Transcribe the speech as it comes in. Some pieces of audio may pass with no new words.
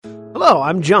Hello,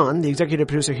 I'm John, the executive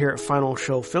producer here at Final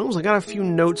Show Films. I got a few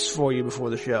notes for you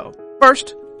before the show.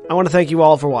 First, I want to thank you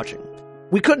all for watching.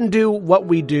 We couldn't do what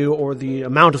we do or the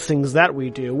amount of things that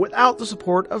we do without the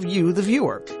support of you, the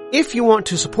viewer. If you want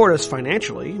to support us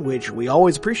financially, which we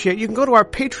always appreciate, you can go to our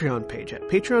Patreon page at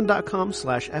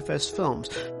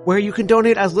patreon.com/fsfilms, where you can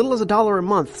donate as little as $1 a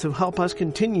month to help us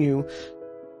continue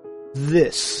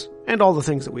this and all the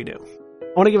things that we do.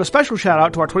 I want to give a special shout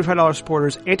out to our $25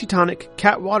 supporters, Antitonic,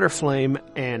 Cat Waterflame,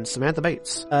 and Samantha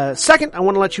Bates. Second, I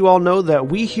want to let you all know that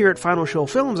we here at Final Show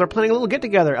Films are planning a little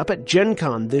get-together up at Gen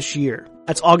Con this year.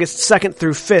 That's August 2nd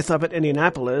through 5th up at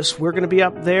Indianapolis. We're going to be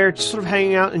up there just sort of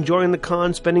hanging out, enjoying the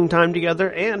con, spending time together,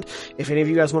 and if any of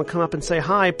you guys want to come up and say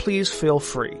hi, please feel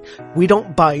free. We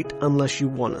don't bite unless you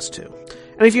want us to.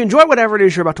 And if you enjoy whatever it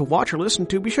is you're about to watch or listen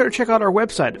to, be sure to check out our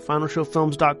website at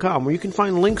finalshowfilms.com, where you can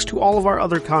find links to all of our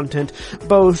other content,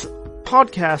 both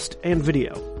podcast and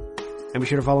video. And be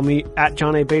sure to follow me at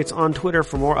John A. Bates on Twitter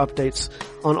for more updates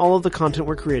on all of the content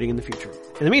we're creating in the future.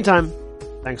 In the meantime,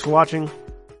 thanks for watching, and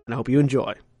I hope you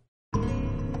enjoy.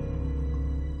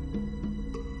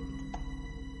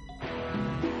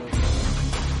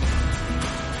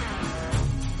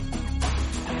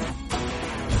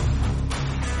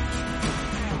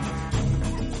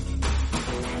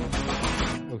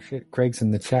 Craig's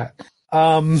in the chat.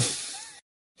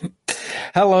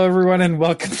 Hello, everyone, and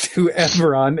welcome to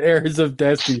Eberron, Heirs of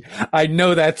Destiny. I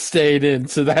know that stayed in,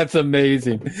 so that's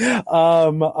amazing.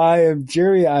 I am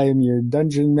Jerry. I am your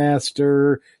dungeon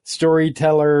master,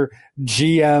 storyteller,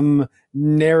 GM,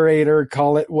 narrator,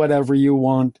 call it whatever you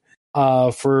want,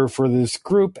 for this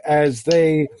group as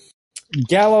they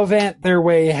gallivant their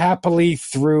way happily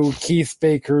through Keith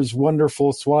Baker's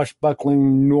wonderful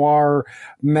swashbuckling noir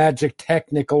magic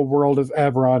technical world of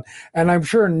Eberron, and I'm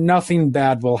sure nothing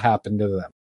bad will happen to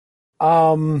them.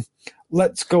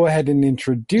 Let's go ahead and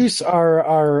introduce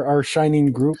our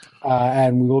shining group,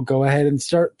 and we will go ahead and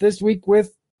start this week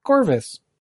with Korvys.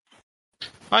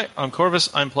 Hi, I'm Korvys.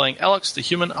 I'm playing Alex, the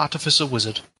human artificer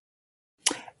wizard.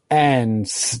 And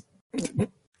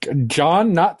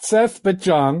John, not Seth, but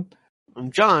John. I'm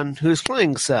John, who's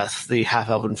playing Seth, the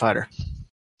half-elven fighter.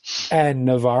 And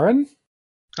Navarran.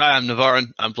 Hi, I'm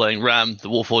Navarran. I'm playing Ram, the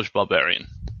Warforged Barbarian.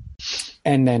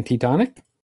 And Antitonic.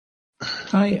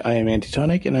 Hi, I am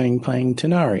Antitonic, and I'm playing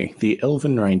Tanar'ri, the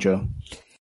Elven Ranger.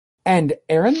 And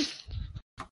Erin.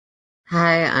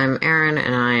 Hi, I'm Erin,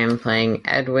 and I am playing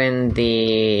Edwin,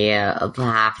 the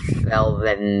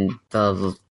half-elven,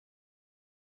 the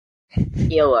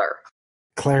healer.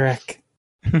 Cleric.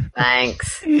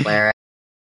 Thanks, Cleric.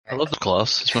 I love the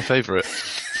class. It's my favourite.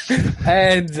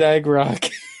 And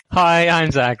Zaghrog. Hi,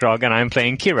 I'm Zaghrog, and I'm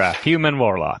playing Kira, human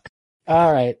warlock.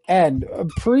 All right, and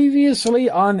previously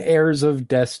on Heirs of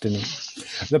Destiny,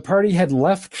 the party had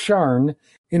left Sharn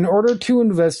in order to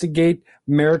investigate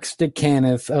Merrick's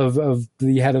Decaneth of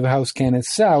the head of House Caneth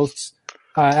South's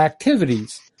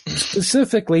activities.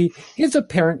 Specifically, his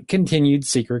apparent continued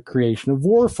secret creation of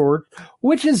Warforged,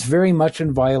 which is very much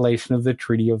in violation of the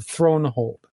Treaty of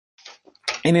Thronehold.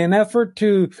 In an effort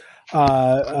to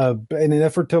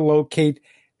locate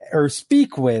or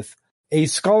speak with a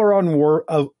scholar on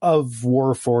of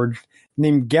Warforged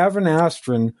named Gavin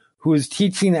Astron, who is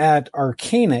teaching at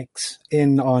Arcanix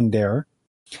in Ondare,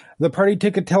 the party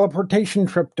took a teleportation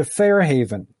trip to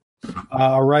Fairhaven.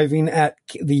 Arriving at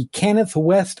the Caneth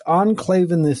West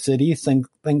Enclave in the city,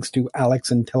 thanks to Alex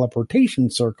and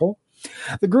Teleportation Circle,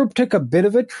 the group took a bit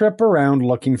of a trip around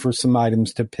looking for some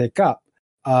items to pick up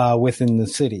within the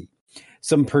city.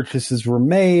 Some purchases were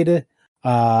made,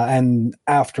 and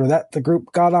after that, the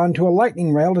group got onto a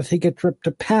lightning rail to take a trip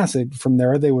to Passage. From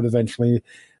there, the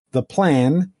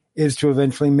plan is to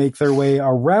eventually make their way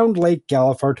around Lake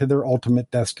Galifar to their ultimate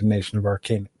destination of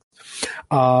Arcanix.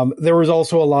 There was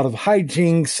also a lot of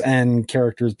hijinks and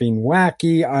characters being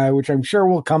wacky, which I'm sure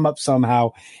will come up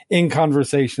somehow in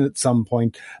conversation at some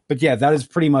point. But yeah, that is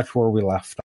pretty much where we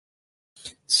left off.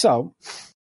 So,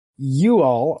 you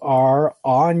all are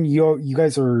you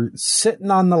guys are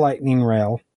sitting on the lightning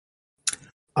rail,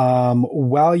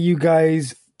 while you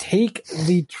guys take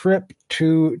the trip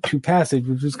to Passage,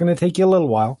 which is going to take you a little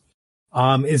while.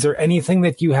 Is there anything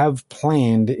that you have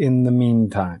planned in the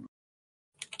meantime?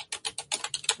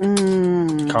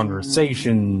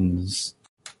 Conversations.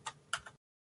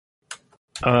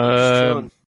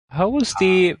 How was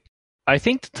I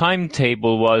think the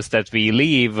timetable was that we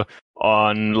leave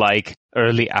on like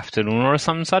early afternoon or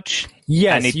some such.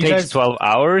 Yes, and it takes 12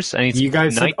 hours. And it's you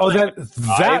guys said,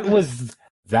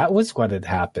 that was what had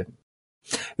happened.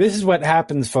 This is what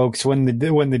happens, folks, when the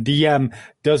DM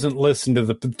doesn't listen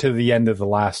to the end of the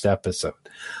last episode.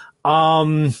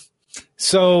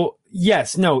 So,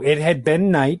 yes, no, it had been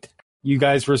night. You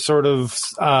guys were sort of,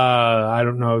 I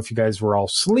don't know if you guys were all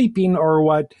sleeping or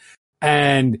what.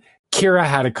 And Kira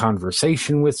had a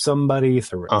conversation with somebody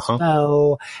through a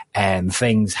spell, and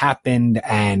things happened,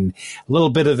 and a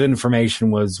little bit of information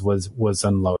was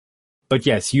unloaded. But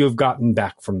yes, you have gotten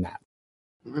back from that.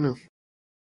 I know.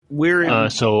 We're in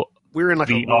like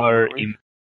we a are in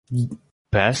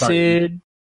Passage.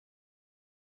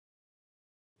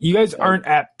 You guys aren't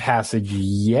at Passage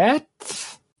yet?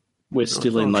 We're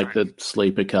still in like the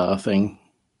sleeper car thing.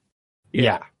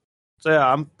 Yeah. So yeah,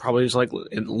 I'm probably just like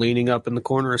leaning up in the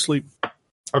corner asleep.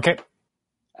 Okay.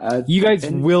 You guys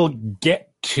will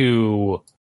get to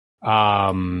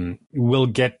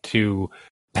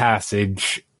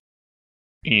Passage.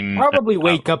 Probably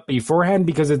wake up beforehand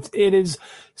because it is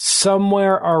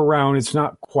somewhere around, it's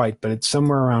not quite, but it's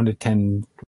somewhere around a 10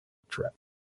 trip.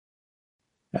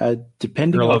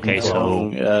 Depending on how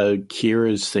long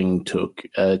Kira's thing took,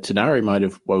 Tanar'ri might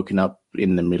have woken up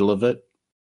in the middle of it.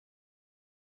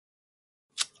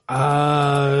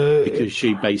 Because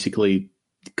she basically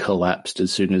collapsed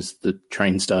as soon as the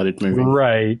train started moving.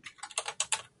 Right.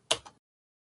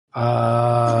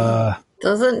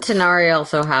 Doesn't Tanar'ri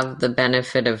also have the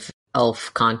benefit of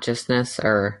elf consciousness,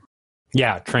 or?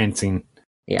 Yeah, trancing.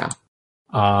 Yeah.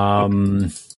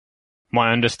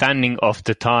 My understanding of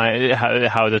the time,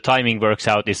 how the timing works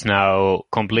out, is now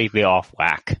completely off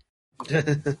whack.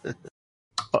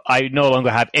 I no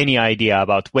longer have any idea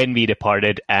about when we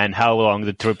departed and how long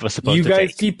the trip was supposed to take. You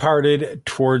guys departed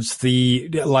towards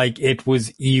it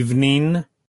was evening.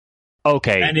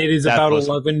 Okay. And it is about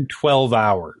 11, 12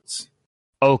 hours.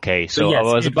 Okay, so yes, I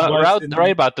was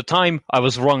right about the time. I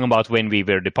was wrong about when we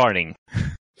were departing.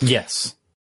 Yes.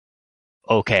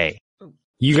 Okay.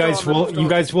 You guys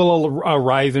will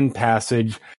arrive in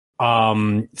Passage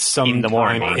sometime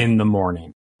in the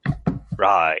morning.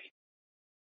 Right.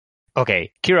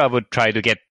 Okay, Kira would try to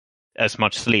get as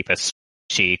much sleep as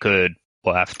she could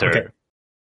after the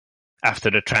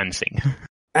trancing.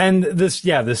 And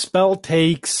the spell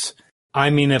takes,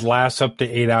 it lasts up to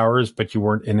 8 hours, but you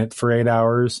weren't in it for 8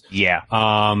 hours. Yeah.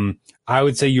 I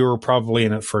would say you were probably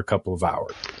in it for a couple of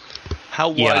hours. How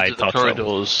wide are the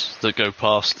corridors that go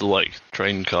past the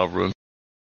train car room?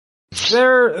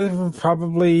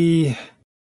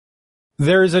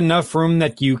 There's enough room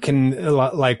that you can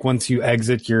once you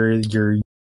exit your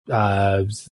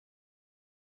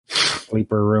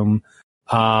sleeper room,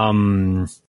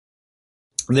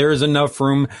 there is enough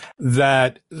room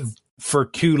that for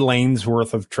 2 lanes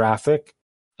worth of traffic.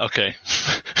 Okay.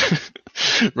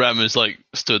 Ram is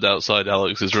stood outside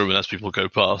Alex's room, and as people go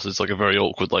past, it's a very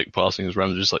awkward passing as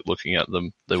Ram's just looking at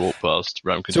them. They walk past.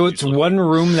 Ram so it's one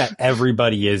room that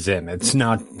everybody is in. It's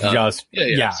not just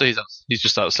yeah. So he's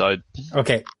just outside.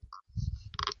 Okay.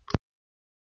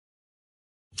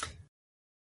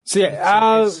 So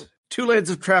yeah, 2 lanes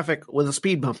of traffic with a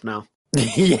speed bump now.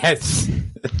 Yes.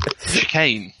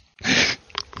 Chicane.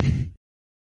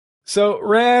 So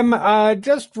Ram,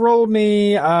 just roll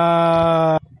me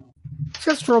a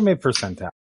percentile.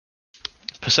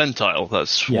 Percentile?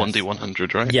 That's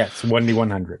 1d100, right? Yes,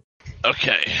 1d100.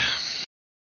 Okay.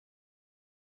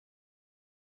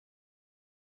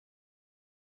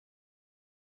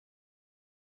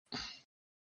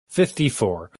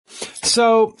 $54.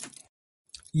 So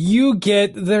you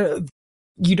get there.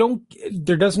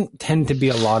 There doesn't tend to be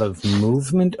a lot of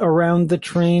movement around the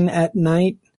train at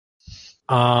night.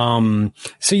 So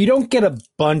you don't get a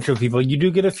bunch of people. You do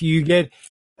get a few. You get,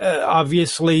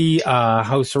 obviously,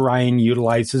 House Orion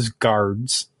utilizes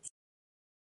guards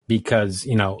because,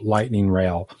 lightning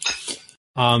rail.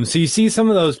 So you see some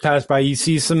of those pass by. You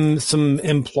see some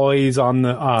employees on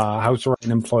the, House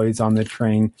Orion employees on the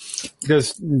train,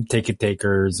 just ticket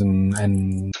takers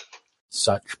and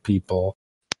such people.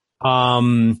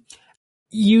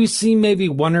 You see maybe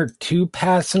 1 or 2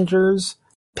 passengers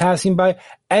passing by,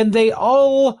 and they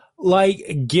all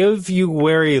give you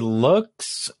wary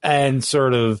looks and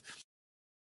sort of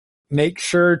make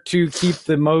sure to keep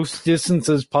the most distance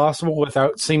as possible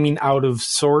without seeming out of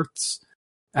sorts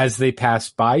as they pass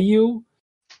by you.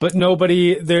 But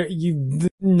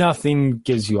nothing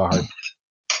gives you a hard.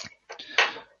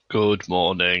 Good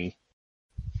morning.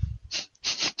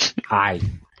 Hi.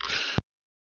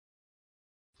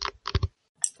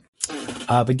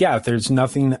 But yeah, if there's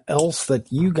nothing else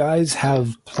that you guys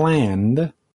have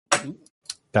planned,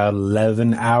 about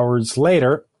 11 hours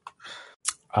later,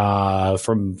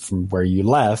 from where you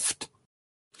left,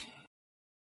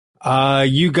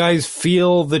 you guys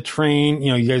feel the train.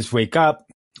 You guys wake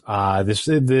up.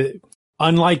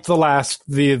 Unlike your last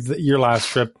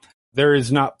trip, there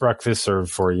is not breakfast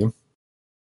served for you.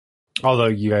 Although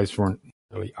you guys weren't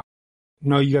really...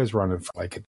 No, you guys were on it for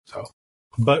like it. So,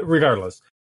 but regardless,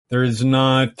 there's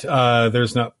not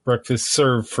breakfast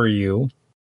served for you,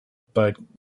 but you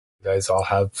guys all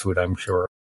have food, I'm sure.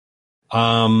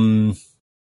 And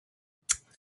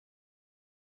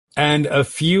a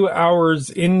few hours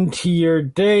into your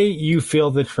day, you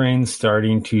feel the train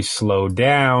starting to slow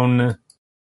down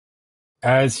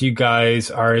as you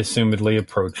guys are assumedly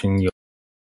approaching your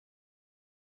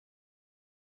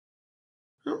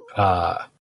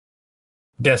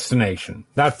destination.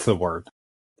 That's the word.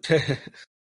 You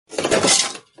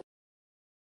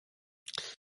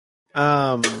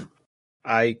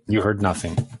heard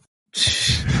nothing.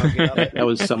 That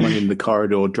was someone in the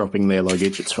corridor dropping their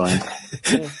luggage. It's fine.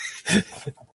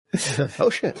 Oh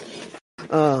shit!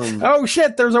 Oh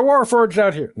shit! There's a Warforged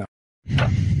out here. No.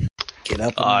 Get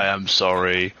up. I am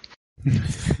sorry.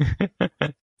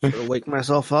 Wake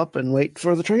myself up and wait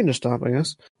for the train to stop, I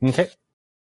guess. Okay.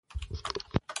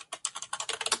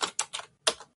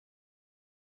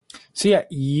 So yeah,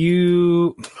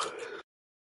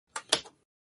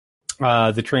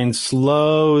 the train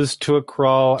slows to a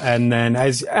crawl, and then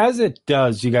as it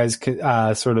does, you guys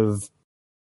sort of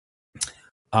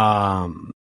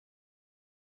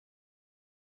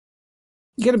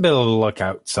get a bit of a look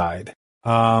outside.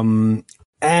 And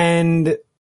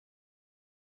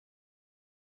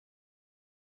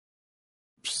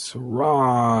it's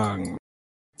wrong.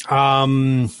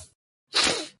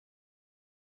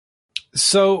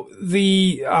 So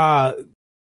the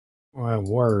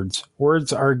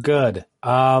words are good.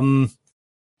 As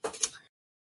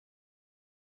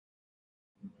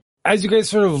you guys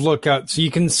sort of look out, so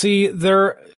you can see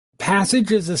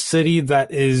Passage is a city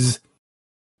that is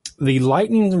the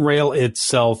lightning rail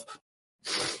itself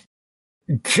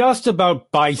just about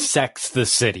bisects the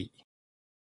city.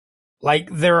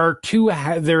 Like there are two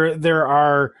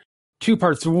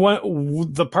parts.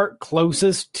 One, the part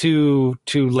closest to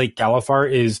Lake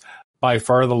Galifar is by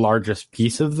far the largest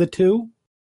piece of the two.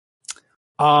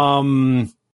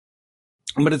 But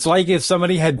it's like if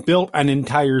somebody had built an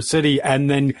entire city and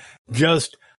then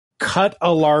just cut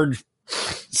a large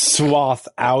swath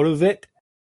out of it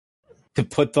to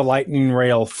put the lightning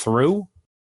rail through.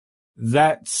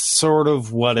 That's sort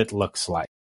of what it looks like.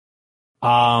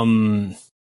 The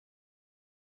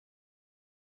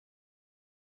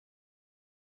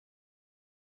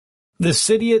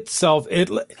city itself, it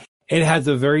has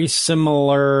a very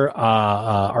similar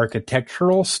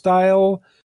architectural style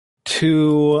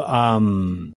to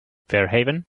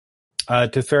Fairhaven?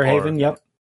 To Fairhaven, yep.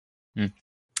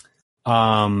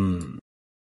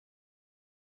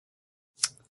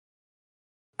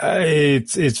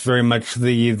 It's very much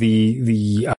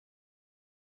the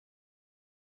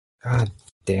God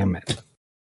damn it.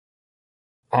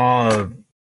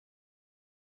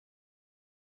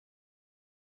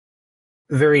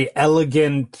 Very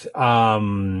elegant,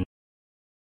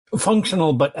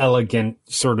 functional but elegant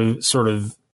sort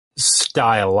of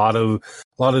style. A lot of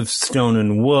stone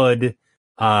and wood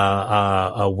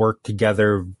worked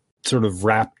together, sort of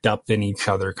wrapped up in each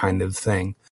other, kind of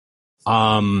thing.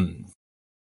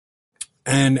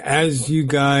 And as you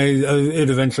guys, it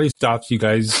eventually stops. You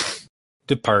guys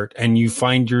depart, and you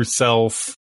find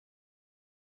yourself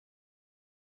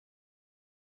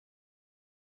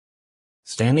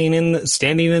standing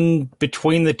in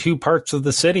between the two parts of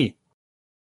the city.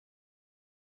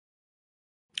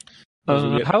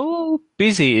 How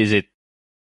busy is it?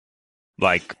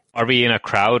 Like, are we in a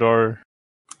crowd or?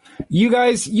 You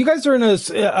guys are in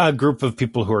a group of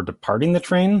people who are departing the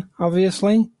train,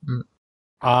 obviously.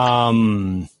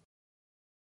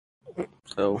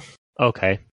 So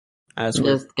okay.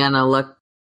 Just gonna look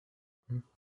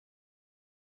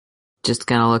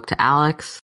to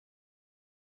Alex.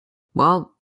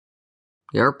 Well,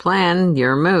 your plan,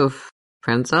 your move,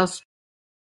 princess.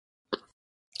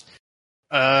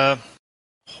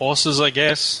 Horses, I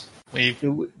guess.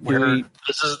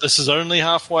 This is only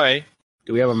halfway.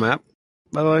 Do we have a map,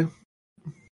 by the way?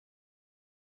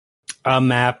 A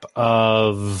map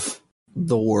of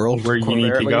the world where you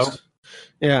need to go?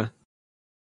 Yeah.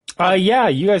 Yeah,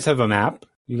 you guys have a map.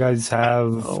 You guys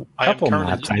have a couple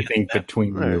maps, I think,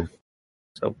 between you.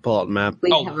 So pull out a map. We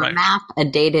have a map, a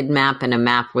dated map, and a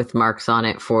map with marks on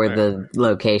it for the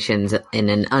locations in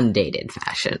an undated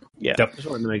fashion. Yeah, just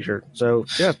wanted to make sure. So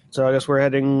I guess we're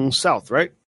heading south,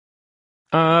 right?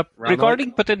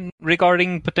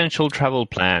 Regarding potential travel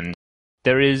plans,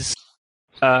 there is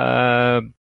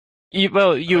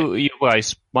you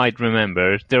guys might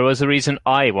remember there was a reason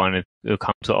I wanted to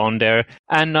come to on there,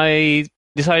 and I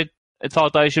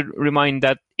thought I should remind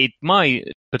that it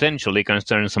might potentially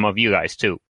concern some of you guys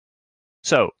too.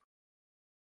 So,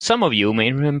 some of you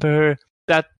may remember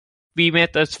that we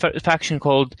met a faction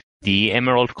called the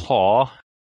Emerald Claw.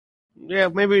 Yeah,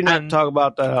 maybe not talk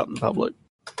about that out in public.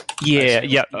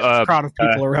 Yeah. Crowd of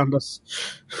people around us.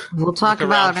 We'll talk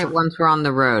about it once we're on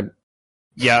the road.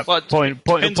 Yeah. But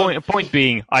Point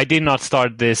being, I did not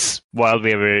start this while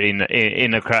we were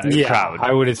in a crowd.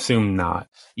 I would assume not.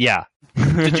 Yeah.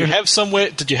 Did you have somewhere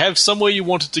you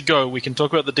wanted to go? We can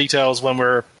talk about the details when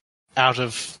we're out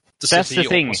of the That's city. the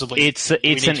thing. Or possibly It's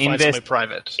an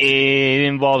private. It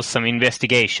involves some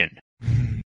investigation.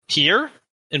 Here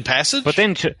in Passage?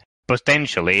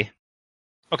 Potentially.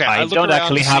 Okay, I don't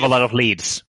actually have a lot of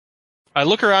leads. I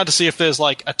look around to see if there's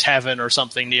like a tavern or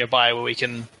something nearby where we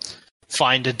can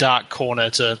find a dark corner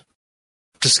to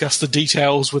discuss the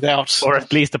details without... Or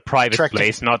at least a private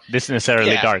place, not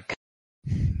necessarily dark.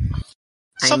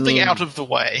 Something out of the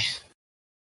way.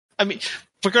 I mean,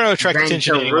 we're going to attract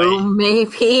attention anyway. Room,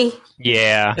 maybe?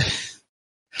 Yeah.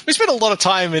 We spend a lot of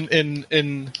time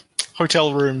in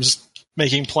hotel rooms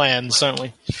making plans, don't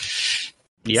we?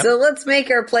 Yep. So let's make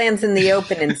our plans in the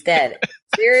open instead.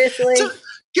 Seriously? So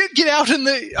get out in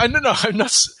the... I don't know, I'm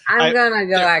not... I'm going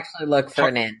to go actually look for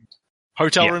an inn.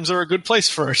 Hotel rooms are a good place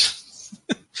for it.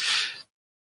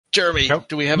 Jeremy,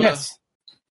 do we have a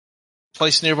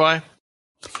place nearby?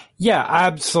 Yeah,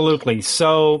 absolutely.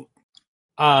 So,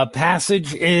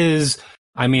 Passage is,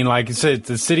 I mean, like I said,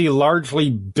 the city largely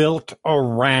built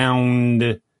around,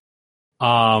 it's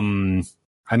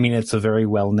a very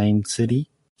well-named city.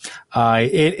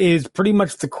 It is pretty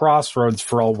much the crossroads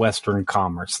for all Western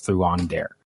commerce through Ondair.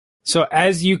 So,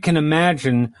 as you can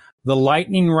imagine, the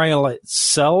lightning rail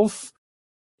itself,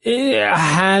 it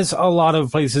has a lot of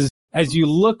places. As you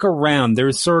look around,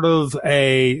 there's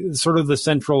the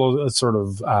central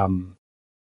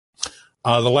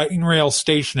the lightning rail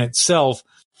station itself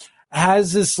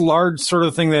has this large sort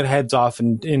of thing that heads off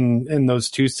in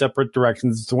those two separate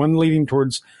directions. It's the one leading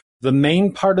towards the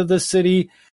main part of the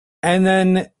city, and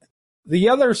then the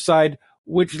other side,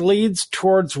 which leads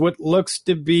towards what looks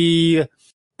to be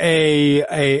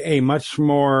a much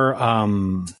more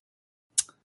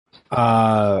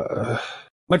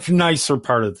much nicer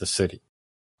part of the city.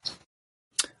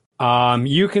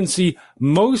 You can see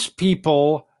most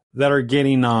people that are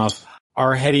getting off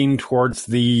are heading towards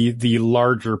the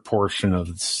larger portion of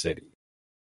the city.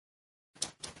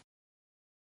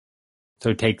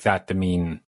 So take that to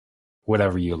mean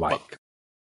whatever you like.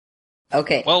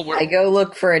 Okay, I go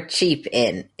look for a cheap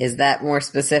inn. Is that more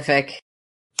specific?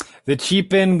 The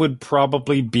cheap inn would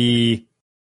probably be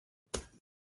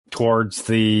towards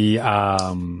the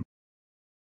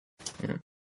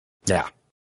yeah.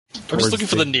 I'm just looking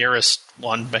for the nearest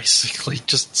one, basically,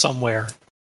 just somewhere.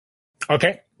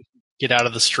 Okay. Get out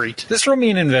of the street. This roll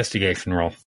me an investigation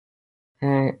roll.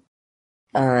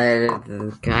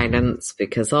 Guidance,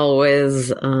 because always,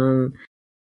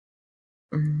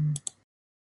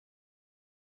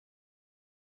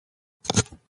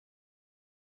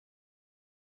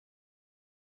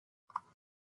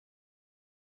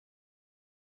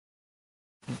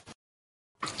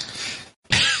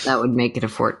 that would make it a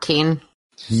 14.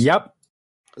 Yep.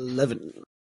 11.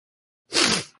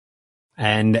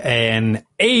 And an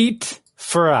 8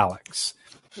 for Alex.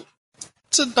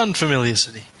 It's an unfamiliar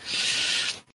city.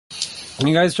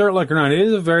 You guys start looking around. It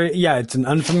is it's an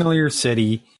unfamiliar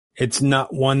city. It's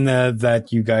not one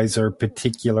that you guys are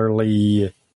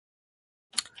particularly...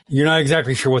 You're not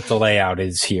exactly sure what the layout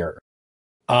is here.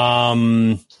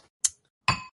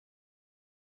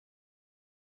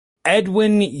 Edwin,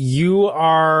 Edwin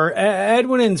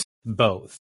and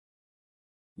both.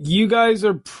 You guys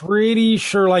are pretty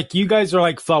sure, you guys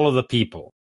are follow the people.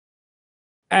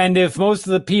 And if most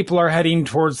of the people are heading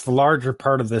towards the larger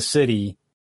part of the city,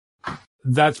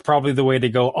 that's probably the way to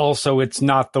go. Also, it's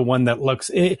not the one that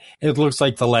it looks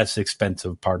like the less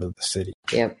expensive part of the city.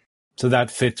 Yep. So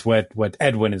that fits what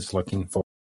Edwin is looking for.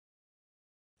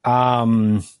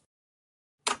 So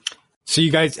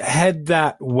you guys head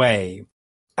that way.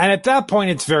 And at that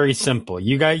point, it's very simple.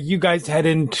 You guys head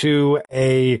into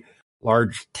a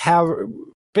large tavern,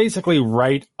 basically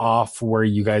right off where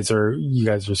you guys are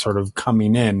sort of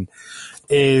coming in,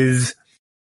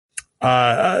 turns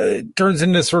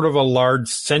into sort of a large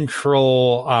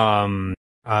central,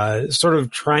 sort of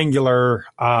triangular,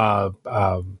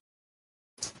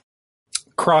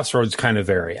 crossroads kind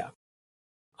of area.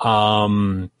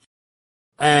 And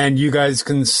you guys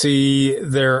can see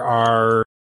there are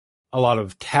a lot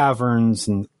of taverns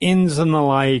and inns and the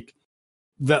like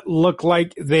that look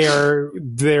like they're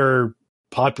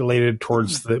populated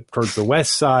towards the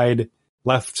west side,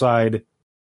 left side,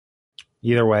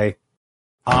 either way.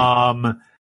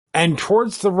 And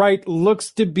towards the right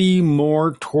looks to be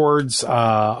more towards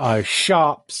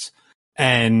shops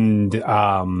and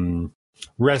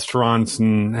restaurants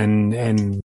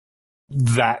and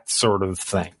that sort of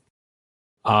thing.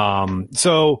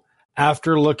 So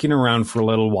after looking around for a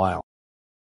little while,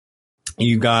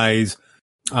 you guys,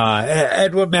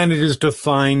 Edwin manages to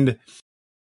find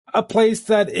a place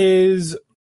that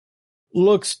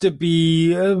looks to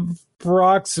be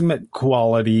approximate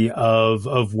quality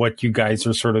of what you guys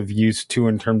are sort of used to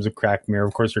in terms of cracked mirror.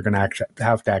 Of course, you're going to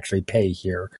have to actually pay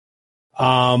here.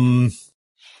 But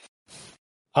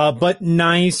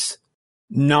nice,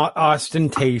 not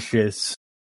ostentatious.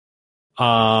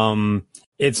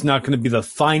 It's not going to be the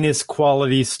finest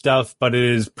quality stuff, but it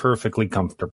is perfectly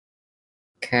comfortable.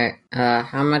 Okay.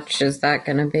 How much is that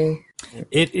going to be?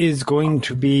 It is going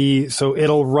to be, so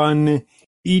it'll run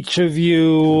each of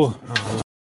you,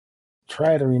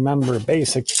 try to remember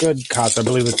basic good cost. I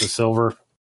believe it's a silver.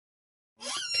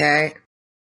 Okay.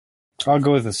 I'll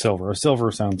go with a silver. A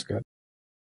silver sounds good.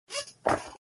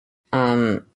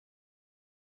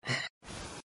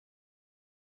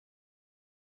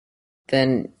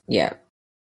 Then, yeah.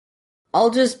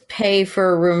 I'll just pay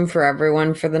for a room for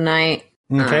everyone for the night.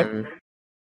 Okay.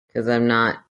 Because I'm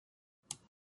not...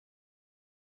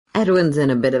 Edwin's in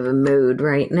a bit of a mood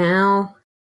right now.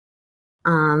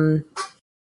 And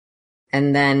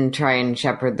then try and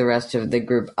shepherd the rest of the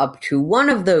group up to one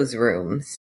of those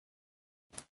rooms.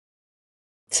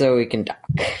 So we can talk.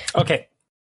 Okay.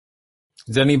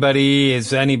 Is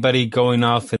anybody going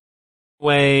off in the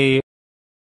way?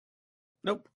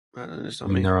 Nope. It's not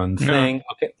Doing me. their own thing.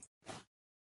 Okay.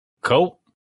 Cool.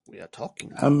 We are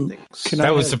talking. Things.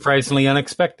 That was surprisingly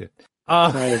unexpected.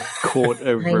 Can I have caught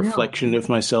a know. reflection of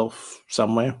myself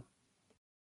somewhere?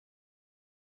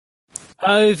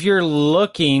 If you're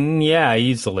looking, yeah,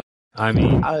 easily. I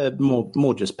mean,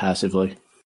 More just passively.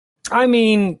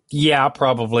 Yeah,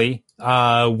 probably.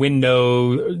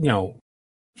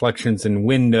 Reflections in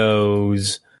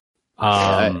windows.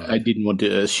 I didn't want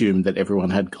to assume that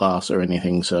everyone had glass or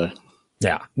anything, so...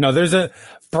 Yeah. No, there's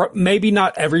maybe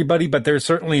not everybody, but there's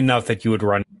certainly enough that you would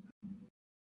run.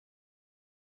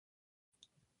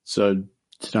 So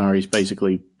Tanar'ri's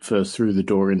basically first through the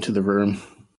door into the room.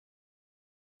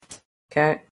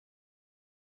 Okay.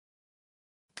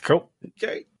 Cool.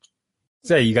 Okay.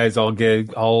 So you guys all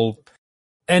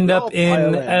end up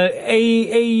in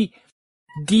a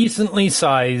decently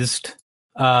sized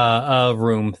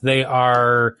room. They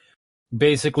are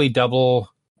basically double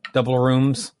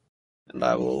rooms. And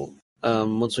I will,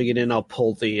 once we get in, I'll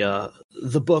pull the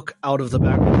book out of the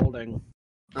back holding.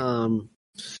 Are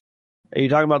you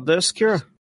talking about this, Kira?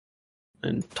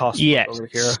 And toss it Yes. over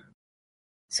to Kira.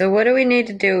 So what do we need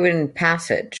to do in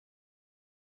Passage?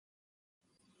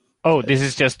 Oh, this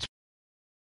is just...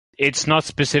 It's not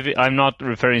specific. I'm not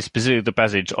referring specifically to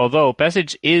Passage, although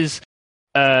Passage is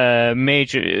a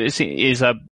major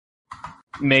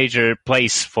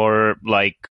place for,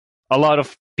 like, a lot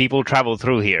of people travel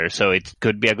through here, so it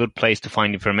could be a good place to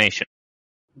find information.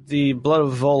 The Blood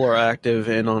of Vol are active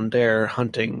in Ondare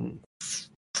hunting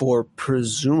for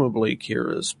presumably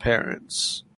Kira's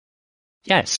parents.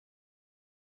 Yes.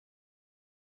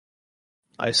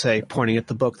 I say, pointing at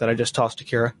the book that I just tossed to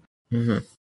Kira. Mm-hmm.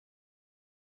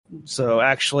 So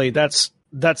actually, that's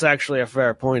actually a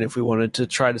fair point. If we wanted to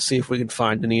try to see if we could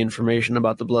find any information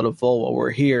about the Blood of Vol while we're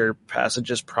here,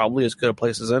 Passage is probably as good a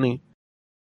place as any.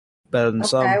 Better than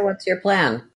some. Okay, what's your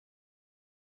plan?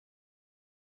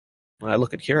 I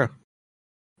look at Kira.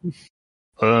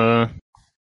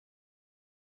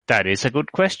 That is a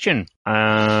good question.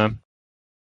 I'm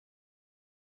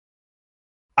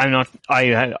not.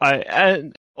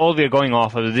 All we're going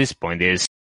off of at this point is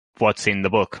what's in the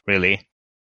book, really,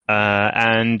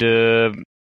 so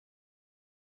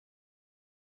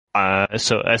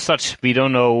as such, we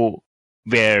don't know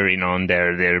where on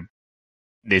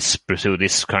this pursuit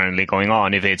is currently going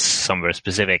on. If it's somewhere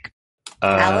specific.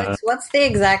 Alex, what's the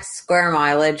exact square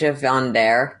mileage of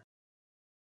Ondare?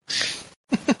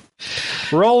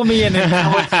 Roll me an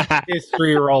intelligence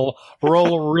history roll.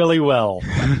 Roll really well.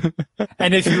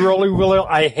 And if you roll really well,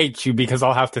 I hate you because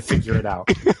I'll have to figure it out.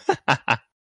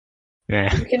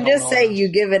 Yeah. You can just say you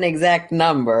give an exact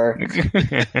number.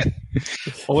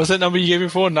 What was that number you gave me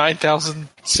for?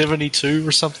 9,072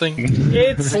 or something?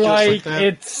 It's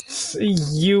it's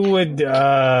you would.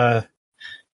 Okay,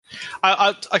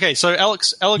 so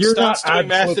Alex You're starts not doing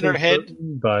math in her head.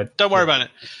 certain, but Don't worry about it.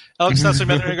 Alex starts doing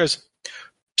math in her head and goes,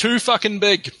 too fucking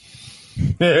big.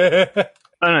 I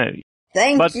know.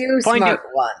 Thank you, smart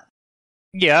one.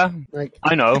 Yeah,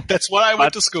 I know. That's why I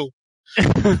went to school.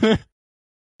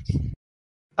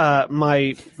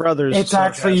 My brother's. It's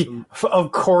sarcasm. actually,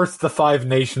 of course, the Five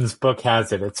Nations book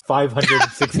has it. It's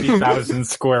 560,000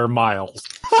 square miles.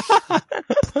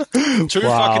 Too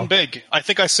fucking big. I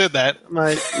think I said that.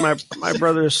 My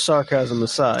brother's sarcasm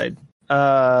aside.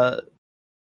 And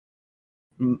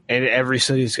every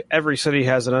city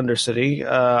has an undercity.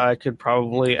 I could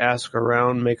probably ask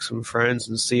around, make some friends,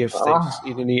 and see if they've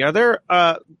seen any. Are there,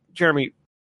 Jeremy?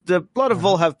 The Blood of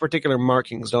Vol have particular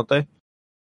markings, don't they?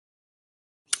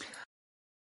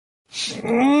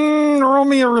 Roll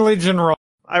me a religion roll.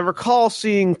 I recall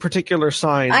seeing particular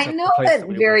signs. I know that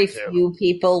very few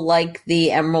people like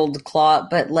the Emerald Claw,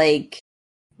 but like,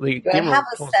 do I have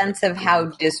a sense of how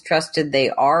distrusted they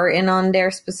are in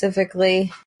Ondare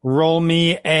specifically? Roll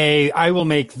me I will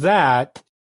make that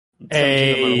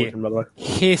a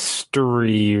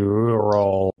history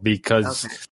roll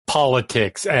because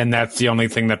politics, and that's the only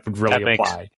thing that would really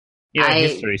apply.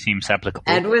 History seems applicable.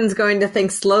 Edwin's going to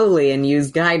think slowly and use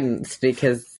guidance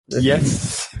because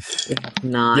yes,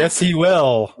 not yes, he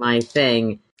will. My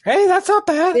thing. Hey, that's not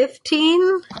bad.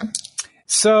 15.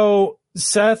 So,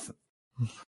 Seth, a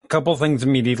couple things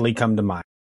immediately come to mind.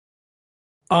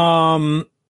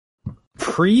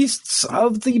 Priests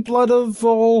of the Blood of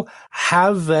Vol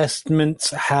have vestments,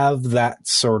 have that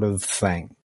sort of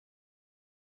thing.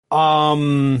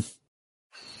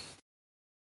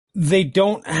 They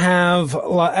don't have,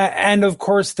 and of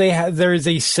course there is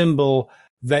a symbol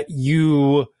that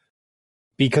you,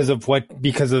 because of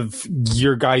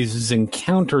your guys'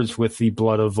 encounters with the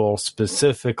Blood of Vol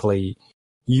specifically,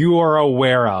 you are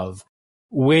aware of,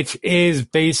 which is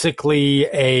basically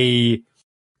a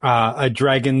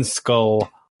dragon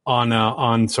skull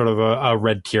on sort of a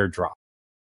red teardrop.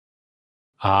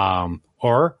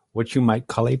 Or what you might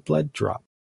call a blood drop.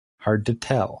 Hard to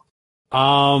tell.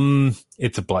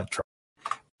 It's a blood drop.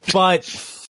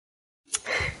 But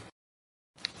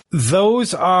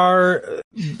those are...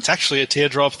 It's actually a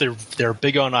teardrop. They're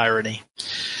big on irony.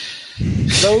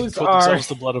 Those Put are... themselves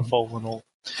the Blood of Vol and all.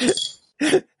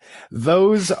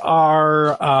 Those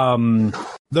are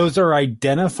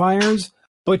identifiers,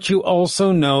 but you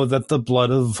also know that the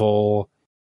Blood of Vol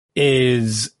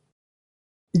is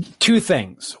two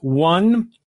things.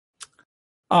 One,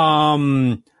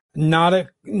 not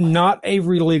a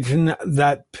religion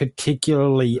that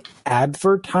particularly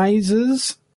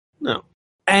advertises. No.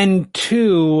 And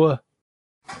two,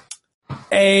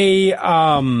 a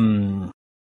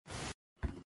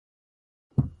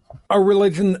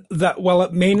religion that, while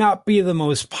it may not be the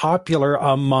most popular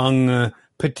among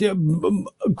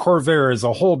Corvair as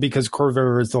a whole, because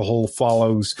Corvair as a whole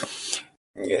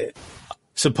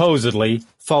supposedly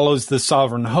follows the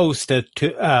sovereign host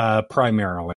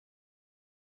primarily.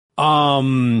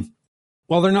 While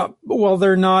they're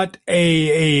not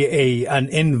an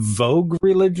in vogue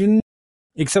religion,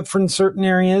 except for in certain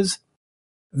areas,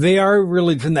 they are a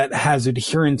religion that has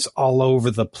adherents all over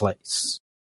the place.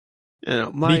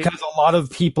 Because a lot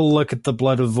of people look at the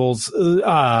Blood of Vol's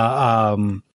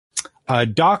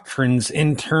doctrines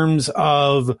in terms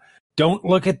of, don't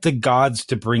look at the gods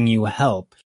to bring you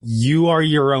help. You are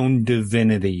your own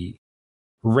divinity.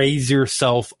 Raise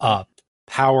yourself up.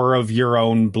 Power of your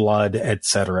own blood,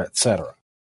 etc., etc.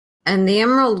 And the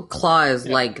Emerald Claw is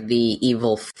like the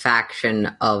evil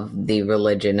faction of the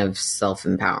religion of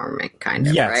self-empowerment, kind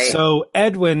of, right? So,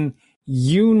 Edwin,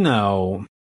 you know,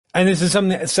 and this is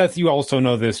something that, Seth, you also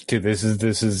know this too. This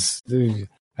is,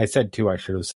 I said two, I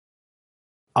should have said.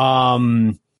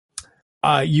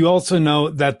 You also know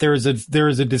that there is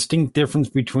a distinct difference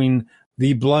between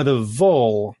the Blood of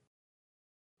Vol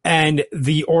and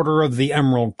the Order of the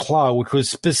Emerald Claw, which was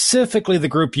specifically the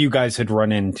group you guys had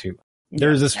run into.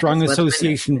 There's a strong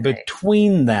association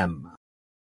between them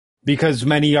because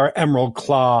many Emerald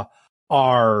Claw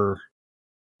are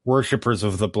worshippers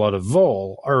of the Blood of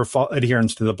Vol, or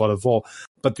adherents to the Blood of Vol.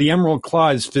 But the Emerald Claw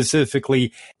is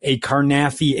specifically a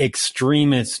Carnathi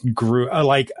extremist group.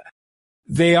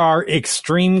 They are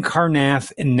extreme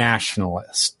Carnath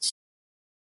nationalists.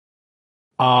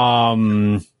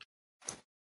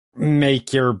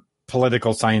 Make your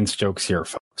political science jokes here,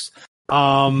 folks.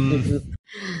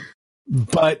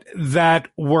 But that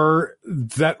were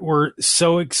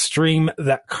so extreme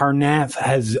that Carnath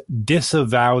has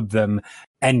disavowed them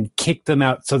and kicked them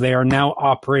out, so they are now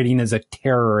operating as a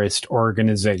terrorist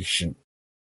organization.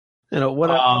 What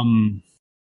I'm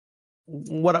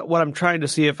trying to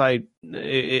see if I'm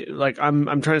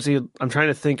trying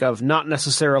to think of not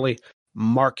necessarily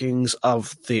markings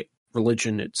of the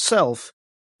religion itself,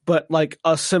 but like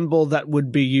a symbol that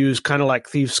would be used kind of like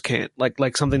Thieves' Cant,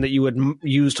 like something that you would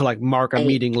use to like mark a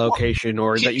meeting location,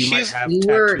 or that you might have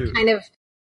tattooed.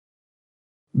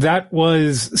 That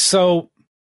was so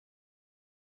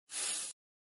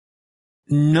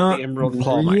not The Emerald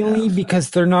Claw might really have. because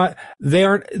they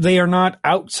are not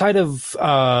outside of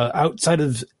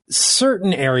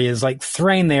certain areas like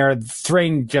Thrain.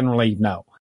 Thrain generally no.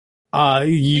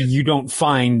 You don't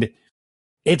find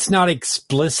it's not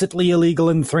explicitly illegal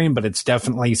in Thrain, but it's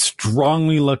definitely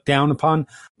strongly looked down upon.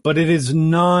 But it is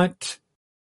not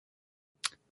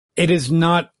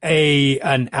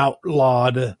an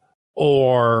outlawed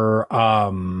or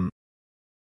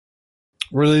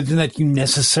religion that you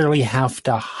necessarily have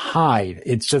to hide.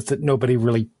 It's just that nobody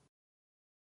really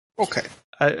Okay.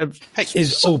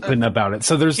 is open about it.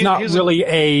 So there's not really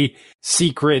a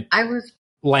secret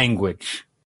language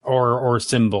or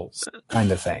symbols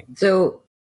kind of thing. So,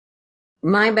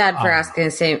 my bad for asking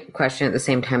the same question at the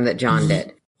same time that John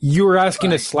did. You were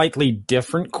asking a slightly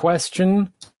different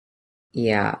question.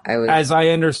 Yeah, I was. As I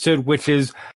understood, which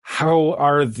is how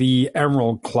are the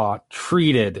Emerald Claw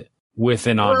treated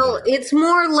within Ondar? Well, it's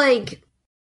more like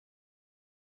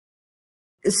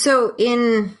so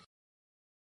in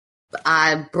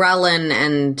Brelin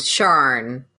and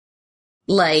Sharn,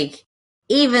 like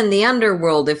even the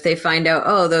underworld, if they find out,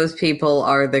 oh, those people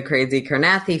are the crazy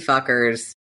Karnathi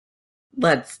fuckers,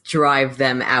 let's drive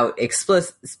them out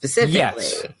specifically.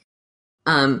 Yes.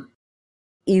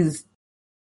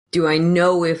 Do I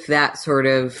know if that sort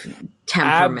of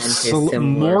temperament is similar?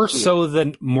 More so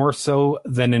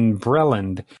than in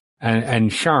Breland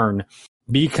and Sharn,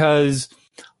 because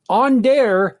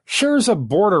Ondar shares a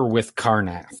border with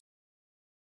Karnath.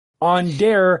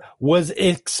 Ondar was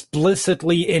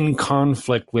explicitly in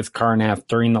conflict with Karnath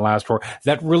during the last war.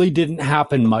 That really didn't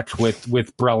happen much with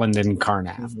Breland and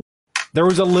Karnath. There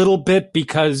was a little bit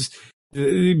because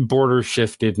borders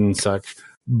shifted and such,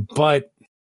 but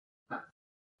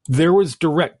there was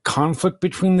direct conflict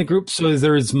between the groups, so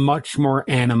there is much more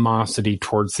animosity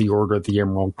towards the Order of the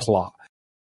Emerald Claw.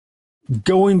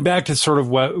 Going back to sort of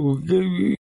what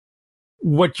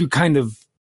you kind of...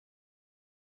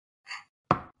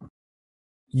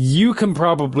 You can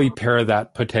probably pair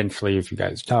that potentially, if you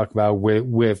guys talk about,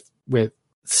 with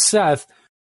Seth.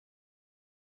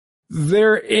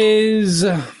 There is...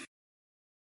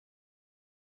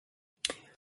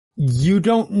 You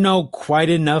don't know quite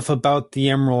enough about the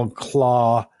Emerald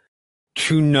Claw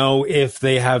to know if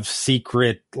they have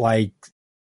secret, like,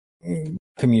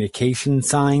 communication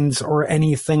signs or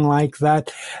anything like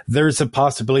that. There's a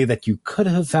possibility that you could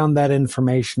have found that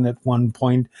information at one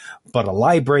point, but a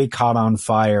library caught on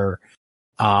fire.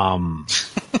 Okay,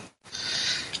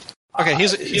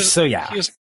 here's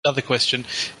another question.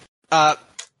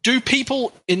 Do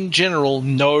people in general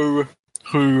know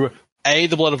who A,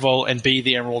 the Blood of Vol, and B,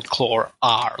 the Emerald Claw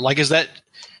are? Like, is that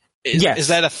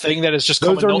a thing that is just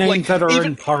those common? Are names like, that are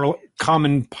in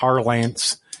common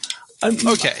parlance.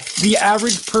 Okay. The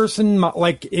average person,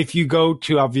 like, if you go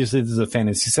to, obviously this is a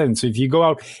fantasy setting, so if you go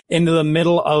out into the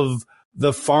middle of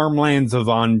the farmlands of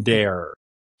Ondar,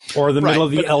 or the middle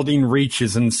of the Eldin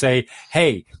Reaches and say,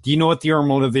 hey, do you know what the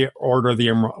Order of the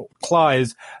Emerald Claw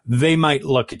is? They might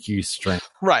look at you strange.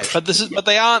 Right, but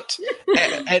they aren't,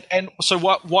 and so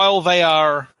while they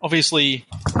are obviously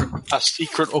a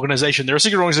secret organization, they're a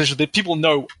secret organization that people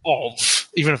know of,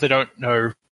 even if they don't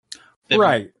know them.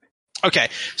 Right. Okay,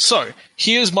 so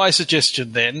here's my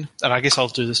suggestion then, and I guess I'll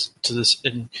do this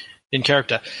in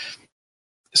character.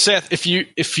 Seth,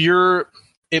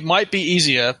 it might be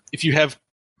easier if you have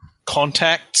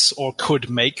contacts or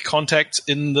could make contacts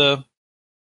in the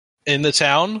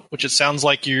town, which it sounds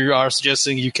like you are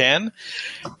suggesting you can,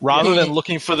 rather than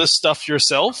looking for this stuff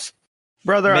yourself.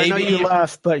 Brother, maybe, I know you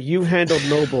laugh, but you handled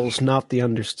nobles, not the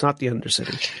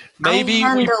Undercity. Maybe I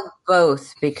handled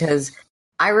both, because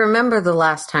I remember the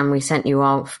last time we sent you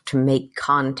off to make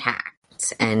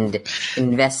contacts and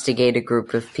investigate a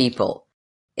group of people.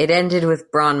 It ended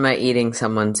with Branma eating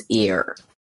someone's ear.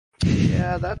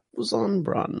 Yeah, that was on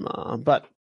Branma, but...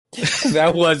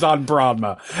 That was on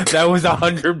Branma. That was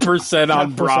 100%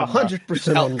 on Branma.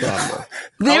 100% on Branma.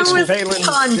 There was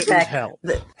contact.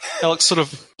 Alex sort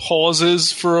of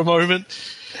pauses for a moment.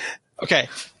 Okay.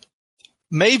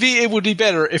 Maybe it would be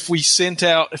better if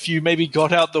you maybe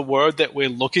got out the word that we're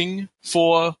looking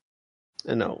for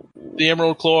the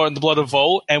Emerald Claw and the Blood of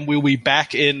Vol, and we'll be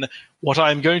back in what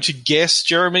I'm going to guess,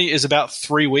 Jeremy, is about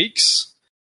 3 weeks,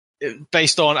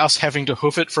 based on us having to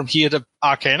hoof it from here to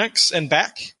Arcanix and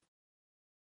back.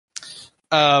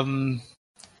 And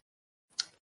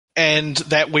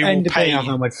that we will pay... on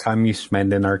how much time you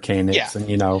spend in Arcanix,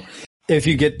 and, if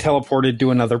you get teleported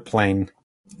to another plane...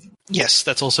 Yes,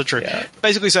 that's also true. Yeah.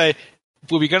 Basically say,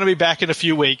 we're going to be back in a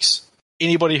few weeks.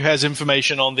 Anybody who has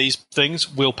information on these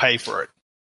things will pay for it.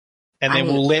 and then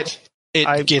we'll let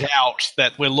it get out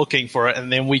that we're looking for it,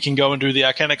 and then we can go and do the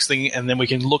Arcanics thing, and then we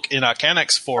can look in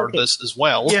Arcanics for this as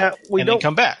well, and then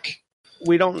come back.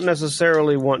 We don't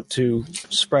necessarily want to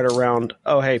spread around,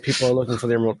 oh, hey, people are looking for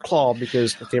the Emerald Claw,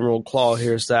 because if the Emerald Claw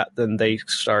hears that, then they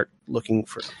start looking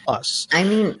for us. I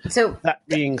mean, so... That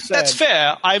being said... That's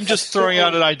fair. I'm just throwing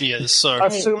out ideas. So,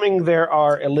 assuming there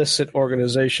are illicit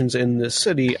organizations in this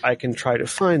city, I can try to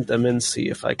find them and see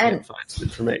if I can find some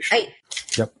information.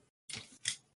 Yep.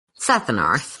 Seth and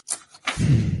Arth,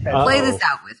 play this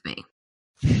out with me.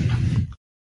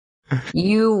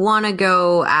 You want to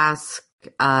go ask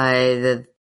the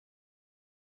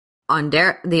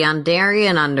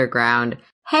Andarian Underground,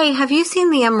 hey, have you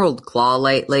seen the Emerald Claw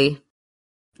lately?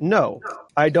 No,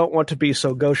 I don't want to be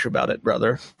so gauche about it,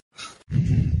 brother.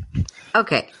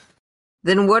 Okay,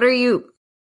 then what are you...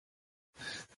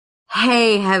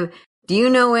 Hey, do you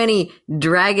know any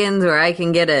dragons where I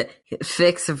can get a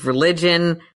fix of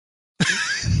religion?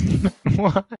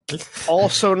 What?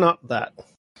 Also not that.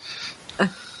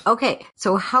 Okay,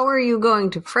 so how are you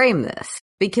going to frame this?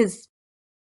 Because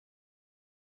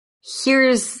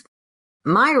here's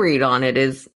my read on it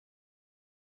is,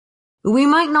 we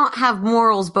might not have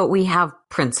morals, but we have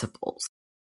principles.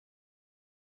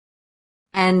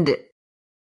 And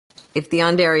if the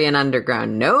Andarian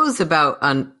Underground knows about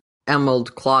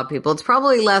Emerald Claw people, it's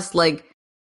probably less like,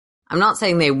 I'm not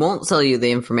saying they won't sell you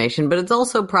the information, but it's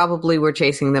also probably we're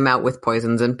chasing them out with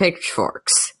poisons and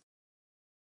pitchforks.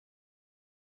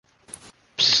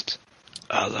 Psst,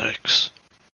 Alex.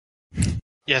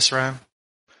 yes, Ram.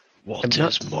 What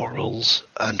is morals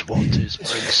and what is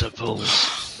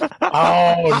principles?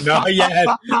 Oh, not yet.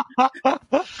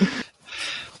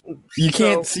 You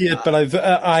can't see it, but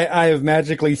I have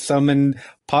magically summoned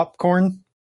popcorn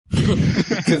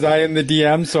because I am the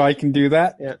DM, so I can do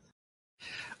that. Yeah.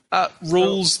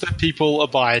 Rules that people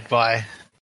abide by.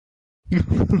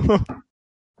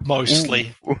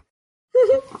 Mostly.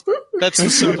 That's the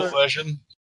simple version.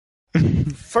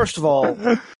 First of all,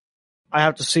 I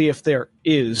have to see if there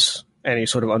is any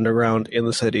sort of underground in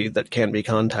the city that can be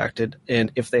contacted,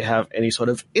 and if they have any sort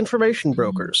of information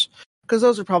brokers, because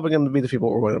those are probably going to be the people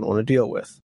we're going to want to deal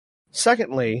with.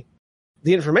 Secondly,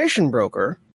 the information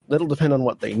broker, that'll depend on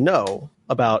what they know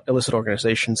about illicit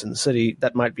organizations in the city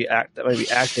that might be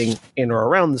acting in or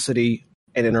around the city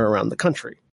and in or around the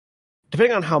country.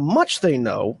 Depending on how much they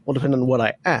know will depend on what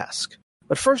I ask.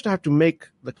 But first I have to make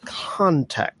the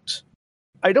contact.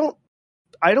 I don't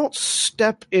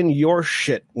step in your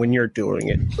shit when you're doing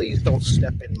it. Please don't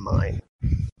step in mine.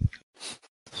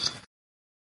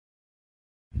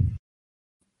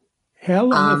 How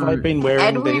long have I been wearing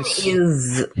Edwin this?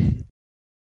 is...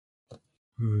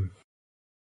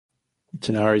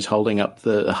 Tanar'ri's holding up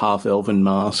the half-elven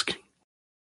mask.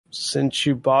 Since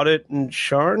you bought it in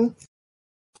Sharn?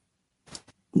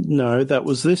 No, that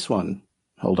was this one.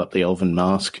 Hold up the elven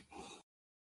mask.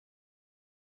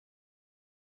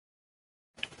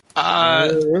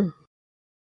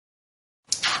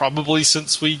 Probably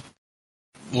since we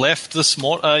left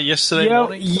yesterday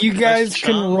morning. You guys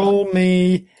can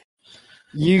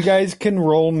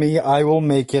roll me. I will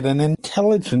make it an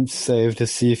intelligence save to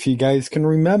see if you guys can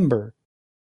remember.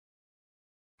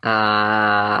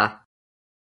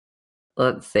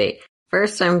 Let's see.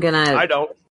 First I'm gonna... I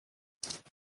don't.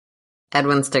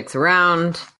 Edwin sticks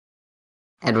around.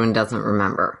 Edwin doesn't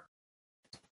remember.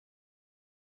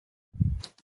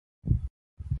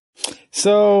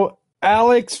 So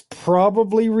Alex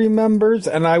probably remembers,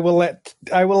 and I will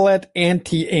let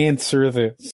Auntie answer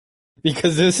this,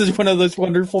 because this is one of those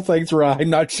wonderful things where I'm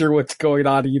not sure what's going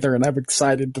on either, and I'm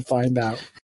excited to find out.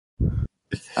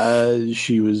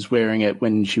 She was wearing it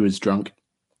when she was drunk.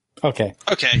 Okay.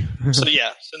 So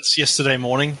yeah, since yesterday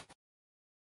morning.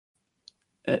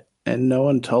 And no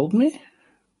one told me?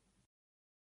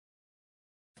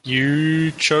 You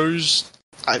chose...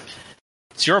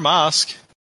 it's your mask.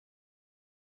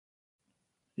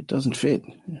 It doesn't fit.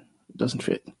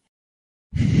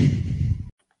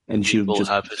 And she would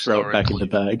just throw it back in the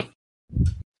bag.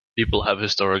 People have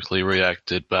historically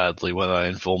reacted badly when I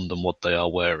inform them what they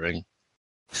are wearing.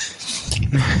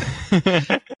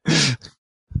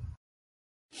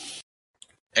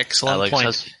 Excellent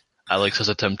point. Alex has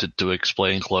attempted to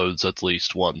explain clothes at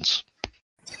least once.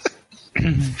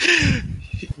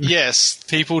 Yes,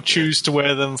 people choose to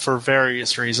wear them for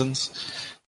various reasons.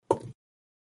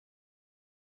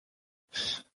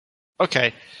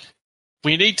 Okay,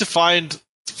 we need to find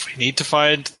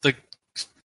the...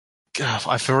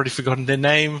 I've already forgotten their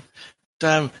name.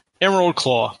 Damn, Emerald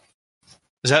Claw.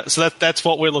 That's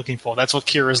what we're looking for. That's what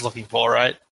Kira's looking for,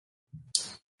 right?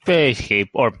 Basically,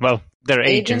 or, well, their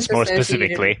agents more associated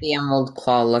specifically. with the Emerald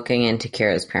Claw looking into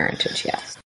Kira's parentage,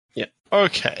 yes.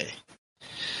 Okay.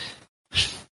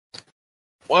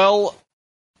 Well,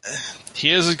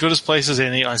 here's as good a place as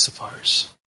any, I suppose.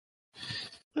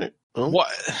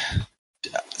 What?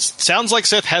 Sounds like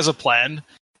Seth has a plan.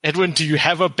 Edwin, do you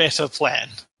have a better plan?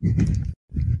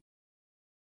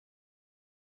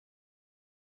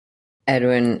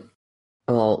 Edwin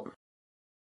will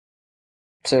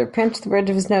sort of pinch the bridge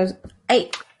of his nose. Hey!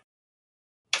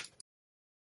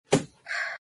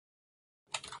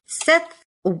 Seth,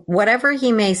 whatever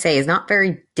he may say, is not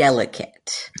very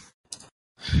delicate.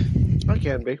 I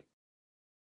can be.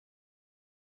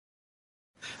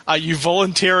 Are you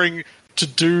volunteering to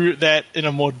do that in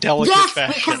a more delicate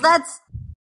fashion? Yes, because that's...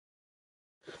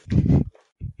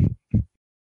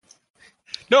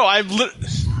 No, I'm...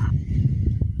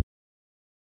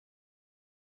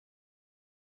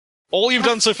 All you've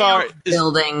done so far is...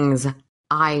 Buildings,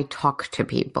 I talk to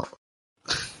people.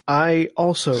 I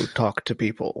also talk to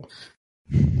people.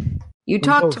 You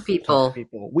talk to people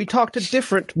We talk to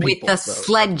different people. with a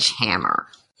sledgehammer.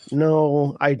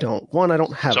 No, I don't. One, I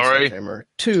don't have a sledgehammer.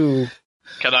 Two...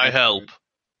 Can I help?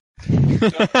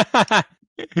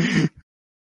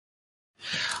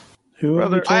 Who are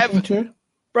we talking to?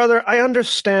 Brother, I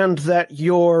understand that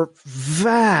your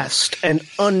vast and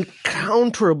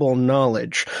uncounterable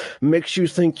knowledge makes you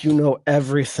think you know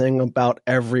everything about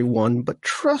everyone, but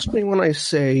trust me when I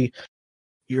say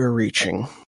you're reaching.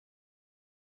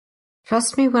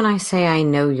 Trust me when I say I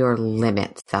know your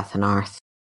limits, Tanar'ri.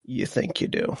 You think you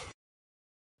do.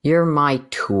 You're my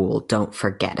tool, don't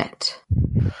forget it.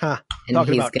 Ha, And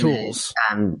talking he's about gonna, tools.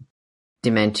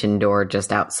 Dimension door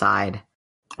just outside.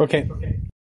 Okay.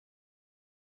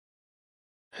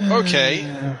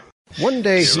 Okay. One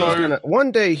day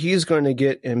he's going to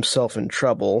get himself in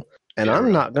trouble, and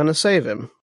I'm not going to save him.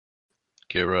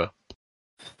 Kira,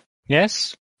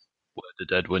 Yes? where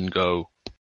did Edwin go?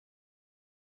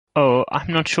 Oh,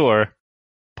 I'm not sure.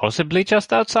 Possibly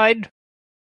just outside?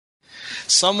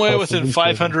 Somewhere within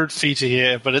 500 feet of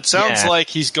here, but it sounds like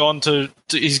he's gone to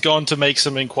make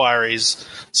some inquiries.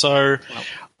 So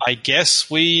I guess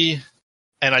we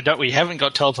haven't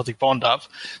got telepathic bond up.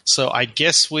 So I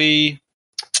guess Kira,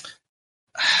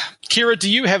 do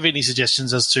you have any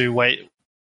suggestions as to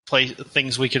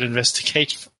things we could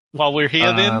investigate while we're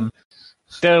here? Then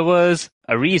There was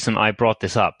a reason I brought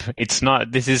this up.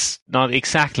 This is not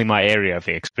exactly my area of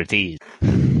expertise.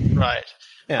 right.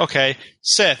 Yeah. Okay,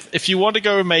 Seth, if you want to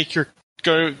go make your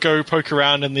go poke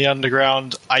around in the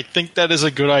underground, I think that is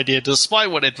a good idea.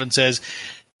 Despite what Edwin says,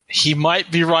 he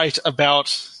might be right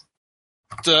about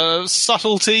the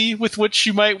subtlety with which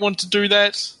you might want to do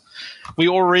that. We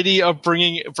already are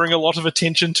bring a lot of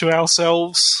attention to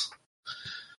ourselves,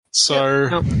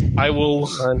 so I will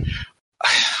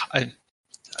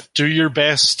do your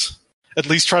best. At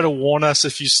least try to warn us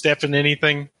if you step in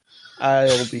anything. I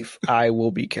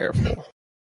will be careful.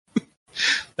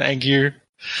 Thank you.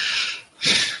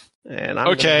 And I'm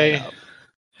okay.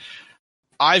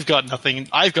 I've got nothing.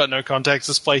 I've got no contacts.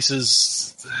 This place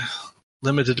is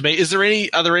limited to me.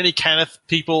 Are there any Cannith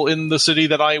people in the city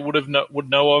that I would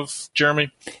know of,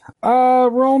 Jeremy?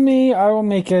 Roll me. I will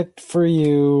make it for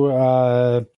you.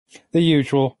 The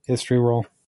usual history roll.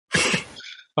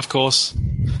 Of course.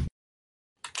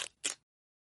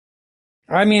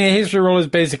 I mean, a history roll is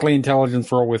basically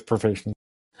intelligence roll with proficiency.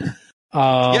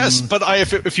 Yes, but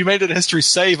if you made it a history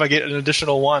save, I get an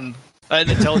additional one. An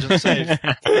intelligence save.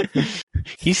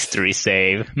 History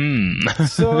save.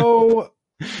 So,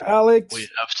 Alex, We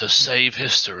have to save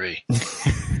history.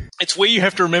 It's where you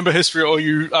have to remember history or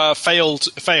you fail.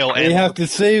 we have to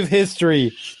save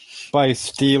history by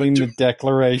stealing the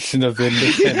Declaration of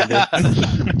Independence.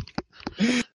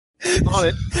 on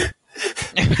it.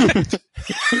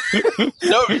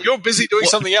 No, you're busy doing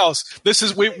something else. This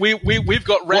is we've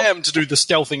got Ram to do the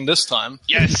stealthing this time.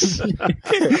 Yes.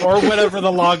 Or whatever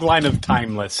the log line of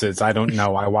Timeless is. I don't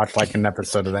know. I watched like an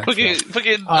episode of that. No,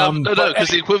 because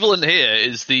the equivalent here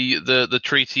is the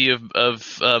Treaty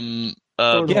of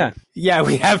Yeah,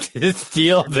 we have to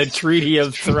steal the Treaty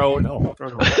of Thronehold.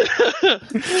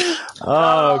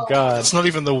 Oh, God. It's not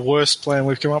even the worst plan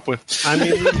we've come up with. I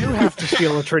mean, we do have to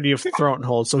steal a Treaty of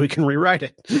Thronehold so we can rewrite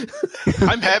it.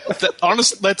 I'm happy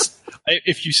that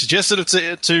if you suggested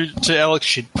it to Alex,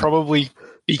 she'd probably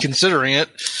be considering it.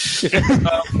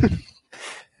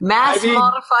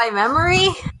 Modify memory?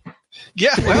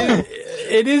 Yeah, well,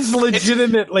 It is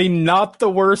legitimately not the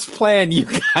worst plan you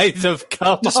guys have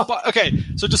come up. Okay,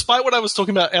 so despite what I was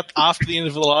talking about after the end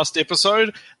of the last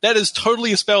episode, that is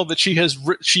totally a spell that she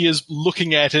is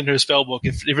looking at in her spellbook,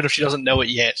 even if she doesn't know it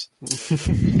yet.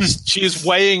 She is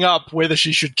weighing up whether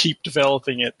she should keep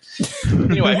developing it.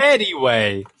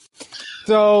 Anyway,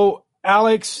 so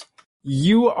Alex,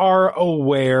 you are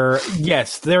aware.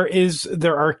 Yes, there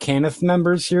are Canith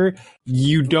members here.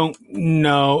 You don't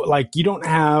know, like you don't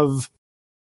have.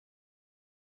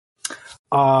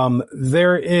 You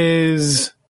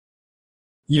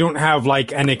don't have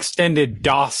like an extended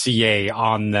dossier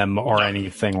on them or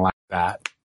anything like that.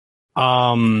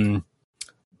 But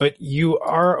you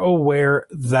are aware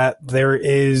that there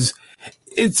is.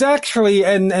 It's actually,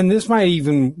 and this might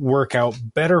even work out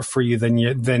better for you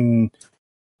than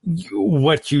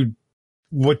what you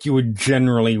would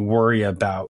generally worry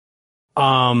about.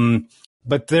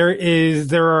 But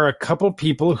there are a couple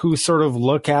people who sort of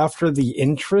look after the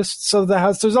interests of the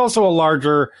house. There's also a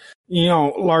larger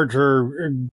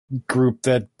group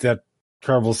that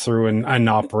travels through and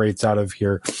operates out of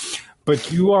here.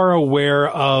 But you are aware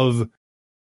of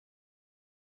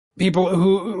people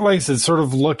who, like I said, sort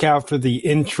of look after the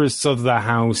interests of the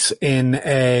house in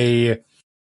a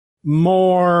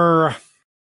more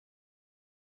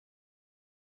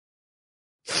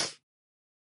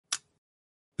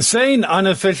saying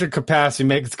unofficial capacity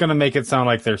it's going to make it sound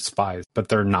like they're spies, but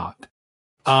they're not.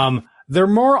 They're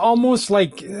more almost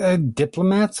like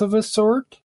diplomats of a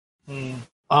sort.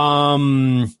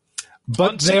 But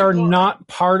they are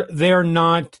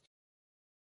not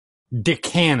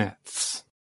decanates.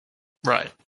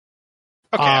 Right.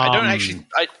 Okay, I don't actually.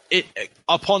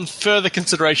 Upon further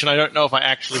consideration, I don't know if I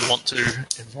actually want to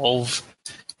involve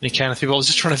any kind of people. I was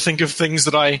just trying to think of things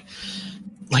that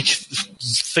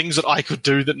things that I could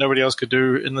do that nobody else could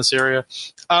do in this area.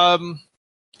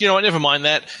 Never mind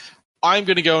that. I'm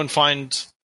going to go and find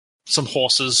some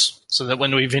horses so that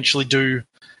when we eventually do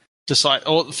decide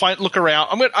or look around,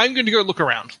 I'm going to go look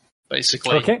around.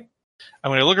 Basically, okay. I'm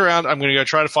going to look around. I'm going to go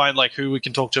try to find who we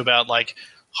can talk to about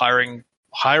hiring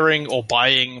or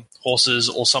buying horses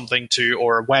or something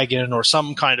or a wagon or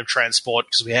some kind of transport,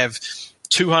 because we have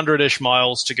 200-ish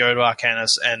miles to go to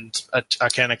Arcanix,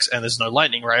 and there's no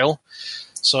lightning rail,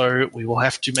 so we will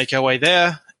have to make our way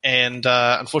there. And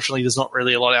unfortunately, there's not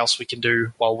really a lot else we can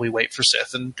do while we wait for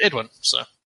Seth and Edwin. So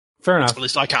fair enough. At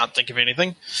least I can't think of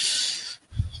anything.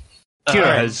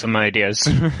 Kira has some ideas.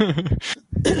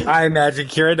 I imagine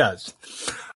Kira does.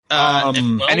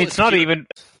 And it's not even.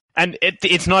 And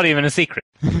it's not even a secret.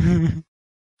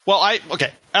 Well,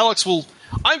 Alex will.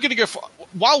 I'm going to go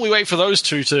while we wait for those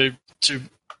two to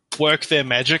work their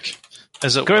magic.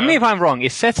 Correct me if I'm wrong.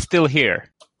 Is Seth still here?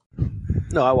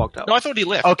 No, I walked out. No, I thought he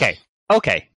left. Okay.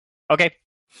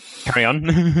 Carry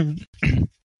on.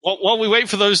 While we wait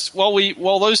for those,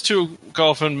 while those two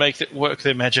go off and work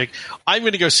their magic, I'm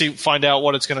going to go find out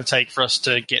what it's going to take for us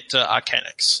to get to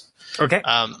Arcanix. Okay.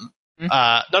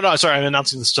 No, sorry, I'm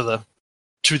announcing this to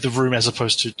the room as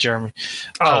opposed to Jeremy.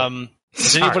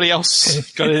 Has anybody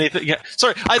else got anything? Yeah.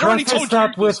 Sorry, I'd already told you.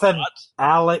 With an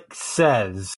Alex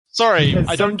says. Sorry,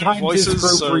 I don't do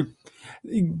voices.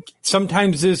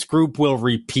 Sometimes this group will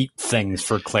repeat things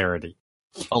for clarity.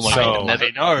 Oh my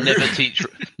god!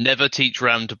 Never teach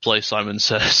Ram to play Simon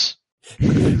Says.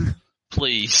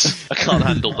 Please, I can't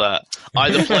handle that.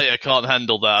 Either player can't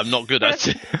handle that. I'm not good at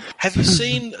it. Have you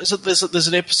seen? There's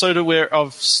an episode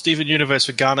of Steven Universe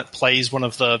where Garnet plays one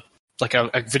of the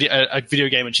a video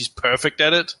game, and she's perfect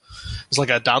at it. It's like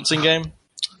a dancing game.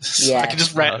 Yeah. I can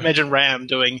just imagine Ram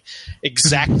doing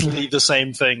exactly the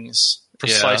same things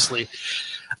precisely. Yeah.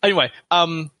 Anyway, I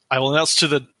will announce to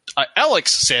the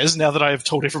Alex says, now that I have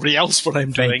told everybody else what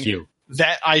I'm doing,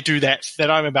 that I do that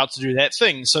I'm about to do that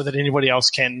thing, so that anybody else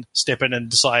can step in and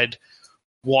decide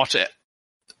what.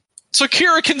 So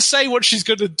Kira can say what she's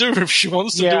going to do if she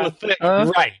wants to do a thing.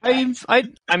 Right.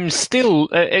 I'm still.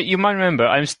 You might remember,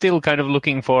 I'm still kind of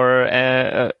looking for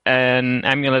an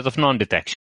amulet of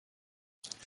non-detection.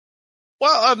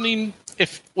 Well, I mean,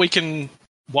 if we can,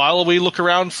 while we look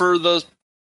around for the,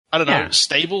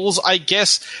 stables, I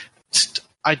guess.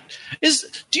 Do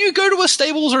you go to a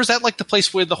stables, or is that like the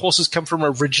place where the horses come from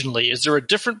originally? Is there a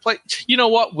different place? You know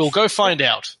what? We'll go find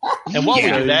out. And while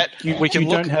we do that, we can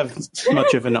look. You don't have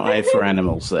much of an eye for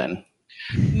animals, then.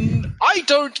 I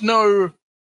don't know.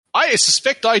 I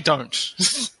suspect I don't.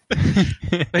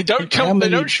 They don't come. They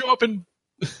don't show up in.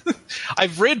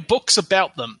 I've read books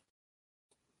about them.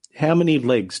 How many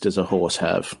legs does a horse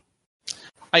have?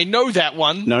 I know that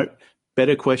one. No.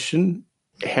 Better question.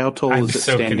 How tall is it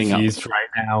standing up? I'm so confused right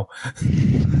now.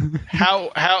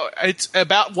 How it's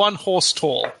about one horse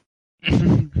tall.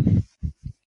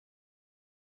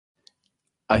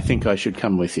 I think I should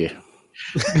come with you.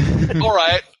 All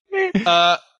right.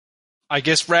 I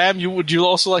guess, Ram, would you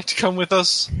also like to come with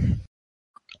us?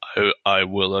 I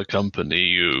will accompany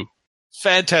you.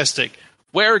 Fantastic.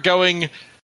 We're going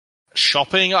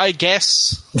shopping, I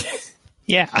guess.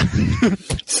 Yeah.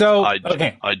 So,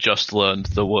 I just learned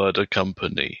the word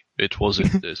accompany. It was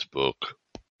in this book.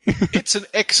 It's an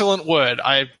excellent word.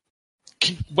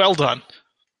 Well done.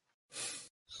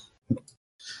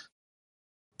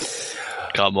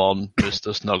 Come on,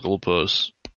 Mr.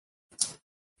 Snugglepuss.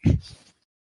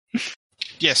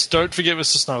 Yes, don't forget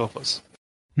Mr. Snugglepuss.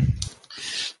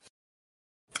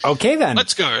 Okay, then.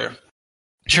 Let's go.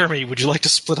 Jeremy, would you like to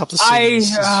split up the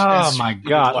scenes? Oh my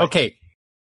god. Like? Okay.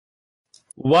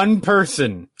 One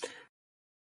person.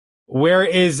 Where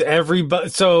is everybody?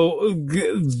 So,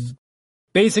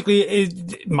 basically,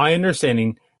 my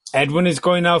understanding, Edwin is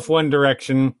going off one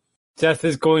direction, Seth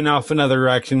is going off another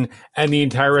direction, and the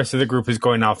entire rest of the group is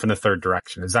going off in a third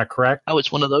direction. Is that correct? Oh,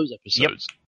 it's one of those episodes.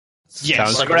 Yes,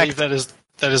 Sounds I correct. believe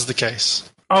that is the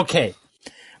case. Okay.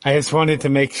 I just wanted to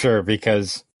make sure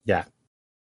because, yeah.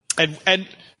 And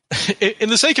in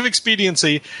the sake of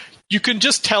expediency, you can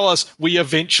just tell us we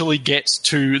eventually get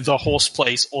to the horse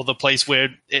place or the place where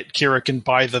Kira can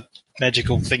buy the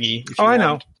magical thingy. If you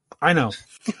want. I know.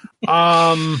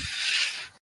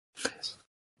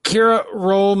 Kira,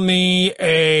 roll me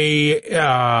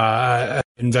a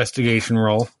investigation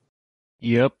roll.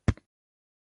 Yep.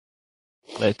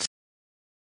 Let's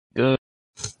go.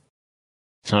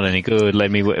 It's not any good. Let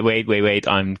me wait.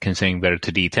 I'm considering better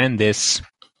to D10 this.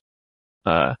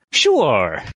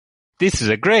 Sure. This is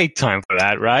a great time for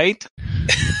that, right?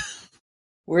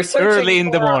 We're searching Early in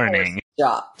the for a morning. horse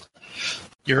shop.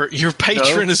 Your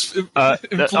patron is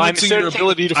influencing your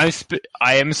ability to.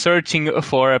 I am searching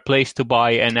for a place to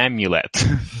buy an amulet.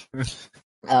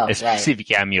 A specific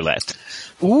amulet.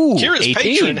 Ooh, Kira's 18.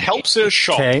 patron helps her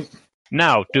shop. Okay.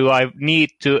 Now, do I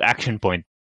need to action point?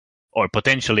 Or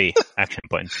potentially action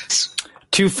points?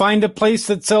 To find a place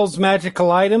that sells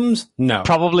magical items? No.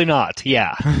 Probably not,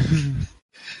 yeah.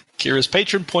 Kira's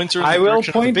patron points her in I the will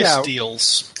direction of the point best out-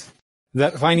 deals.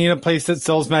 That finding a place that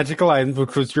sells magical items,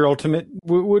 which was your ultimate,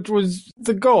 which was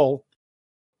the goal,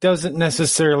 doesn't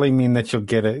necessarily mean that you'll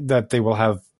get it, that they will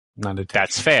have not a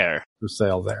That's fair. for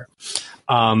sale there.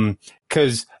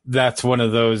 Cause that's one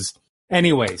of those.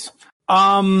 Anyways.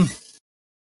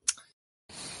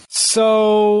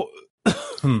 So,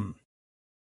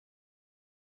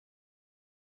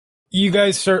 you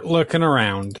guys start looking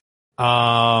around.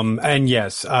 And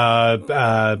yes,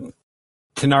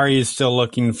 Tanar'ri is still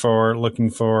looking for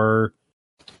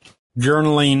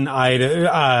journaling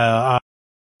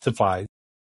supplies.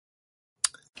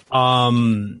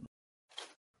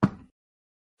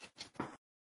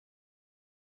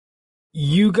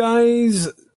 You guys,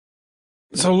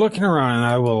 so looking around,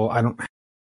 I don't have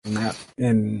that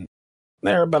in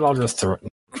there, but I'll just throw it in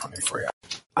front of you for you.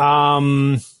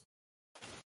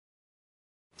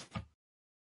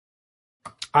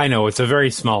 I know it's a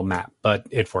very small map, but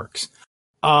it works.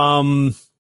 Looking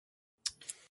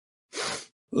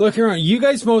around, you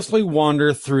guys mostly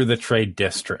wander through the trade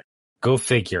district. Go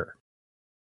figure.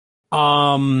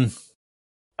 I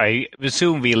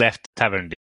assume we left the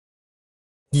tavern.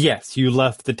 Yes, you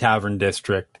left the tavern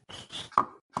district.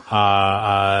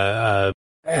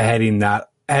 Heading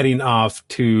off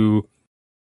to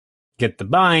get the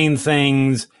buying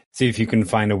things, see if you can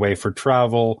find a way for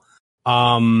travel.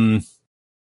 And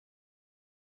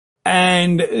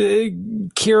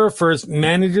Kira first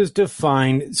manages to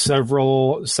find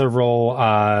several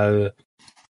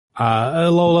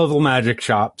low-level magic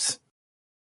shops.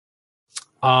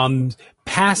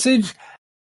 Passage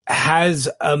has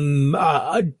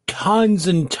tons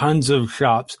and tons of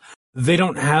shops. They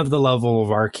don't have the level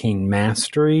of arcane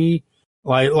mastery,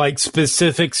 like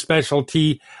specific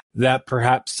specialty that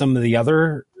perhaps some of the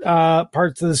other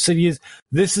parts of the city is.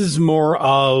 This is more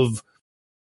of,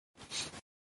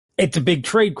 it's a big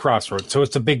trade crossroads, so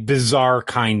it's a big bizarre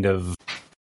kind of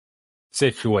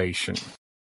situation.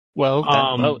 Well,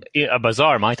 a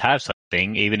bazaar might have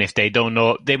something, even if they don't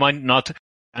know. They might not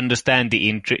understand the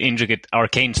intricate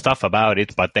arcane stuff about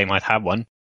it, but they might have one.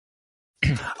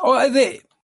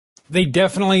 They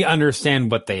definitely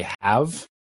understand what they have.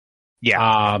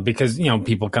 Yeah. Because,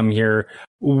 people come here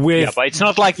with... Yeah, but it's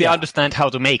not like they understand how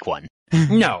to make one.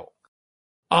 No.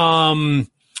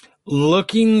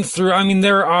 Looking through,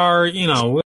 there are,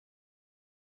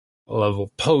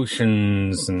 level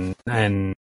potions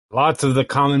and lots of the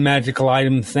common magical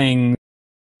item things.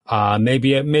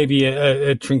 Maybe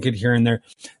a trinket here and there.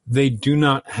 They do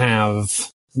not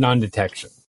have non-detection.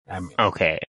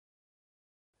 Okay.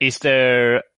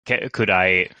 could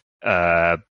I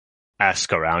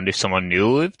ask around if someone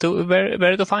knew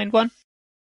where to find one?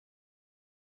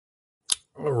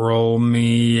 Roll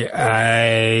me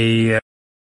a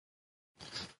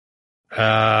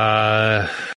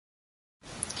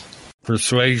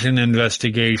persuasion,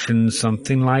 investigation,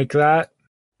 something like that.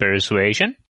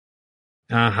 Persuasion?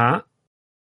 Uh-huh.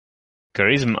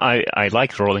 Charisma. I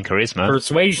like rolling charisma.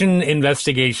 Persuasion,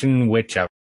 investigation, whichever.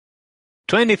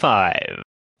 25.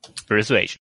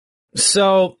 Persuasion.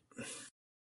 So,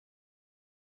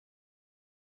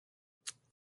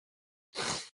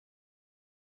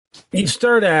 you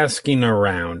start asking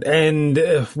around, and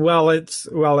it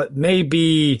may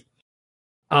be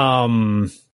not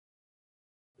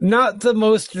the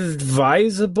most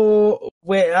advisable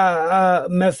way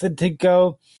method to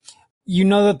go. You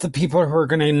know that the people who are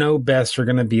going to know best are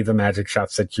going to be the magic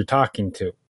shops that you're talking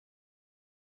to.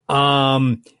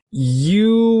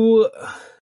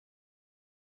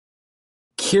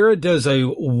 Kira does a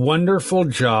wonderful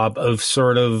job of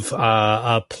sort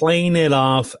of playing it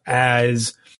off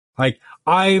as like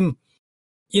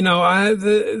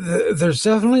there's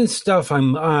definitely stuff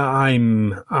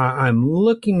I'm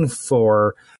looking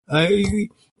for.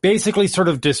 Basically, sort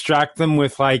of distract them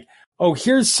with like, oh,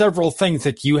 here's several things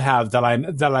that you have that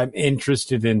I'm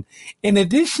interested in. In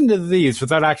addition to these,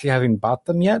 without actually having bought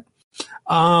them yet,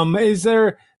 is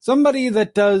there somebody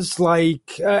that does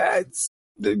like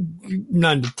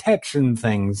non-detection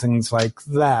things like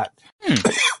that?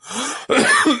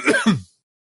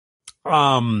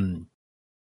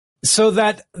 So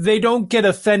that they don't get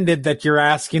offended that you're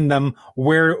asking them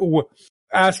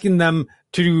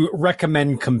to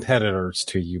recommend competitors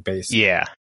to you, basically. Yeah.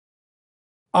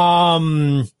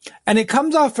 And it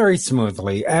comes off very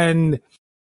smoothly, and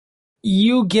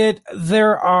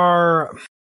there are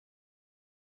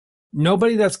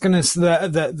nobody that's gonna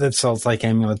that sells like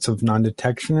amulets of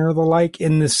non-detection or the like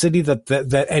in the city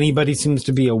that anybody seems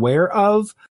to be aware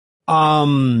of.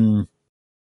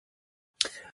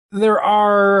 There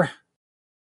are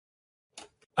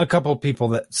a couple people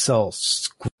that sell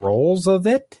scrolls of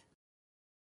it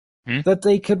that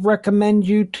they could recommend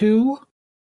you to.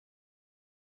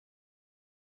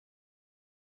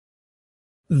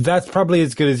 That's probably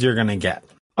as good as you're going to get.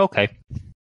 Okay.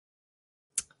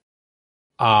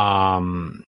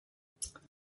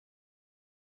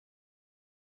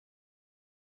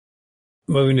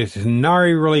 Moving to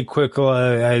Tanar'ri really quick,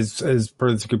 as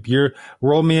per the script,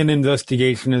 roll me an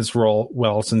investigation as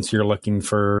well, since you're looking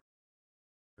for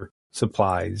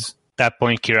supplies. At that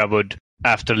point, Kira would,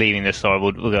 after leaving the store,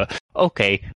 would go,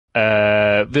 okay,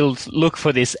 we'll look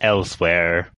for this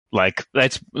elsewhere. Like,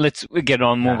 let's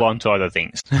move on to other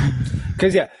things.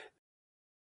 Because,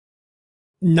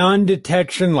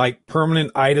 non-detection, like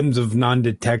permanent items of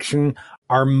non-detection,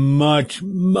 are much,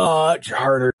 much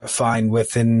harder to find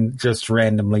within just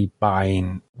randomly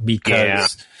buying.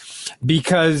 Because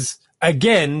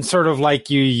again, sort of like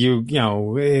you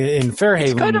know, in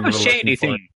Fairhaven. It's kind of a shady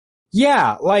thing.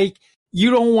 Yeah, like,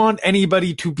 you don't want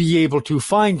anybody to be able to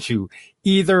find you.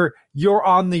 Either you're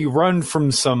on the run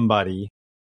from somebody,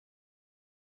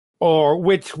 or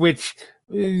which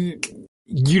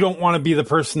you don't want to be the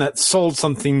person that sold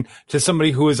something to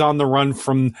somebody who is on the run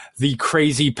from the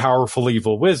crazy, powerful,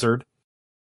 evil wizard,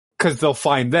 because they'll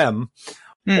find them.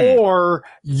 Or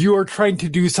you're trying to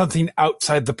do something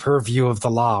outside the purview of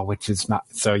the law, which is not.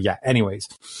 So, yeah, anyways.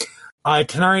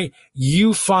 Tanar'ri,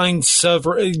 you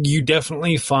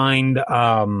definitely find,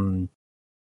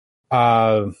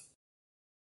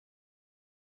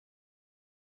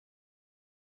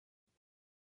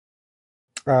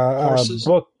 Horses?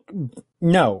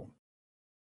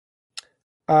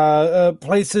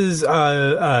 Places,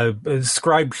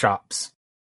 scribe shops.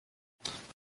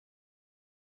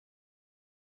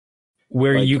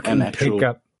 Where like you can pick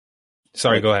up.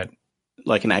 Sorry, go ahead.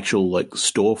 Like an actual like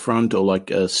storefront or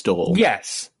like a stall?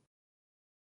 Yes.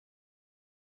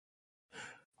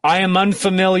 I am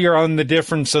unfamiliar on the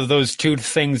difference of those two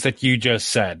things that you just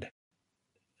said.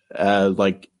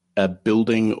 Like a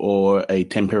building or a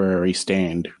temporary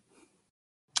stand.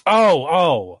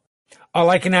 Oh,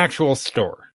 like an actual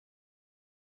store.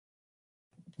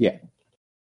 Yeah.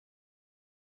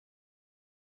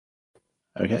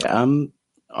 Okay.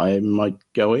 I might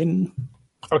go in.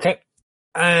 Okay.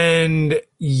 And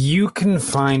you can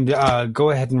find,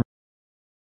 go ahead and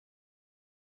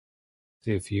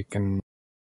see if you can.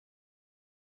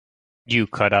 You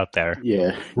cut out there.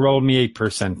 Yeah. Roll me a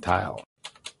percentile.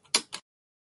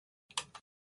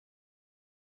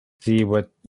 See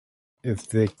if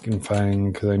they can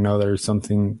find, because I know there's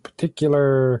something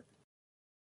particular.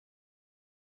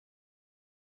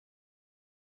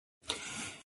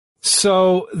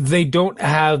 So they don't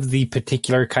have the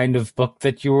particular kind of book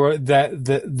that you were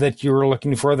that you were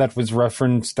looking for that was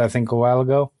referenced, I think, a while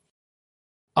ago.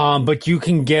 But you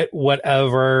can get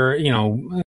whatever,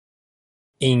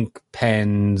 ink,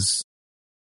 pens.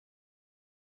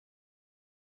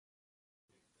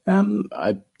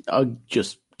 I'll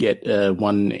just get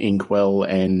one inkwell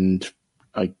and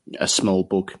a small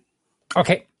book.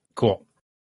 Okay, cool.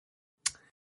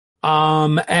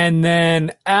 And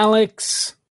then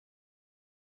Alex,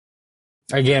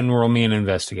 again, roll me an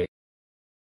investigate.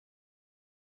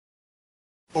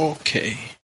 Okay.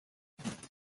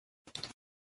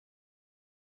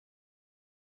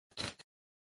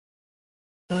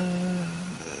 That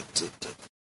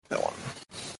one.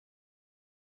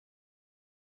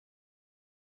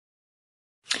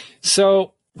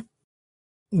 So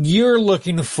you're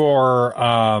looking for,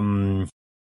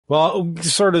 well,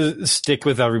 sort of stick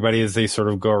with everybody as they sort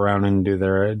of go around and do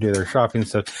their shopping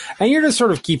stuff, and you're just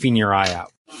sort of keeping your eye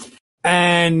out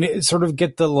and sort of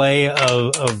get the lay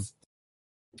of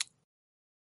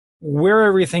where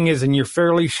everything is, and you're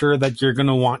fairly sure that you're going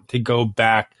to want to go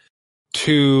back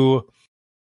to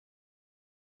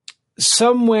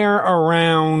somewhere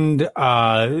more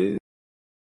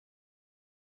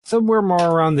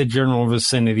around the general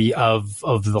vicinity of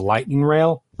the lightning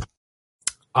rail.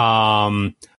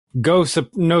 No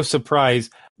surprise,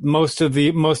 most of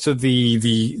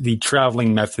the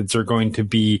traveling methods are going to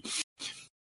be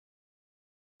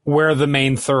where the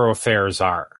main thoroughfares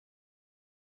are.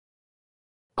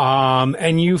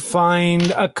 And you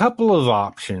find a couple of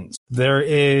options. There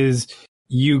is,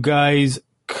 you guys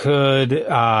could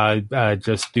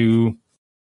just do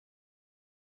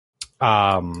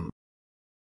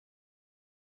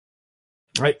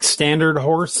like standard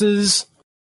horses,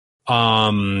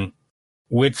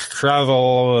 which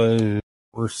travel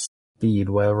or speed,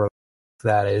 whatever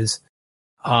that is,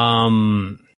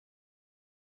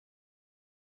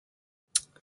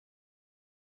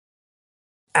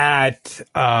 at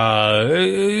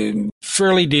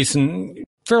fairly decent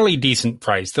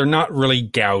price. They're not really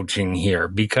gouging here,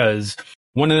 because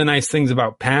one of the nice things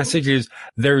about Passage is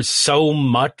there's so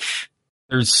many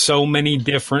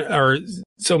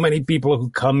people who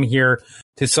come here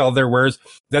to sell their wares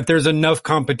that there's enough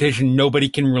competition. Nobody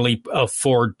can really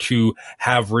afford to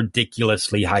have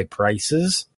ridiculously high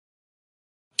prices.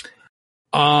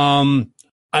 Another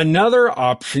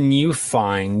option you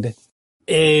find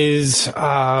is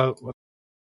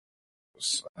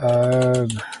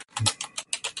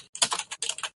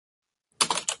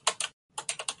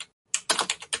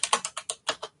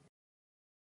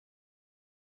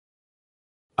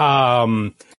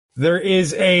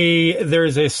there's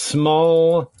a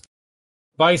small,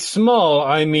 by small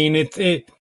I mean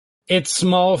it's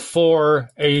small for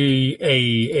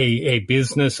a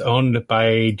business owned by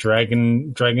a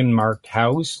dragon marked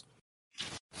house,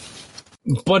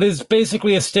 but is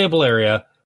basically a stable area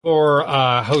for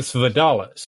House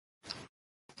Vidalis.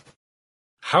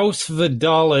 House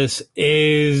Vidalis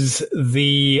is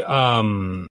the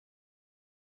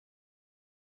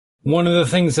one of the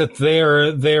things that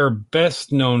they're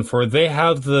best known for. They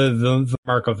have the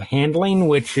mark of handling,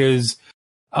 which is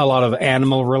a lot of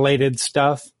animal related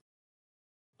stuff.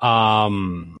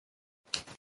 One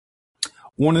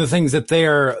of the things that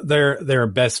they're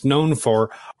best known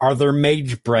for are their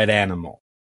mage bred animal,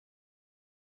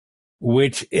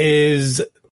 which is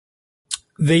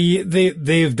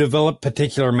they've developed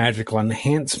particular magical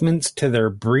enhancements to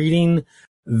their breeding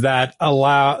that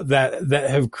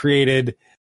have created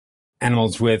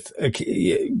animals with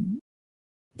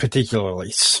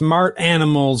particularly smart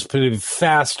animals,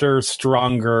 faster,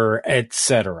 stronger,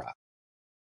 etc.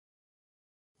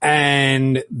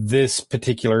 And this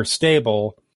particular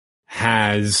stable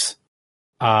has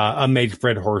a mage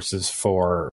bred horses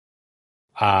for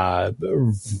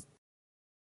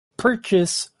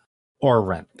purchase or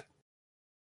rent.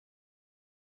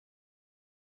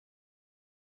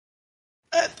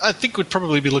 I think we'd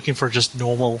probably be looking for just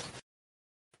normal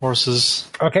horses.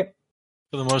 Okay.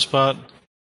 For the most part.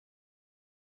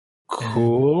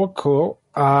 Cool.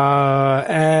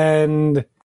 And as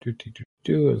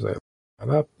I look that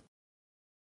up.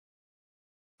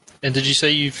 And did you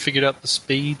say you figured out the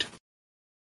speed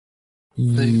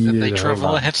that they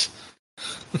travel at?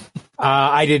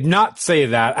 I did not say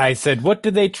that. I said, what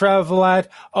do they travel at?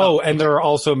 Oh, and there are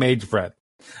also mage bred.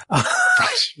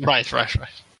 Right.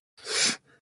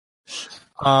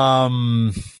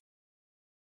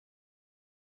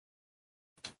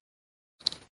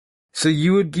 So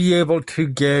you would be able to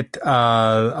get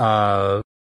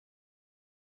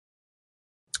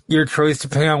your choice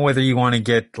depending on whether you want to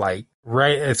get like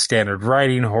a standard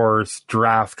riding horse,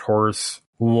 draft horse,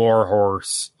 war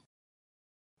horse,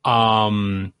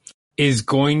 is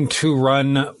going to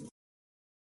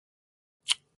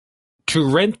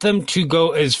rent them to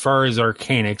go as far as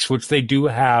Arcanics, which they do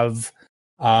have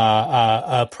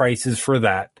prices for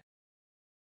that,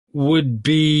 would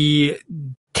be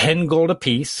 10 gold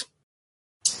apiece.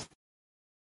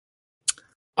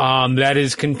 That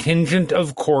is contingent,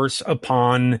 of course,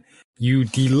 upon you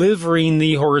delivering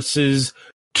the horses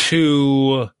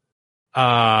to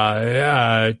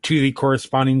the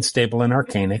corresponding stable in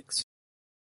Arcanics.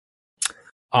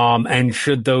 And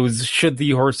should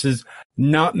the horses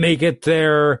not make it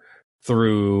there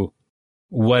for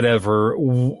whatever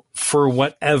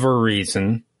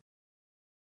reason,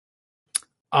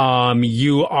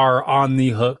 you are on the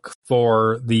hook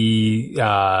for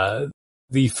the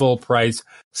full price.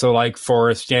 So, like for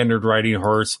a standard riding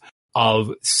horse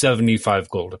of 75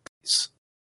 gold apiece.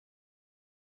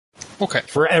 Okay.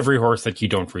 For every horse that you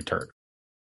don't return.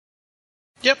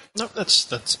 Yep. No,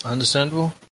 that's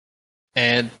understandable.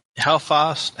 And how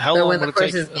long when would the it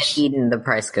take horses us? get eaten, the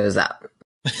price goes up.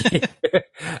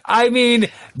 I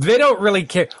mean, they don't really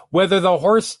care whether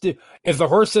if the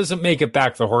horse doesn't make it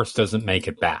back, the horse doesn't make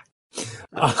it back.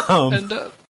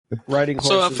 Riding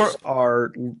So, horses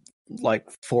are like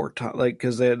 4 times, like,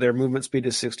 because their movement speed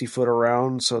is 60 foot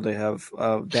around, so they have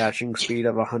a dashing speed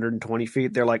of 120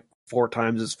 feet. They're like 4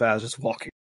 times as fast as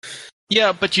walking.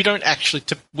 Yeah, but you don't actually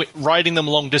riding them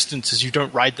long distances. You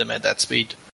don't ride them at that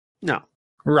speed. No.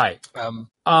 Right.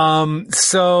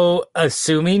 So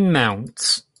assuming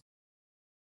mounts,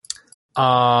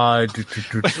 We're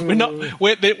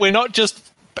not just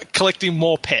collecting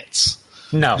more pets.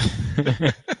 No.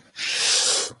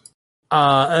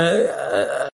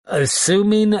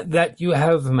 Assuming that you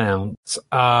have mounts,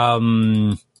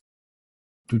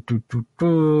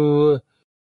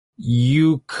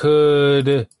 you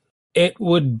could. It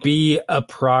would be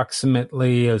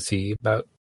approximately, about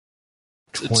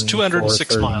It's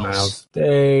 206 miles a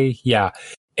day. Yeah,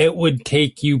 it would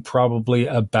take you probably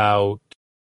about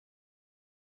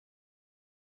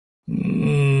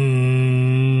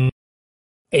 8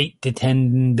 to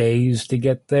 10 days to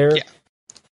get there. Yeah.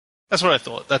 That's what I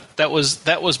thought. That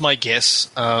was my guess.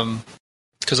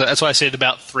 Because that's why I said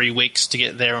about 3 weeks to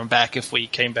get there and back if we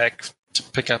came back to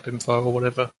pick up info or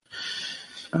whatever.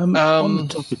 On the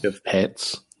topic of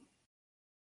pets,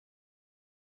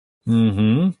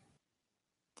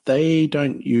 they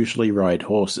don't usually ride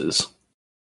horses.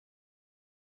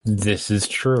 This is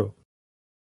true.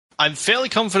 I'm fairly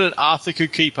confident Arthur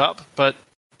could keep up, but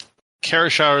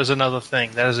Karashar is another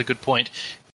thing. That is a good point.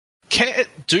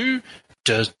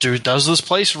 Does this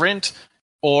place rent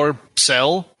or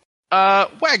sell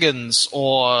wagons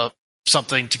or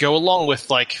something to go along with?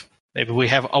 Like maybe we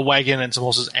have a wagon and some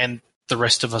horses, and the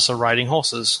rest of us are riding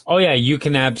horses. Oh yeah, you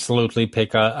can absolutely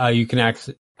pick you can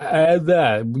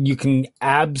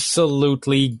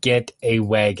absolutely get a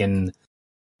wagon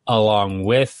along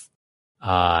with.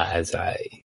 As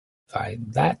I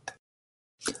find that.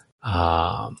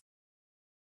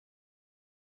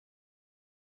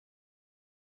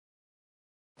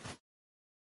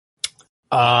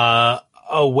 A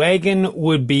wagon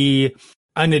would be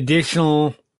an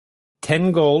additional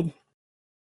 10 gold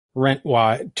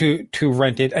to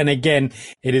rent it, and again,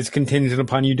 it is contingent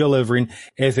upon you delivering.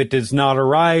 If it does not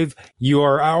arrive,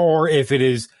 or if it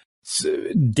is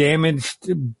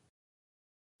damaged.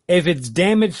 If it's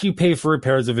damaged, you pay for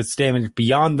repairs. If it's damaged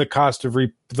beyond the cost of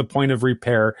the point of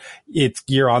repair,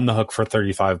 you're on the hook for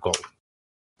 35 gold.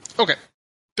 Okay,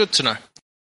 good to know.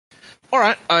 All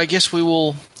right, I guess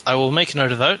I will make a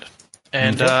note of that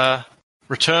and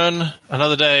return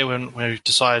another day when we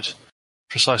decide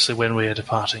precisely when we are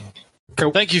departing.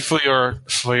 Cool. Thank you for your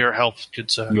help,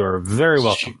 good sir. You're very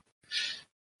welcome.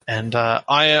 And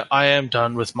I am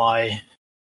done with my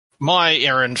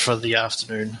errand for the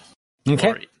afternoon. Okay.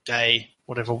 Or day,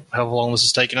 however long this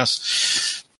has taken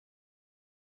us.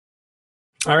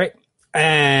 All right.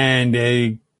 And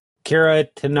Kira,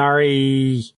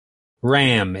 Tanar'ri,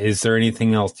 Ram, is there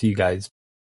anything else you guys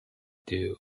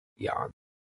do beyond?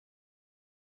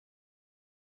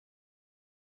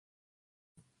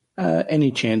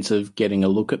 Any chance of getting a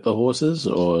look at the horses,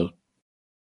 or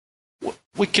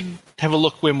We can have a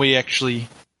look when we actually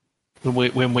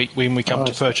when we come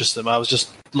to purchase them. I was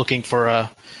just looking for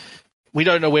we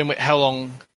don't know how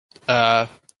long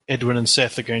Edwin and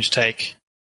Seth are going to take,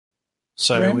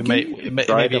 so Ram, it may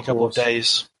be a couple of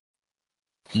days.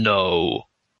 No.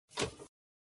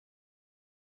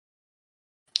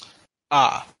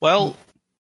 Well,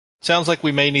 sounds like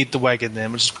we may need the wagon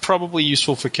then, which is probably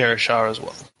useful for Karashar as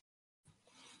well.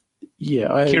 Yeah,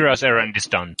 Kira's errand is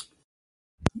done.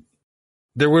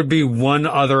 There would be one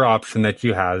other option that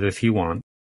you have if you want.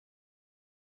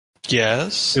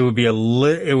 Yes. It would be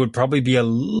it would probably be a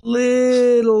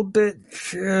little bit.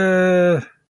 It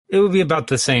would be about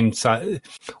the same size,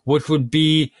 which would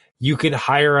be you could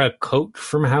hire a coach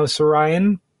from House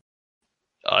Orion.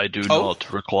 I do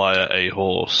not require a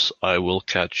horse. I will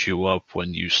catch you up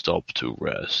when you stop to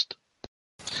rest.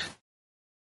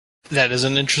 That is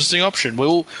an interesting option.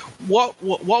 Well,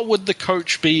 what would the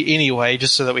coach be anyway,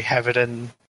 just so that we have it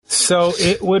in... So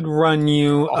it would run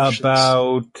you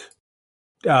options.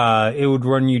 it would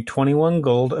run you 21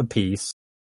 gold apiece.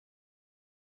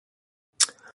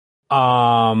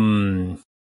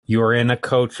 You're in a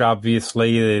coach,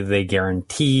 obviously. They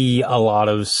guarantee a lot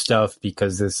of stuff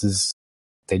because this is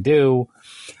what they do.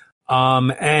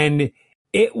 And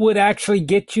it would actually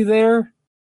get you there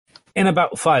in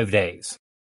about 5 days.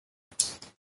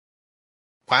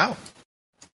 Wow.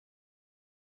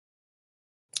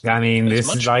 I mean, That's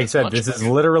this is, like I said, this is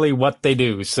literally what they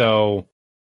do, so...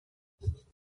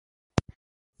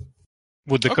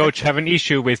 Would the coach have an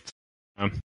issue with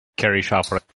Carrie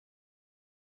Shopper?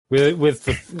 With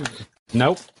the...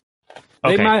 Nope.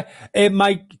 Okay. It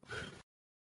might...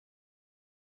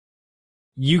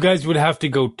 You guys would have to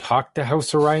go talk to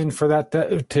House Orion for that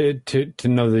to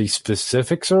know the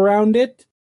specifics around it.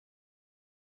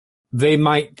 They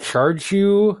might charge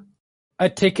you a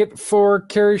ticket for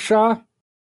Carrie Shaw.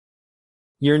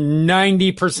 You're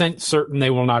 90% certain they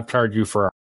will not charge you for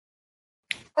it.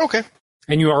 Okay.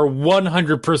 And you are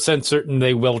 100% certain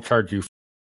they will charge you.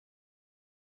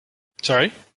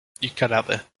 Sorry? You cut out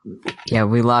there. Yeah,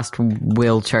 we lost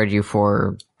will charge you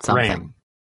for something.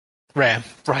 Ram,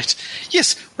 right.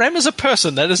 Yes, Ram is a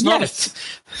person. That is not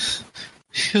Yes.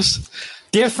 it. Yes.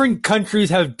 Different countries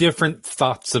have different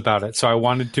thoughts about it, so I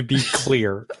wanted to be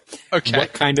clear Okay.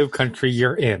 what kind of country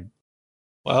you're in.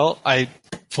 Well,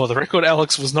 for the record,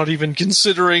 Alex was not even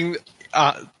considering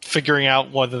figuring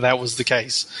out whether that was the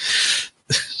case.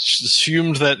 She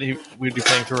assumed that we'd be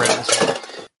paying for Ram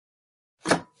as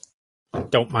well.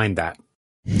 Don't mind that.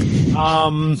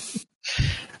 All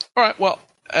right, well,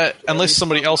 unless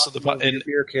somebody else at the in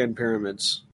beer can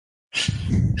pyramids.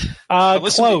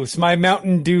 Close. My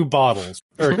Mountain Dew bottles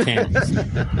or cans.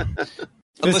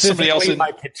 unless somebody else in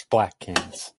my Pitch Black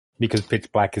cans, because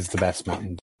Pitch Black is the best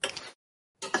Mountain Dew.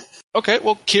 Okay,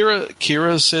 well,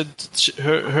 Kira said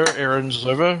her errand is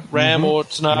over. Ram or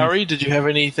Tanar'ri, did you have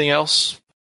anything else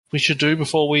we should do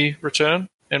before we return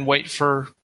and wait for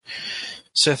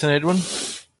Seth and Edwin?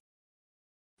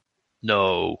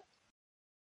 No.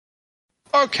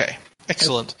 Okay,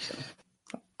 excellent.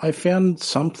 I found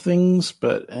some things,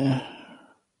 but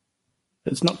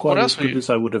it's not quite as good as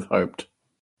I would have hoped.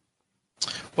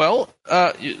 Well,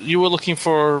 you were looking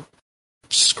for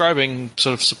scribing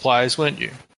sort of supplies, weren't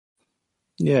you?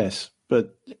 Yes,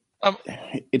 but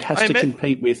it has to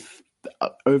compete with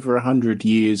over 100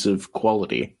 years of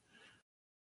quality.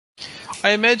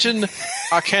 I imagine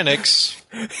Arcanix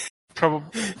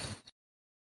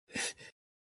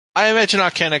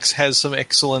has some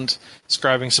excellent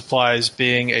scribing supplies,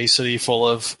 being a city full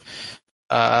of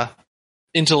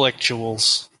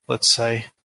intellectuals, let's say,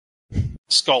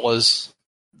 scholars.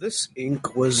 This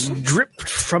ink was dripped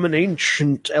from an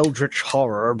ancient eldritch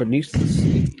horror beneath the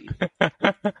sea.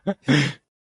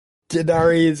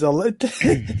 Tanar'ri is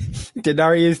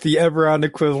the Eberron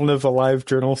equivalent of a live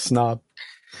journal snob.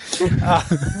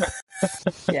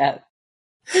 Yeah.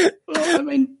 Well, I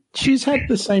mean, she's had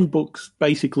the same books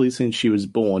basically since she was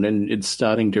born, and it's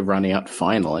starting to run out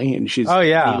finally, and she's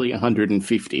nearly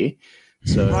 150.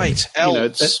 So, right,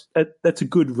 elves. That's a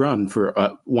good run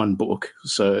for one book,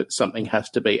 so something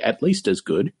has to be at least as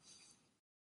good.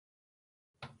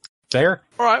 There.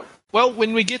 All right. Well,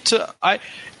 when we get to,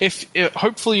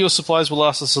 hopefully your supplies will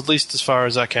last us at least as far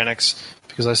as Arcanix,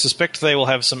 because I suspect they will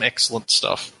have some excellent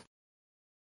stuff.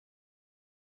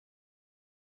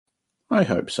 I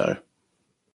hope so.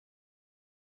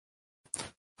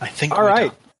 I think. All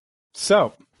right.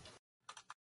 So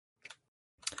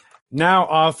now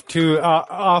off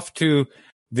to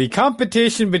the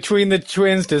competition between the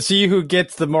twins to see who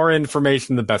gets the more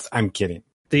information the best. I'm kidding.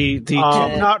 The two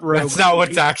not rogues. That's not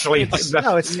what's actually. It's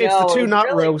the two not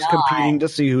really rogues not. competing to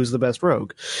see who's the best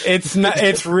rogue. It's not.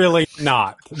 It's really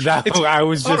not. I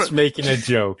was just making a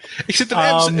joke. Except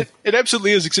it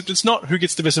absolutely is. Except it's not who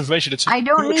gets the best information. It's I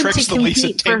don't who need attracts to the least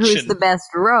compete for attention. who's the best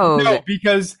rogue. No,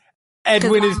 because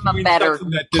Edwin is I'm a doing better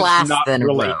something that class does not than a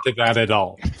relate rogue. to that at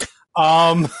all.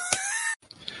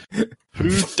 Who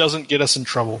doesn't get us in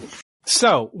trouble?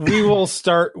 So we will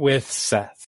start with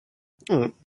Seth.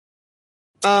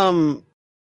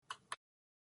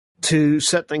 to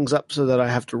set things up so that I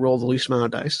have to roll the least amount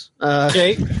of dice.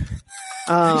 Okay.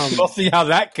 We'll see how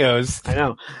that goes. I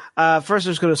know. First,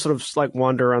 I'm just going to sort of like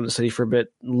wander around the city for a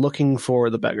bit, looking for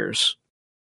the beggars.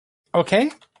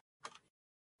 Okay.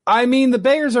 I mean, the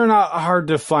beggars are not hard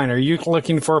to find. Are you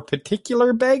looking for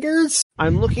particular beggars?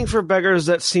 I'm looking for beggars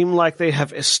that seem like they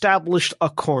have established a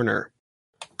corner.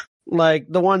 Like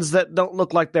the ones that don't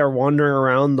look like they're wandering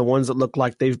around, the ones that look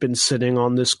like they've been sitting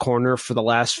on this corner for the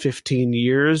last 15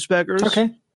 years, beggars.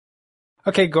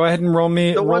 Okay, go ahead and roll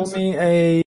me the ones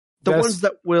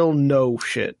that will know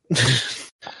shit.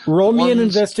 Roll me an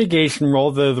investigation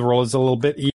roll. The roll is a little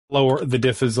bit lower. The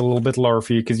diff is a little bit lower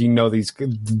for you because you know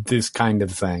this kind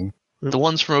of thing. The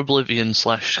ones from Oblivion /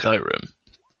 Skyrim.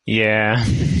 Yeah.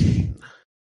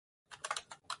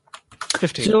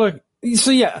 15.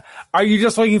 So yeah, are you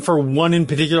just looking for one in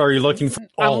particular, or are you looking for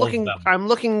all of them? I'm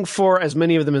looking for as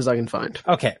many of them as I can find.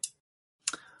 Okay.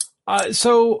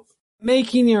 So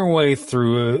making your way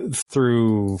through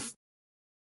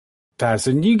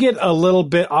passage, you get a little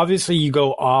bit. Obviously, you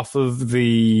go off of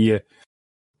the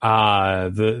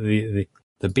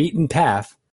beaten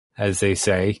path, as they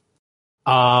say.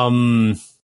 To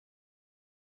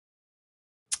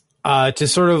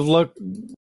sort of look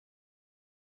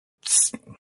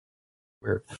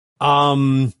weird.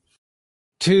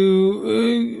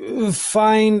 To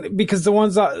find, because the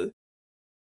ones that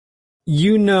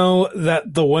you know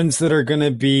that the ones that are going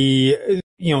to be,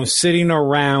 sitting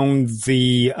around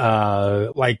the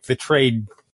like the trade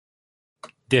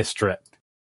district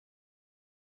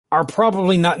are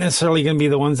probably not necessarily going to be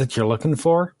the ones that you're looking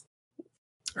for,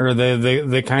 or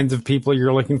the kinds of people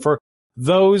you're looking for.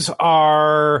 Those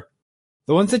are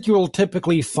the ones that you will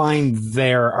typically find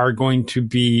there are going to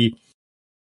be.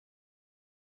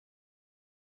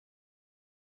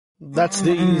 That's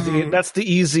the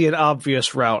easy and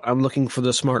obvious route. I'm looking for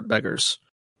the smart beggars.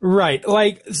 Right.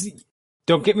 Like,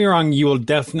 don't get me wrong, you will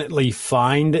definitely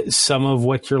find some of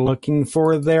what you're looking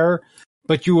for there,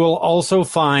 but you will also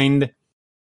find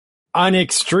an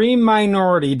extreme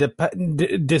minority,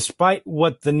 despite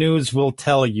what the news will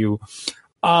tell you,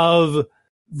 of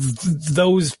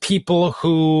those people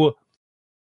who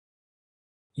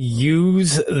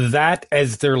use that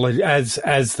as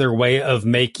their way of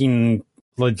making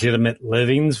legitimate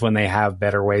livings when they have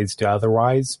better ways to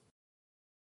otherwise.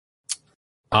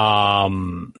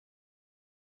 You're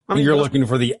looking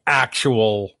for the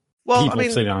actual people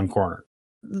sitting on corner.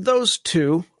 Those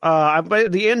two.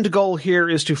 The end goal here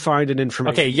is to find an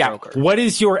information broker. What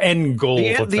is your end goal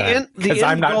with that? Because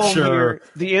I'm not sure.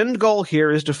 The end goal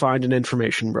here is to find an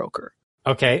information broker.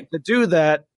 Okay. To do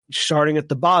that, starting at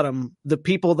the bottom, the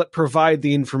people that provide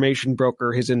the information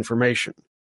broker his information,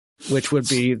 which would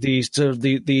be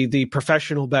the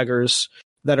professional beggars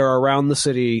that are around the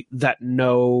city that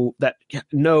know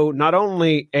not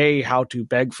only A, how to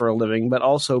beg for a living, but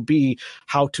also B,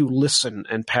 how to listen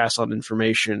and pass on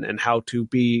information, and how to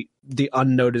be the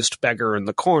unnoticed beggar in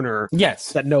the corner.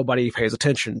 Yes. That nobody pays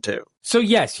attention to. So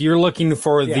yes, you're looking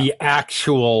for the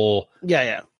actual...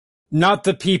 Yeah. Not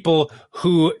the people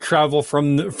who travel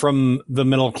from the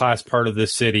middle class part of the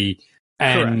city.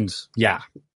 And correct. Yeah.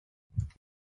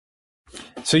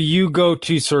 So you go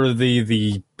to sort of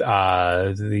the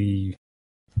a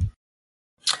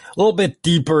little bit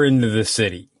deeper into the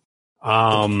city,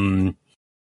 and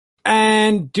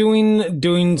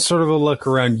doing sort of a look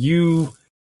around.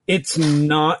 It's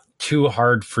not too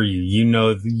hard for you. You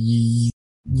know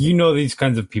these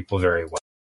kinds of people very well,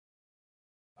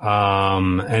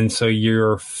 and so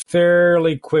you're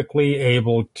fairly quickly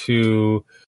able to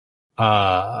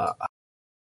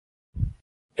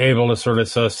sort of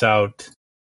suss out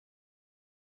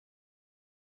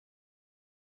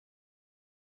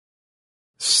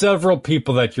several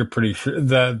people that you're pretty sure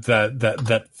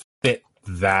that fit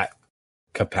that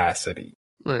capacity.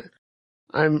 Right.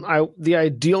 The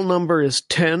ideal number is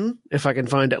 10 if I can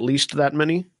find at least that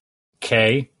many.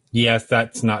 Okay. Yes,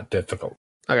 that's not difficult.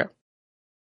 Okay.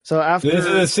 So after this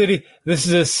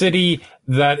is a city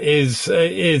that is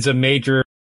a major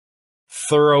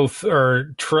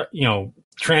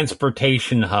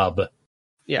transportation hub.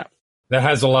 Yeah. That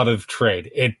has a lot of trade.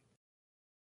 It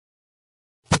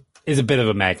is a bit of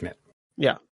a magnet.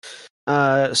 Yeah.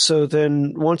 So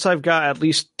then once I've got at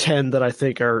least 10 that I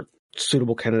think are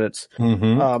suitable candidates,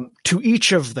 to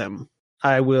each of them,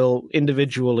 I will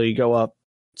individually go up,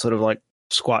 sort of like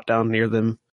squat down near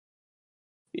them,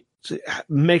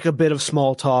 make a bit of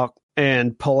small talk,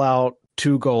 and pull out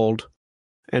 2 gold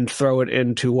and throw it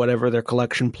into whatever their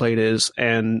collection plate is,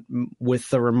 and with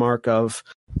the remark of,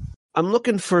 I'm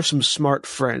looking for some smart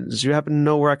friends. You happen to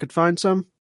know where I could find some?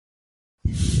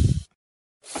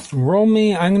 Roll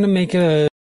me. I'm going to make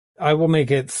I will make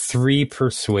it 3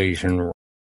 persuasion roll.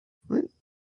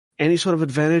 Any sort of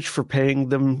advantage for paying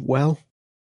them well?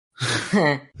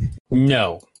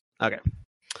 No. Okay.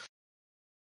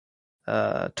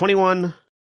 21,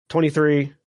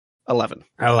 23, 11.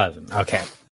 11. Okay.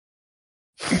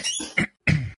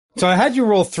 So I had you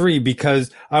roll 3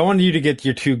 because I wanted you to get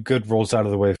your 2 good rolls out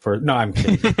of the way first. No, I'm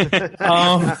kidding. Looking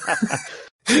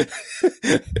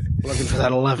for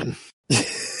that 11.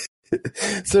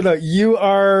 So no, you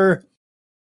are.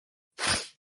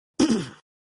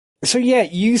 So yeah,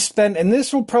 you spend, and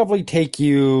this will probably take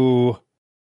you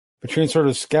between sort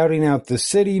of scouting out the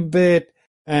city bit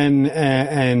and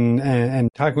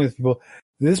talking with people.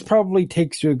 This probably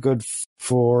takes you a good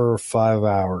 4 or 5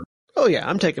 hours. Oh yeah,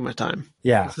 I'm taking my time.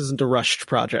 Yeah, this isn't a rushed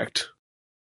project.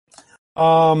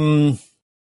 And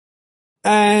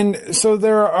so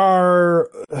there are.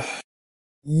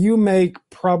 You make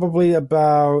probably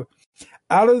about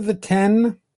out of the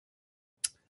 10.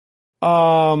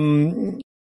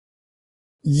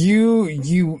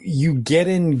 You get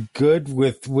in good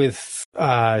with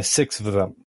 6 of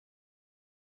them.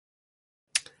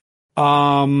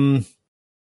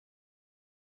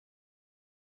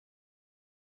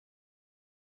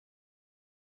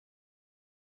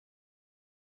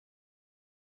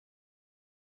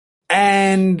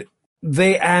 And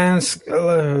they ask,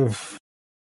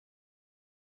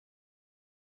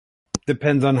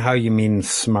 depends on how you mean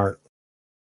smart.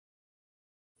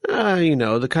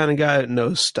 The kind of guy that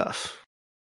knows stuff.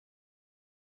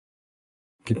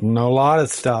 Could know a lot of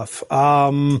stuff.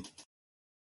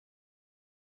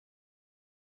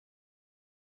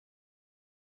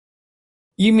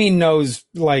 You mean knows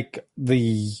like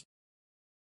knows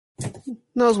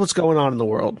what's going on in the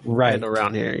world, right, and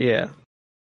around here? Yeah.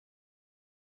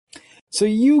 So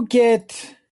you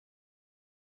get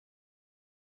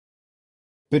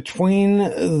between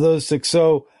those 6.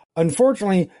 So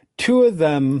unfortunately, 2 of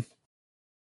them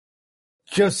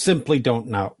just simply don't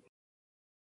know.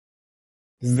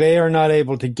 They are not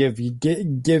able to give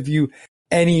you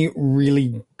any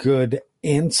really good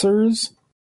answers.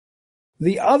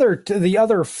 The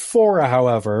other 4,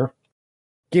 however,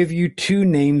 give you 2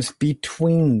 names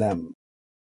between them.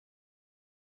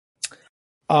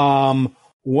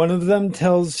 One of them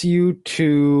tells you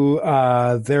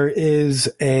there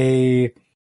is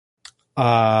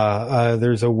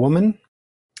there's a woman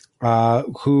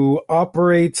who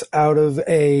operates out of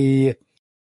a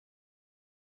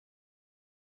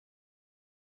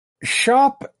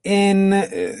shop in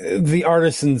the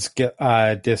Artisans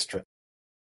district,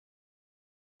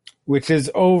 which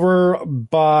is over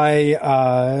by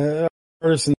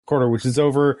Artisans Quarter, which is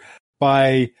over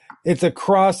by. It's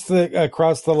across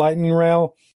the lightning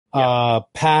rail,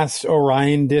 past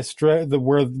Orion district,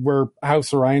 where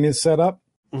House Orion is set up.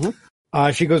 Mm-hmm.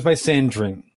 She goes by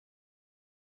Sandrine.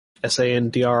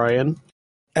 Sandrin.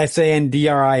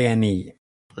 Sandrine.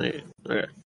 Okay.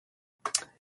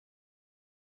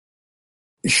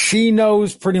 She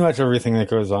knows pretty much everything that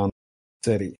goes on in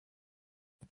the city.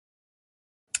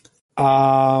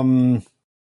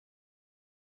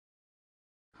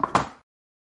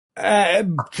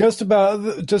 Just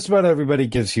about everybody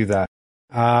gives you that.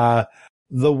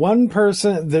 The one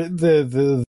person,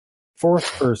 the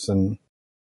 4th person,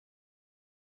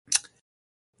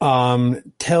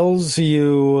 tells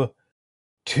you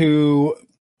to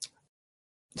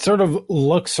sort of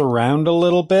looks around a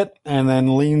little bit and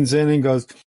then leans in and goes,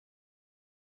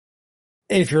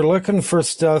 if you're looking for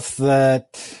stuff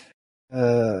that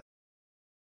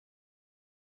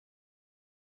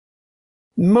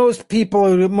most people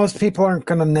aren't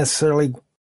going to necessarily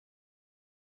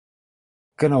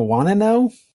going to want to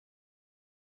know,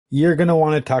 you're going to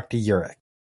want to talk to Yurik.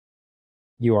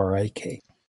 URIK.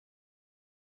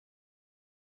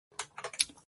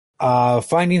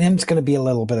 Finding him's going to be a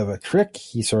little bit of a trick.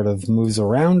 He sort of moves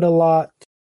around a lot.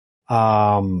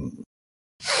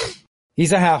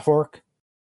 He's a half-orc.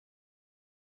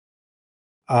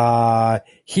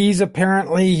 He's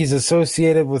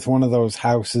associated with one of those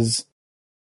houses.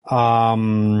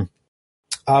 But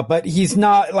he's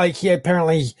not like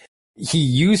he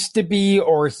used to be,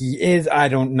 or he is. I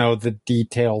don't know the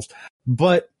details,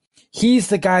 but he's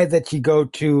the guy that you go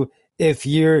to if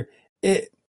you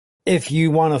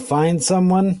want to find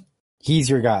someone. He's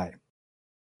your guy.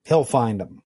 He'll find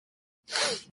them.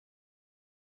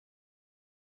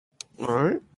 All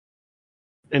right.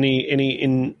 Any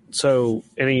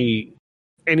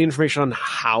information on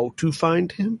how to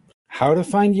find him? How to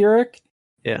find Yurik?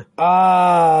 Yeah.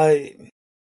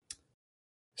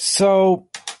 So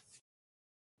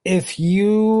if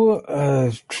you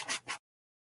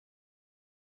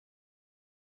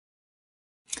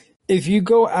if you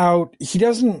go out, he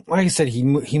doesn't, like I said, he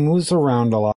moves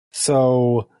around a lot.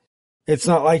 So it's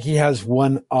not like he has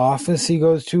one office he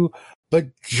goes to, but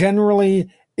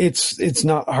generally it's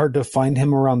not hard to find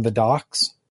him around the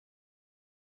docks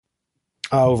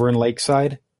over in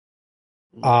Lakeside.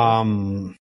 A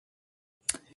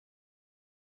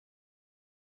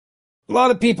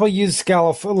lot of people use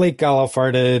Lake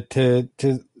Galifar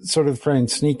to sort of try and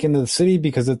sneak into the city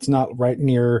because it's not right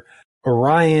near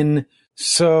Orion.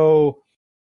 So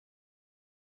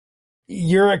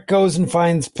Uric goes and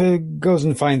finds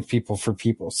people for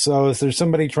people. So if there's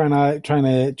somebody trying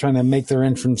to make their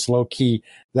entrance low key,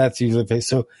 that's usually the case.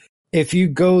 So if you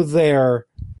go there,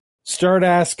 start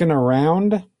asking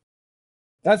around.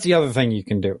 That's the other thing you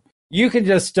can do. You can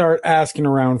just start asking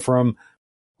around from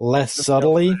less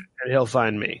subtly. And he'll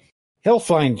find me. He'll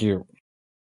find you.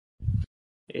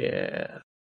 Yeah.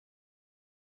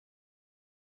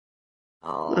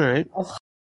 All right.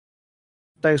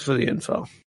 Thanks for the info.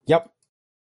 Yep.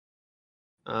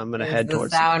 I'm gonna head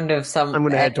towards the sound of some. I'm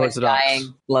gonna head towards the docks.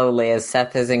 Dying slowly as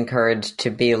Seth is encouraged to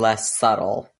be less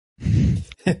subtle.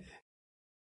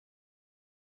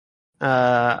 Yeah,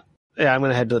 I'm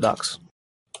gonna head to the docks.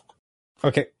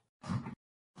 Okay.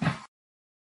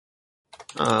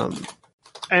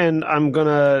 And I'm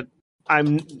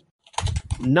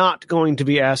not going to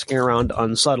be asking around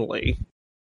unsubtly.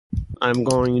 I'm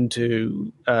going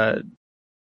to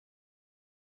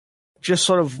just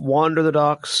sort of wander the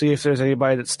docks, see if there's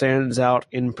anybody that stands out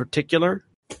in particular.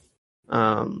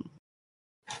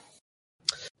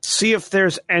 See if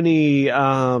there's any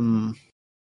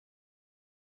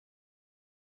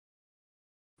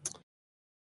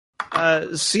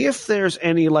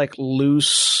like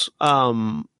loose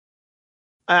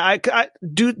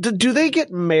do they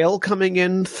get mail coming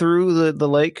in through the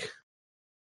lake,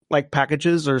 like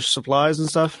packages or supplies and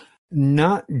stuff?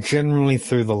 Not generally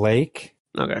through the lake.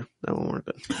 Okay, that won't work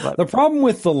then. But the problem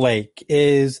with the lake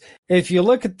is, if you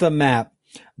look at the map,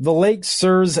 the lake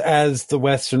serves as the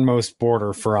westernmost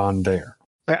border for Ondair.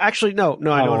 Actually, no,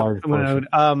 I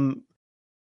don't.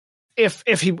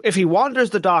 If he wanders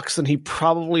the docks, then he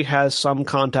probably has some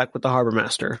contact with the harbor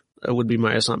master. That would be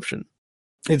my assumption.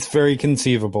 It's very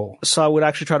conceivable. So I would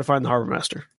actually try to find the harbor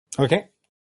master. Okay.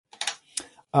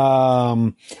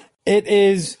 It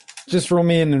is, just roll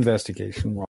me an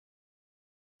investigation roll.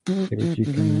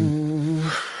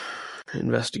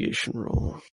 Investigation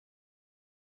roll.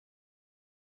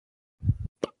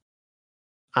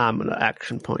 I'm going to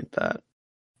action point that.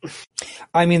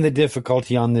 I mean, the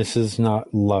difficulty on this is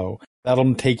not low.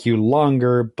 That'll take you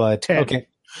longer, but 10. Okay,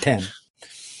 10.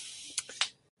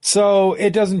 So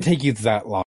it doesn't take you that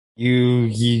long.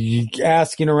 You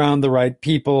asking around the right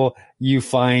people, you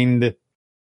find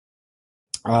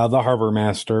the harbor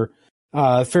master,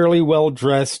 fairly well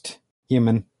dressed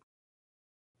human.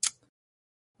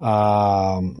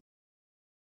 You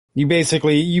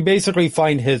basically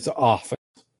find his office.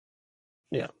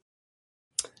 Yeah.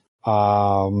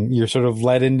 You're sort of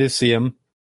led in to see him.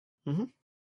 Mm-hmm.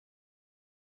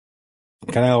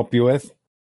 Can I help you with?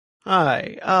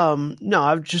 Hi. No,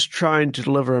 I'm just trying to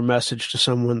deliver a message to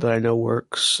someone that I know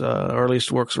works, or at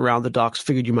least works around the docks.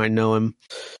 Figured you might know him.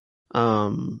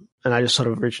 And I just sort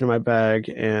of reach into my bag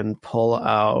and pull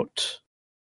out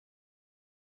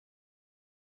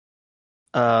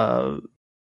 5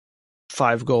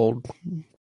 gold.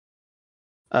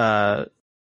 Put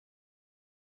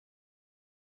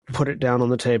it down on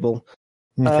the table.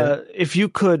 Okay. If you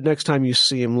could, next time you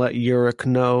see him, let Uric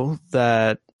know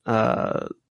that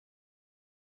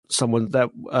someone that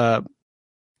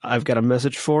I've got a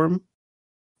message for him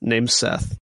named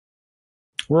Seth.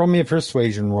 Roll me a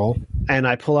persuasion roll. And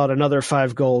I pull out another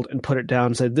 5 gold and put it down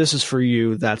and say, this is for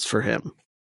you, that's for him.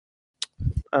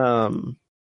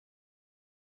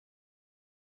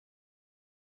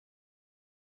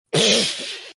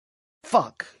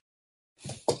 Fuck.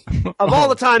 Of all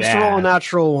the times to roll a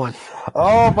natural one.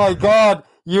 Oh my god.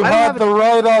 You had the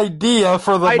right idea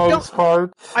for the most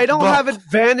part. I don't have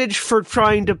advantage for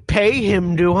trying to pay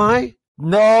him, do I?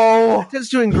 No. Just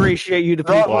to ingratiate you to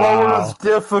people. That lowers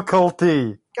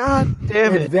difficulty. God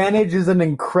damn it. Advantage is an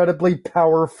incredibly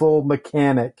powerful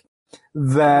mechanic.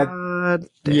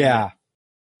 Yeah.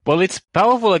 Well, it's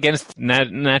powerful against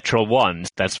natural ones,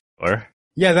 that's for.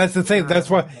 Yeah, that's the thing. That's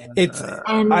why it's.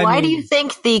 And why do you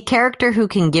think the character who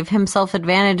can give himself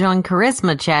advantage on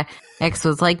charisma checks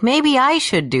was like, maybe I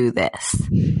should do this?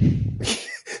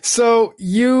 So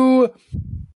he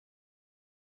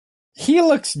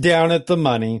looks down at the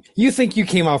money. You think you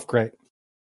came off great.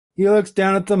 He looks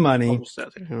down at the money.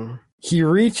 He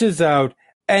reaches out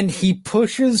and he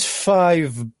pushes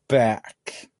 5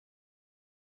 back.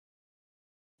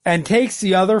 and takes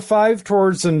the other 5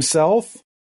 towards himself.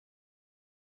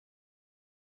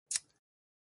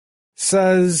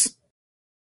 Says,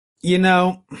 you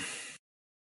know,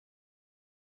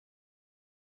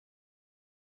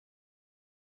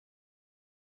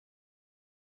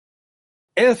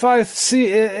 if I see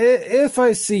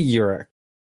Yurik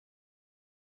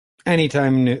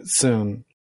anytime soon,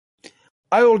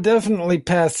 I will definitely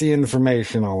pass the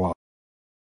information along.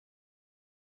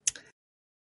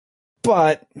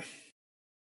 But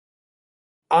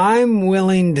I'm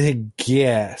willing to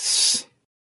guess,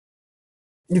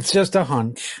 it's just a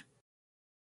hunch,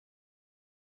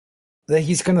 that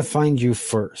he's going to find you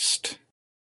first.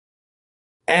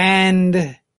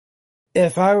 And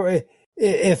if I were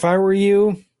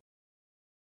you,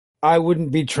 I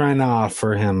wouldn't be trying to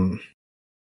offer him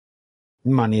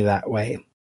money that way.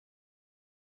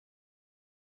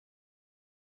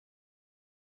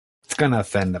 It's going to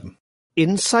offend him.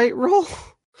 Insight roll?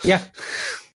 Yeah.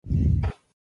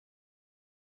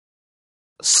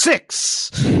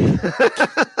 6.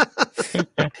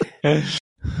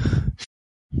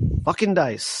 Fucking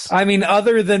dice. I mean,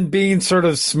 other than being sort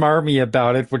of smarmy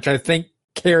about it, which I think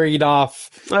carried off.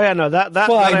 Oh yeah, no, that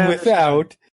fine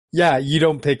without. Yeah, you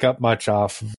don't pick up much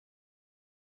off.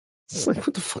 It's like,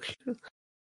 what the fuck?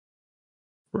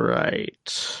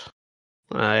 Right.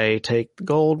 I take the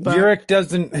gold back. Yurik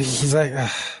doesn't. He's like.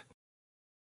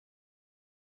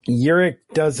 Yurik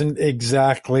doesn't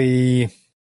exactly.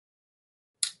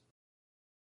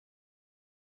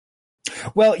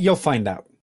 Well, you'll find out.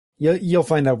 You'll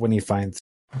find out when he finds.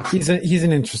 He's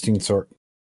an interesting sort.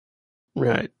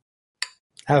 Right.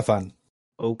 Have fun.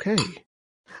 Okay.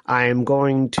 I'm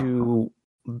going to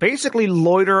basically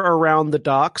loiter around the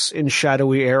docks in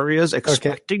shadowy areas,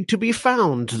 expecting to be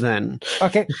found then.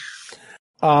 Okay.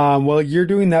 Well, you're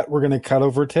doing that. We're going to cut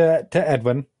over to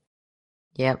Edwin.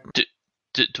 Yep.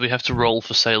 Do we have to roll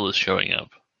for sailors showing up?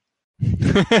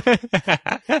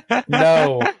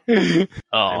 No.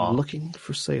 I'm looking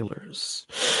for sailors.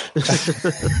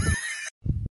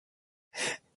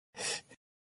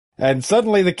 And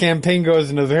suddenly the campaign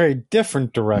goes in a very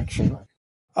different direction.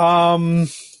 Soon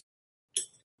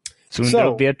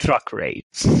there'll be a truck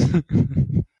race.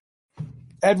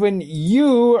 Edwin,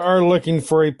 you are looking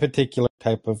for a particular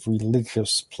type of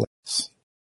religious place.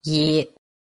 Yeah.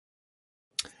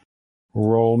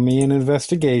 Roll me an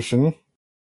investigation.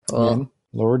 Cool. Again,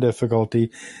 lower difficulty.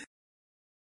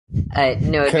 No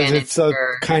advantage. Because it's a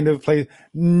kind of place.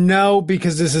 No,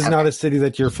 because this is not a city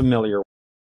that you're familiar with.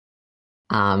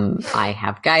 I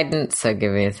have guidance, so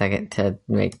give me a second to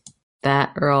make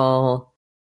that roll.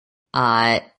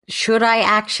 Should I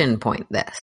action point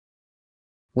this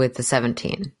with the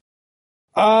 17?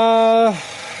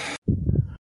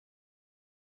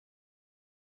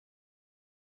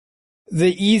 The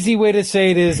easy way to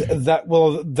say it is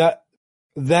that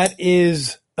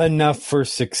is enough for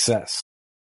success.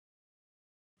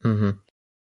 Mm-hmm.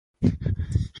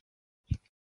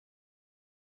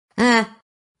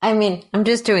 I mean, I'm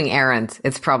just doing errands.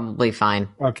 It's probably fine.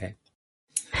 Okay.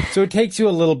 So it takes you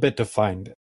a little bit to find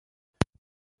it.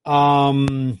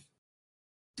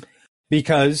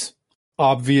 Because,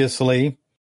 obviously,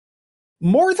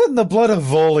 more than the blood of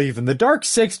Vol even, the Dark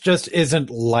Six just isn't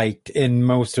liked in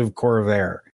most of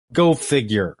Corvair. Go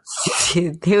figure.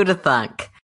 Who'd have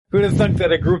thunk? Who'd have thunk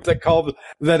that a group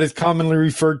that is commonly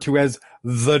referred to as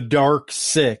the Dark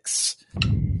Six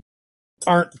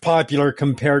aren't popular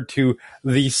compared to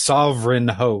the Sovereign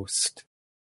Host?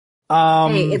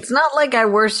 Hey, it's not like I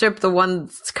worship the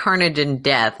one's carnage and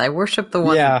death. I worship the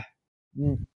one that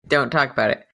don't talk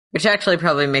about it. Which actually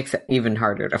probably makes it even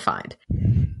harder to find.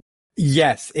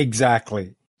 Yes,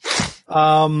 exactly.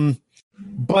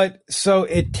 But so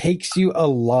it takes you a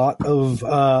lot of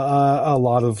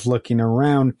looking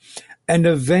around, and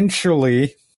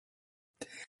eventually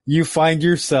you find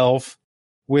yourself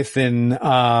within.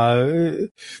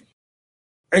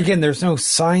 Again, there's no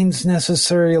signs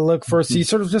necessary to look for, so you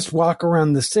sort of just walk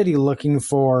around the city looking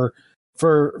for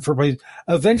places.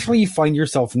 Eventually, you find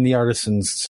yourself in the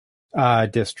Artisans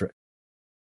district.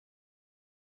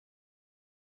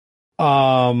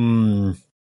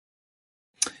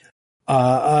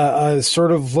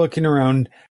 Sort of looking around,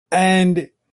 and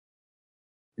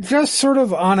just sort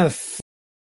of on a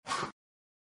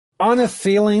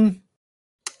feeling,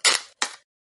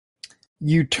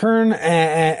 you turn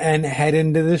and head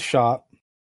into the shop,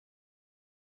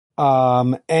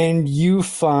 and you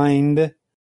find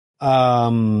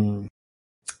a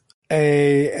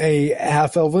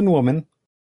half-elven woman,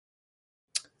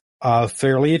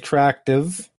 fairly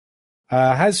attractive,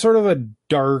 has sort of a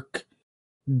dark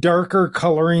darker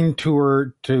coloring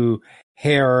to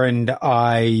hair and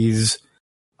eyes.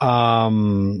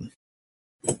 And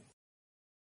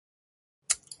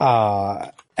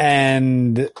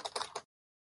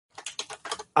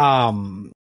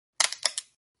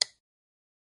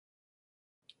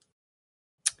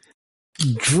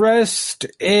dressed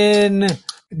in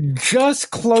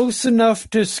just close enough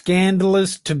to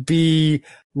scandalous to be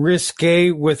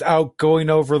risque without going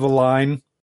over the line.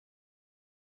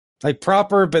 Like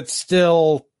proper, but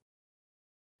still.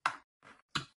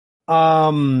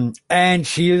 And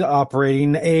she is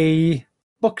operating a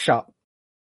bookshop.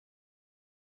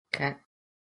 Okay.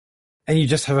 And you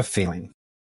just have a feeling.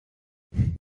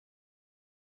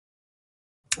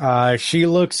 She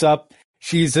looks up.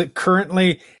 She's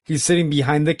sitting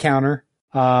behind the counter.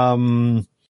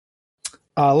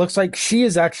 Looks like she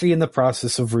is actually in the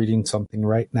process of reading something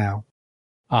right now.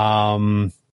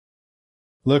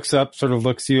 Looks up, sort of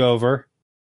looks you over.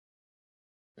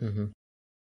 Mm-hmm.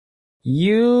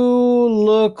 You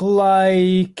look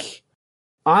like,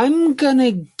 I'm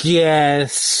gonna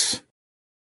guess.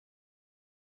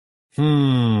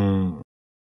 I'm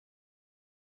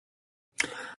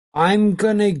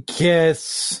gonna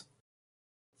guess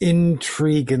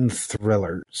intrigue and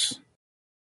thrillers.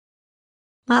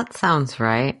 That sounds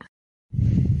right.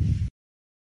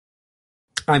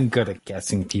 I'm good at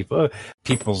guessing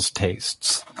people's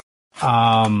tastes.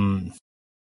 Welcome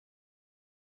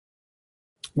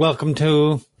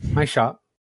to my shop.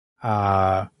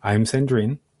 I'm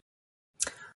Sandrine.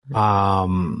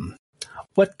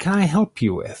 What can I help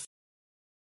you with?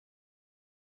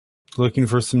 Looking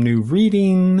for some new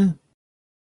reading?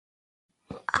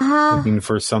 Looking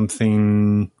for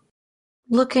something?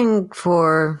 Looking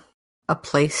for a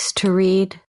place to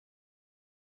read.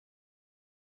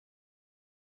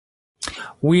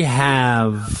 We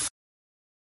definitely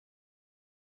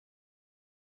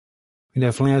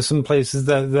have some places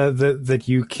that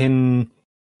you can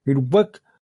read. What,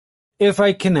 if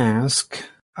I can ask,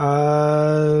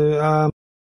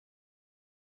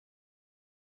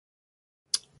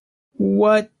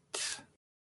 what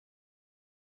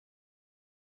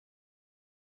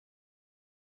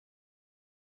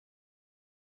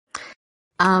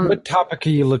topic are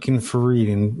you looking for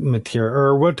reading material,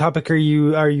 or what topic are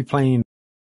you playing?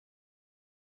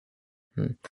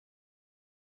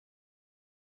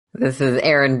 This is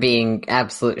Erin being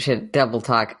absolute shit double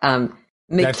talk.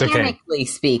 Mechanically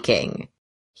speaking,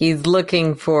 he's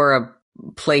looking for a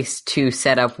place to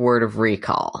set up Word of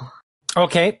Recall.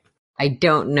 Okay. I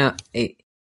don't know if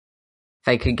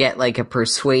I could get like a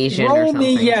persuasion Roll or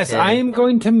something. Yes, I am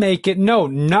going to make it. No,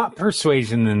 not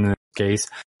persuasion in this case.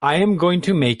 I am going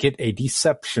to make it a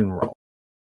deception roll.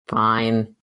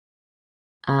 Fine.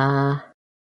 I'm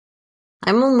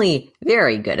only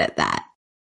very good at that.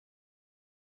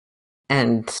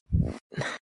 And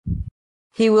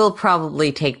he will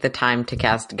probably take the time to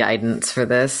cast guidance for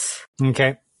this.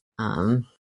 Okay.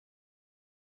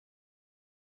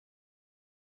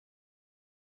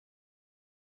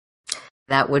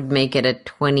 That would make it a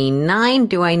 29.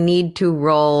 Do I need to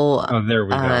roll? Oh, there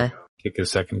we go. Take a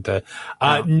second to...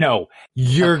 No,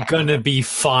 you're gonna be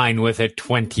fine with a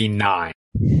 29.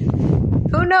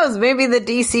 Who knows? Maybe the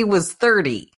DC was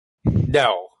 30.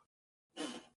 No.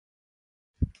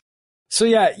 So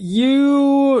yeah,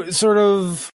 you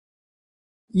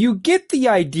get the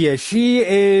idea. She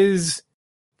is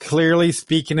clearly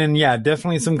speaking in,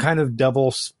 definitely some kind of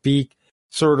double speak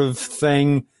sort of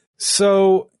thing.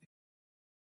 So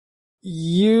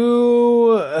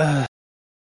you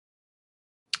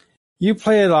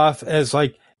play it off as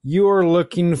like you're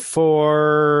looking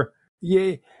for,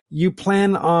 you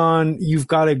plan on, you've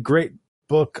got a great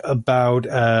book about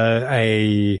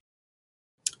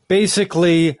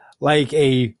basically like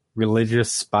a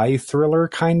religious spy thriller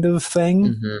kind of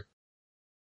thing.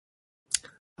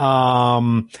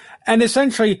 Mm-hmm. And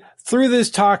essentially through this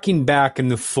talking back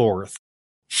and forth,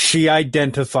 she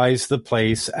identifies the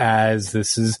place as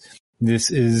this is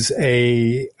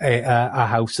a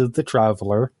house of the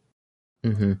traveler.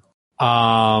 Mm-hmm.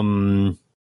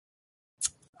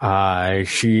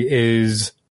 She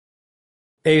is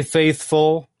a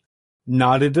faithful,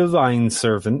 not a divine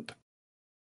servant,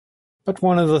 but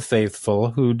one of the faithful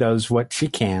who does what she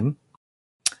can.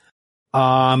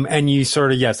 And you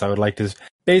sort of, yes, I would like to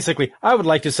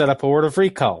set up a Word of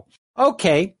Recall.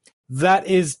 Okay, that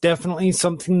is definitely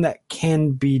something that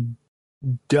can be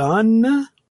done.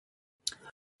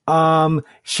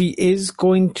 She is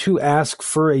going to ask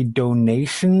for a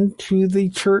donation to the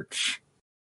church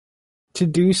to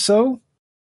do so.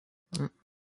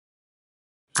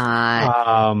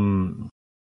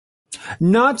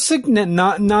 Not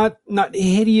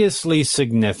hideously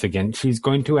significant. She's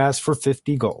going to ask for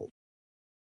 50 gold.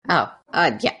 Oh,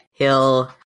 yeah.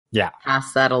 He'll Yeah.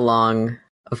 pass that along,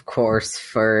 of course,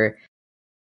 for...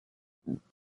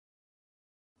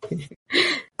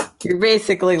 You're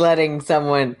basically letting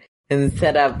someone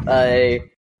set up a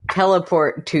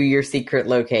teleport to your secret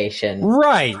location.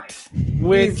 Right.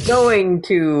 He's going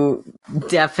to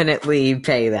definitely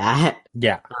pay that.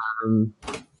 Yeah.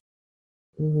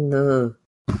 No.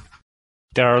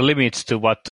 There are limits to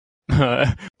what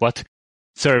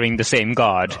serving the same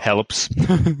god helps.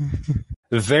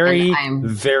 Very.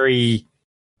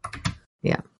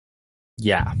 Yeah.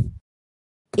 Yeah.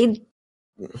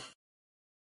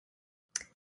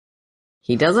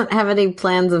 He doesn't have any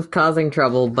plans of causing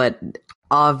trouble, but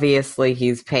obviously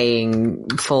he's paying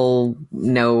full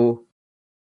no...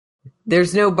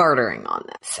 There's no bartering on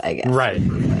this, I guess. Right. Is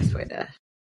the best way to...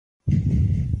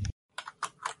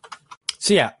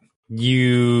 So yeah,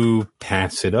 you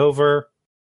pass it over.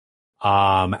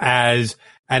 And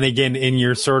again, in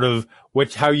your sort of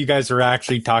how you guys are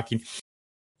actually talking,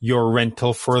 your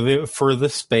rental for the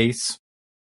space.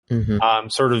 Mm-hmm.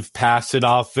 Sort of pass it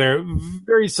off very,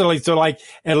 very silly. So like,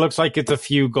 it looks like it's a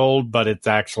few gold, but it's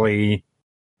actually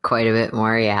quite a bit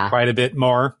more. Yeah. Quite a bit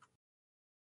more.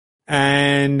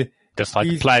 And just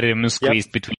like platinum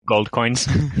squeezed between gold coins.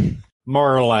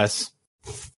 More or less.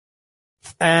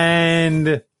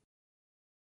 And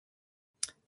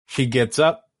she gets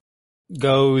up,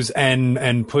 goes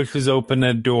and pushes open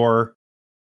a door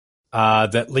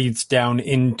that leads down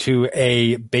into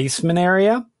a basement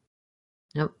area.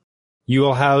 Yep. You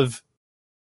will have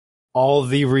all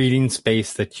the reading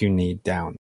space that you need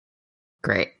down.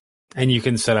 Great. And you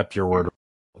can set up your word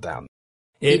down.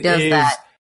 He does that.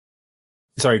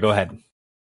 Sorry, go ahead.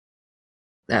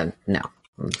 No.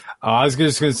 I was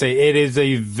just going to say, it is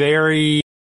a very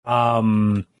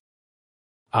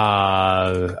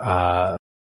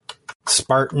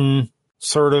Spartan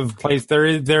sort of place.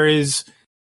 There is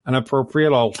an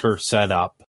appropriate altar set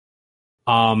up.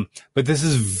 But this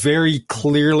is very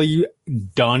clearly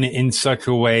done in such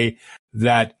a way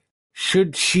that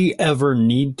should she ever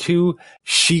need to,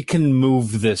 she can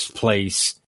move this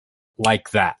place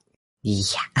like that.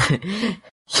 Yeah.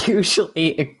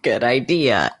 Usually a good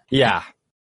idea. Yeah.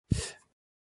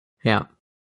 Yeah.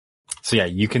 So yeah,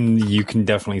 you can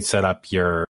definitely set up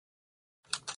your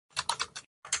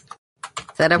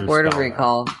Word of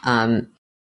Recall.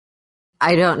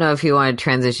 I don't know if you want to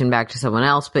transition back to someone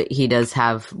else, but he does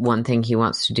have one thing he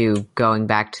wants to do going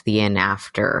back to the inn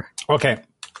after. Okay.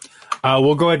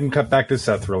 We'll go ahead and cut back to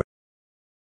Seth really.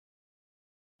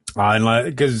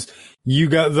 Because you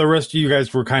got the rest of you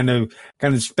guys were kind of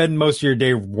spend most of your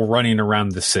day running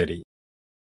around the city.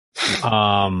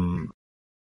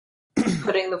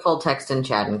 Putting the full text in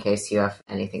chat in case you have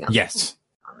anything else. Yes.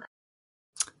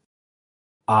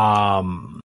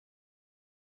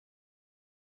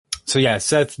 So yeah,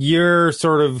 Seth, you're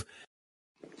sort of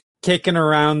kicking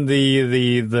around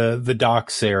the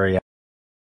docks area.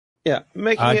 Yeah,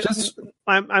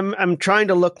 I'm trying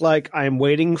to look like I'm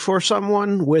waiting for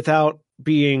someone without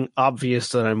being obvious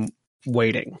that I'm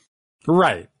waiting.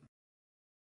 Right.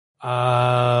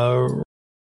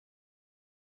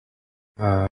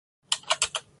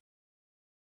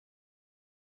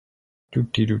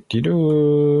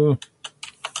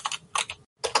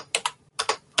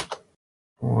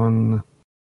 One.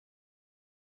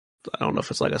 I don't know if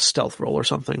it's like a stealth roll or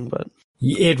something, but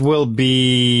it will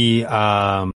be.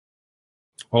 Well, it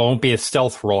won't be a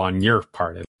stealth roll on your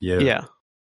part. Yeah.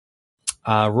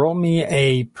 Roll me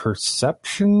a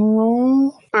perception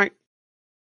roll. All right.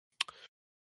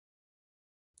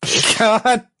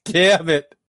 God damn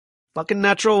it! Fucking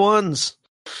natural ones.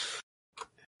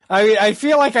 I mean, I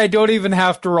feel like I don't even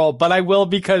have to roll, but I will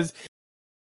because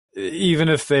even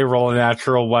if they roll a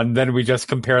natural one, then we just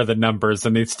compare the numbers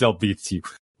and it still beats you.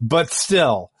 But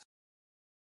still,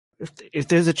 if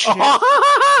there's a chance,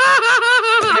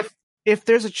 if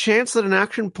there's a chance that an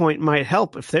action point might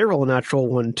help, if they roll a natural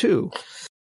one too,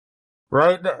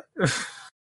 right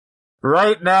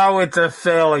now it's a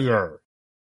failure.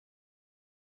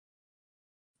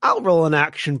 I'll roll an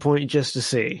action point just to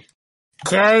see.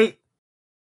 Okay.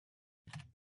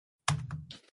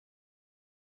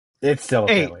 It's still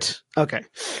a 8. Okay.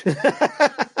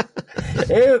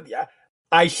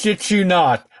 I shit you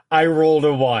not. I rolled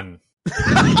a 1.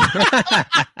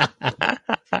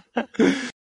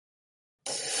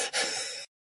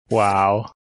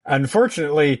 Wow.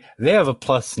 Unfortunately, they have a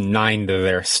 +9 to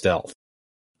their stealth.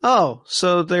 Oh,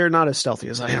 so they're not as stealthy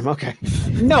as I am. Okay.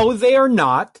 No, they are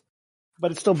not.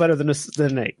 But it's still better than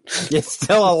an 8. It's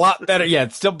still a lot better. Yeah,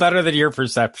 it's still better than your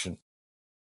perception.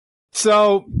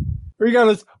 So,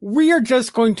 regardless, we are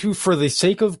just going to, for the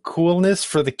sake of coolness,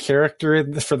 for the character,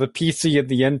 and for the PC and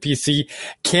the NPC,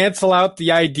 cancel out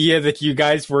the idea that you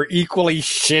guys were equally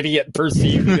shitty at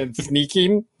perceiving and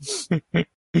sneaking.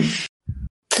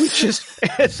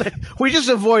 We just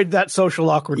avoid that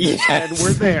social awkwardness, and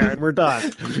we're there, and we're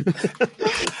done.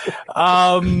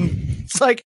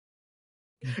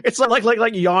 It's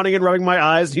like yawning and rubbing my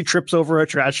eyes. And he trips over a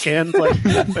trash can.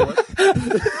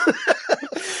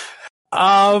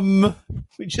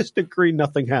 We just agree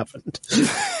nothing happened.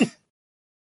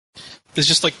 There's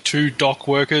just like 2 dock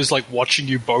workers like watching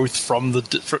you both from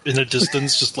in a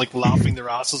distance, just like laughing their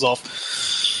asses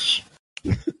off.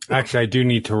 Actually, I do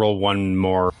need to roll one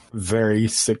more very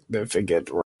significant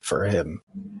for him.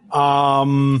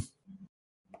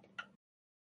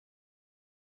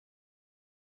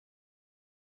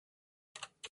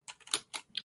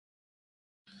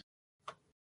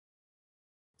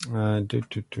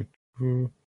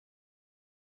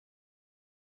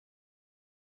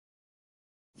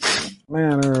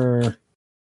 Matter.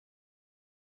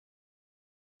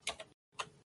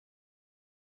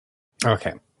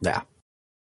 Okay, yeah.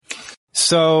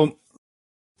 So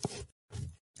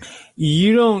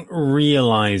you don't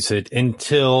realize it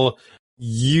until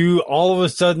all of a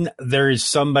sudden there is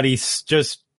somebody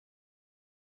just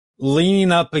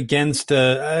leaning up against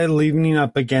a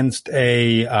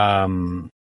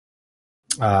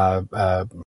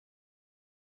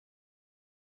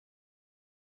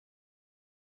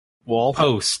wall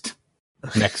post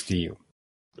next to you.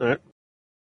 All right.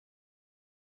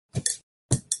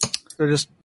 They're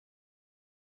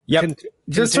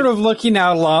just sort of looking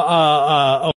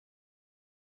out.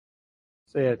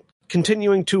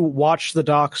 Continuing to watch the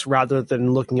docks rather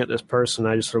than looking at this person,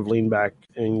 I just sort of lean back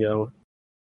and go,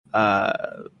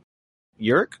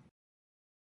 Yurik?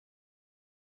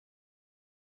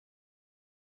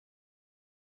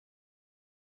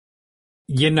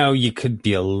 You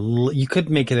could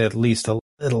make it at least a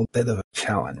little bit of a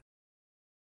challenge.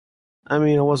 I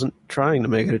mean, I wasn't trying to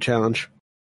make it a challenge.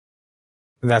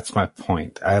 That's my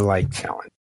point. I like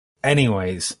challenge.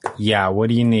 Anyways, yeah, what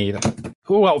do you need?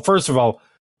 Well, first of all,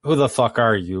 who the fuck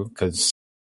are you? Because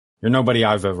you're nobody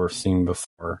I've ever seen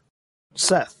before.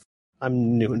 Seth.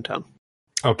 I'm new in town.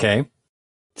 Okay.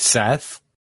 Seth?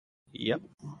 Yep.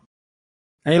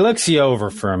 He looks you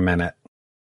over for a minute.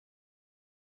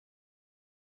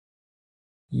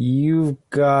 You've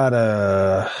got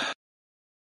a...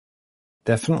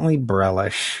 Definitely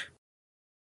Brellish.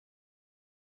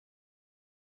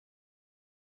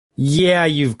 Yeah,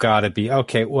 you've got to be.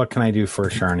 Okay, what can I do for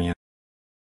Sharnian?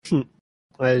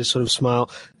 I just sort of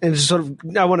smile and just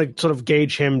I want to sort of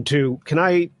gauge him too.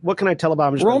 What can I tell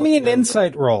about him? Roll me an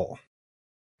insight roll.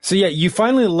 So yeah, you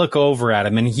finally look over at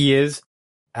him and he is,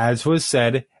 as was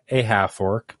said, a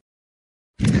half-orc.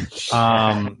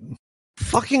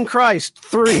 Fucking Christ,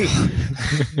 3.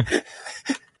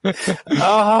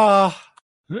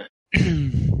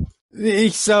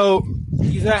 So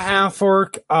he's a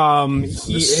half-orc.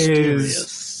 He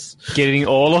is getting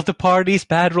all of the party's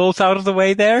bad rolls out of the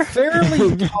way there.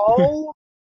 Fairly tall,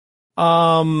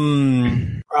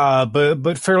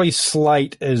 but fairly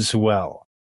slight as well.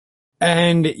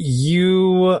 And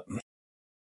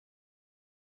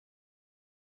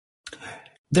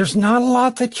there's not a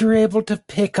lot that you're able to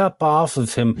pick up off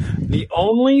of him. The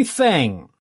only thing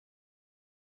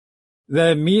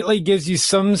that immediately gives you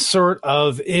some sort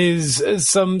of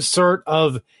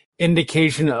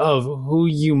indication of who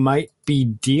you might be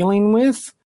dealing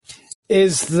with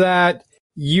is that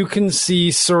you can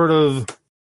see sort of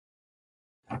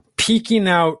peeking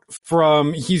out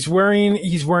from he's wearing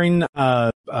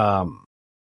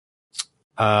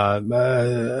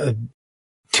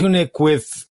tunic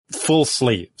with full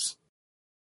sleeves.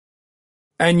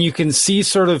 And you can see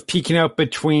sort of peeking out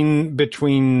between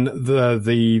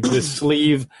the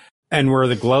sleeve and where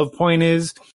the glove point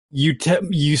is.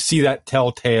 You see that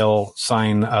telltale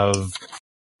sign of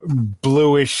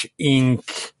bluish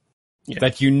ink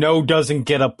that doesn't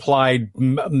get applied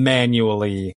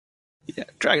manually. Yeah,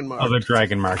 dragon mark. Other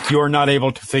dragon marks. You are not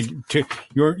able to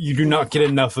you do not get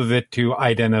enough of it to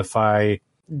identify.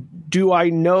 Do I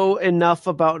know enough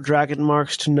about dragon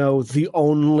marks to know the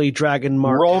only dragon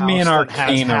mark? Roll me an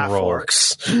Arcana roll.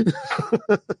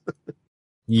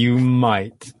 You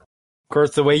might. Of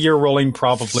course, the way you're rolling,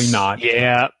 probably not.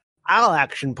 Yeah. I'll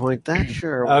action point that,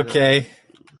 sure. Okay.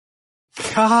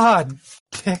 God.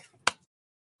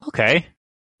 Okay.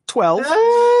 12.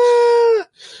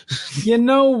 You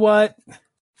know what?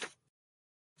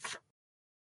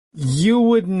 You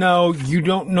would know. You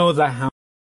don't know the hound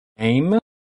name.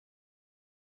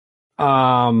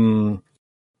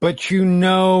 But you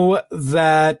know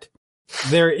that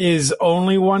there is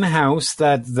only one house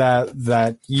that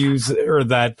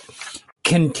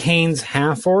contains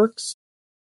half orcs.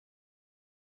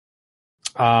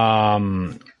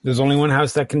 There's only one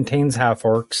house that contains half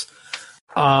orcs.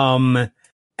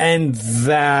 And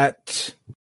that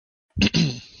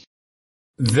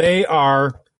they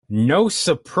are, no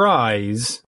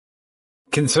surprise,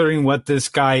 considering what this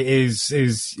guy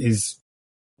is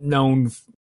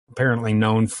apparently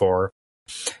known for.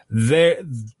 Their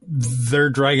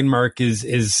dragon mark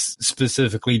is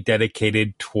specifically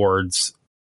dedicated towards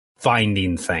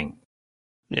finding things.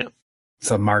 Yeah.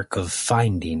 It's a mark of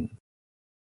finding.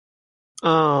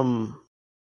 So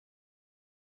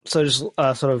just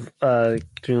sort of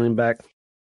continuing back.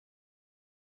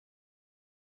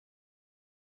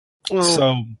 Well,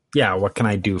 so, yeah, what can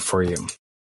I do for you?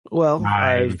 Well,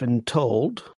 I've been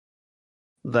told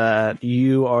that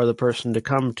you are the person to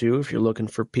come to if you're looking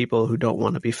for people who don't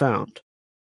want to be found.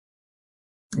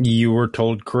 You were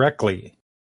told correctly.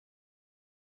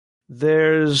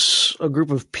 There's a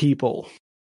group of people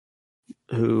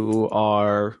who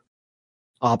are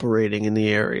operating in the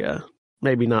area.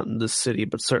 Maybe not in this city,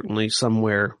 but certainly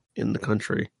somewhere in the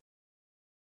country.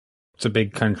 It's a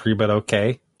big country, but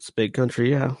okay. It's a big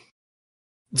country, yeah.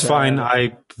 It's fine.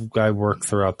 I work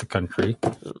throughout the country.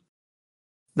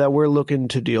 That we're looking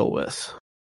to deal with.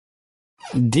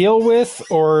 Deal with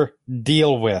or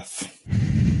deal with?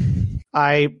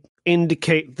 I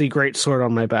indicate the great sword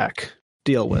on my back.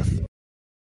 Deal with.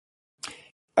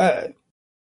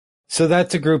 So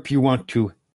that's a group you want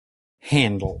to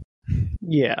handle.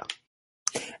 Yeah.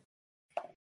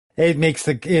 It makes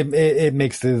the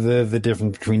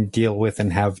difference between deal with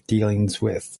and have dealings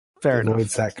with. Fair enough.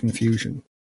 Avoids that confusion.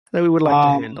 That we would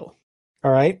like to handle.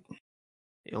 All right.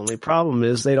 The only problem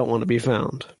is they don't want to be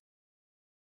found.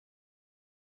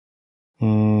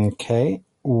 Okay.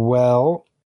 Well,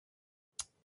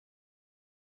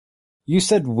 you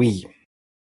said we.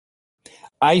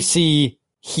 I see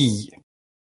he.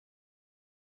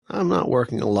 I'm not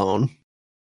working alone.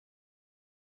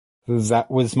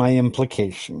 That was my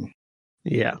implication.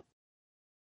 Yeah.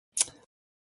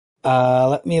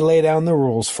 Let me lay down the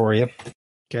rules for you.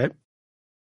 Okay.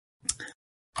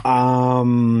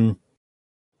 I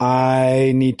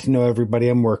need to know everybody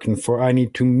I'm working for. I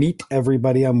need to meet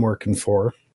everybody I'm working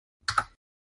for.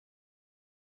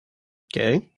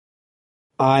 Okay.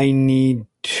 I need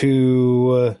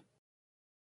to...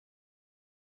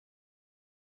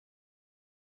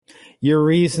 your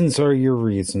reasons are your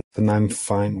reasons, and I'm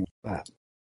fine with that.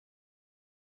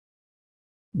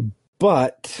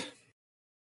 But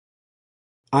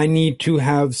I need to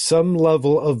have some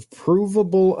level of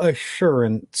provable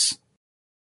assurance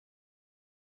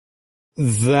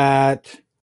that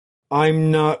I'm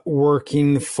not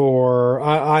working for...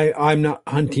 I'm not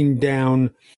hunting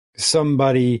down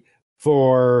somebody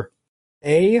for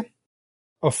A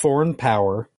foreign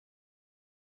power,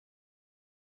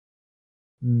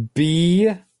 B,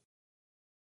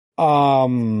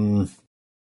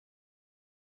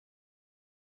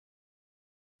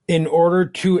 in order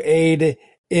to aid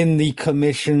in the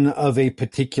commission of a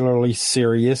particularly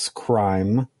serious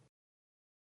crime.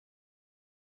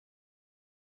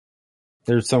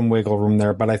 There's some wiggle room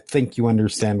there, but I think you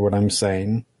understand what I'm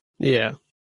saying. Yeah.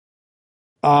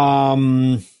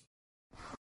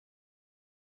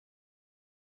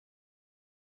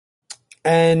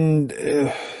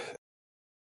 And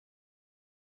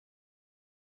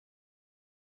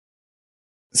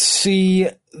see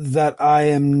that I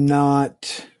am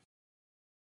not...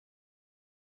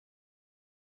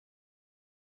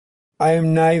 I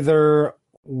am neither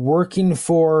working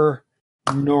for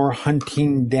nor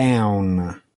hunting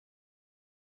down.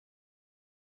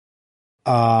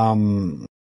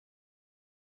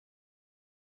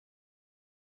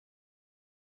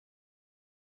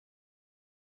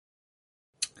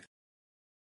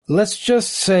 Let's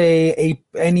just say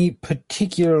any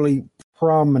particularly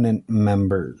prominent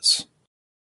members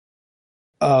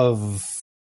of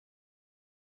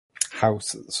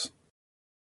houses.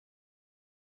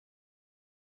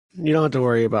 You don't have to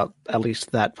worry about at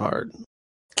least that part.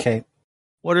 Okay.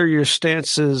 What are your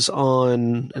stances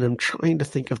on, and I'm trying to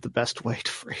think of the best way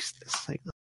to phrase this thing.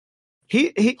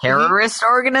 Terrorist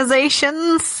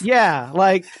organizations? Yeah,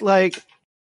 like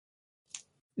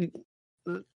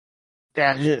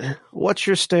what's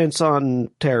your stance on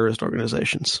terrorist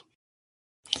organizations?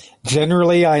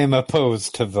 Generally, I am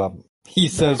opposed to them, he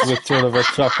says with sort of a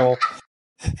chuckle.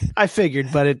 I figured,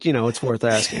 but it's worth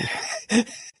asking.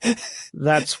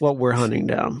 That's what we're hunting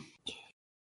down.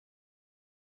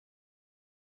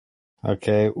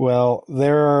 Okay, well,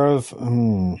 there are...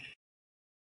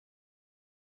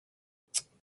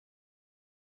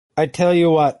 I tell you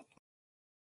what.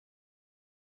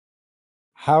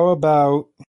 How about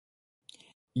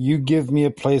you give me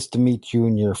a place to meet you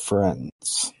and your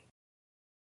friends?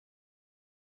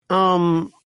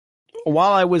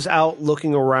 While I was out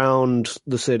looking around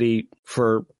the city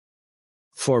for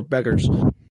beggars,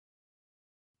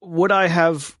 would I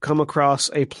have come across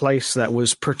a place that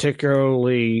was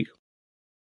particularly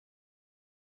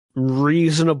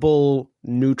reasonable,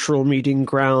 neutral meeting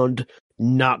ground,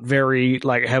 not very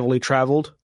heavily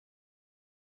traveled?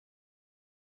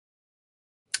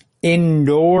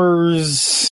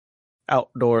 Indoors,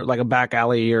 outdoor, like a back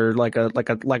alley or like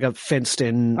a fenced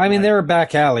in. I mean, there are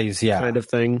back alleys, yeah, kind of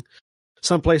thing.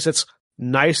 Someplace that's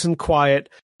nice and quiet,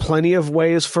 plenty of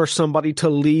ways for somebody to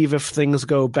leave if things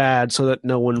go bad, so that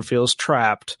no one feels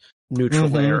trapped.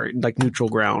 Neutral area, neutral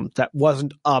ground that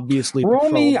wasn't obviously.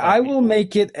 Roll me. I will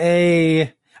make it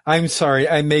a. I'm sorry,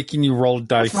 I'm making you roll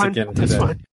dice again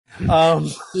today.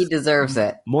 He deserves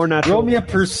it. More natural. Roll me a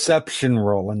perception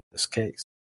roll in this case.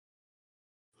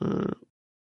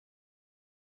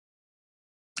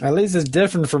 At least it's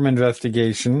different from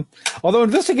investigation. Although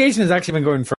investigation has actually been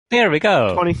going for... There we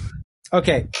go. 20.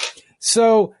 Okay.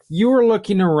 So you were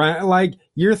looking around,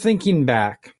 you're thinking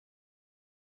back.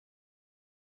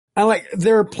 And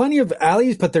there are plenty of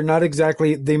alleys, but they're not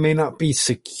exactly, they may not be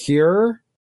secure.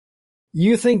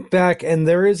 You think back and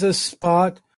there is a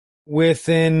spot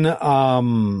within,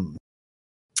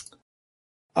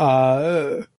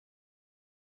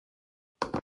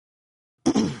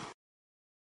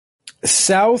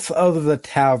 south of the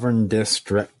Tavern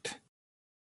District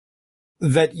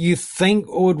that you think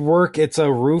would work. It's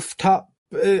a rooftop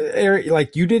area.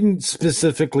 You didn't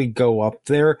specifically go up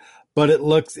there, but it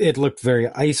looked very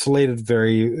isolated,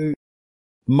 very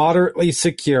moderately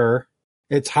secure.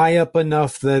 It's high up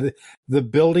enough that the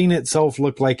building itself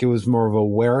looked like it was more of a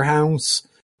warehouse,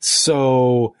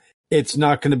 so it's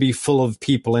not going to be full of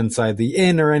people inside the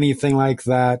inn or anything like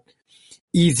that.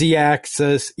 Easy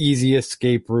access, easy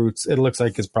escape routes. It looks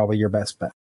like it's probably your best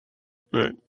bet.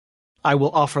 Right. I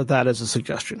will offer that as a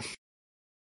suggestion.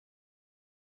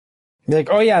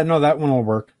 Oh yeah, no, that one will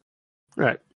work.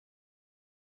 Right.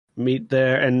 Meet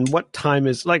there, and what time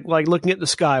is looking at the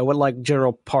sky? What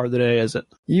general part of the day is it?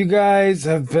 You guys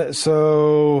have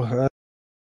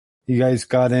you guys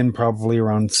got in probably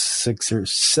around 6 or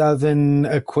 7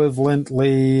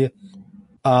 equivalently.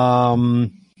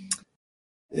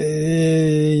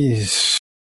 It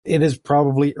is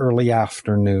probably early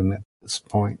afternoon at this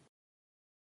point.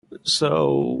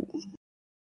 So,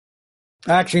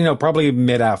 actually, no, probably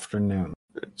mid-afternoon.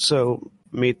 So,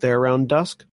 meet there around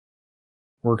dusk?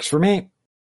 Works for me.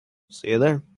 See you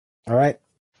there. All right.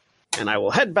 And I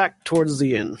will head back towards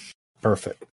the inn.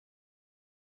 Perfect.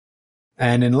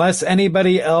 And unless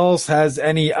anybody else has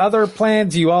any other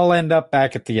plans, you all end up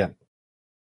back at the inn.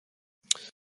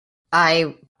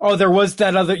 Oh, there was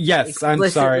that other... Yes, I'm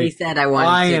sorry. Said I wanted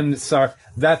I am sorry.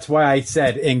 That's why I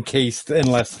said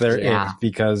unless there is,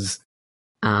 because...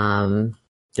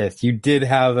 yes, you did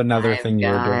have another thing you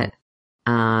were doing.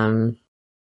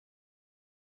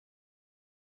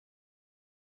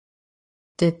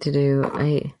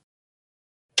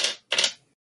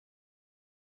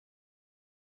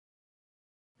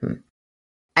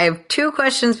 I have 2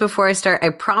 questions before I start. I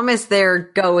promise they're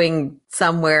going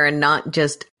somewhere and not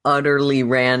just utterly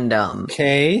random.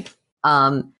 Okay.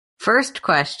 First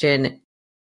question.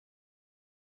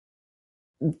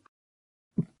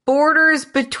 Borders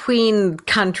between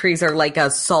countries are a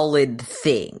solid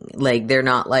thing. They're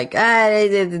not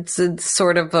it's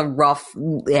sort of a rough,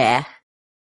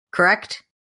 correct?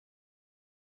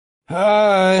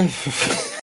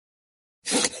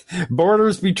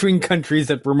 Borders between countries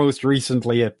that were most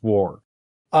recently at war.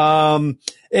 It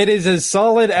is as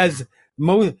solid as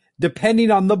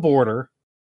depending on the border,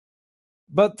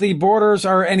 but the borders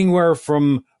are anywhere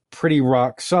from pretty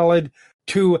rock solid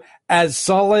to as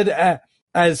solid and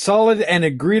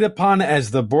agreed upon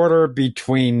as the border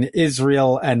between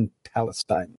Israel and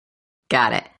Palestine.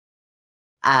 Got it.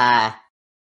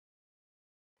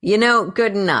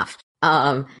 Good enough.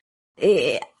 I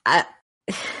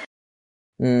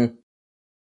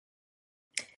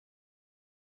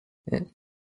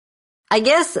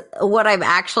guess what I'm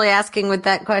actually asking with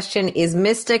that question is,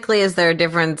 mystically, is there a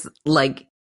difference,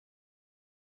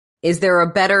 is there a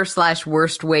better /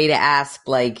 worst way to ask,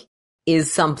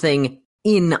 is something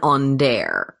in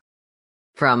Ondare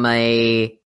from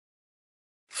a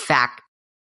fact?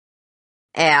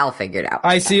 I'll figure it out.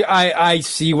 I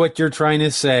see what you're trying to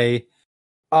say.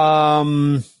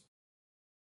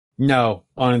 No,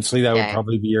 honestly, that would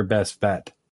probably be your best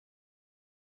bet.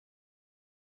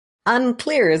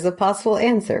 Unclear is a possible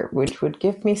answer, which would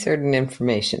give me certain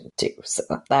information too. So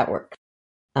that works.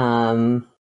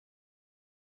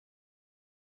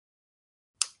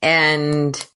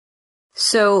 And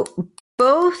so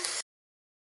both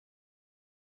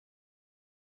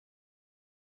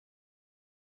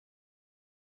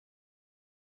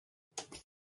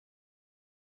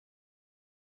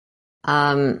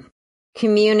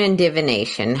Commune and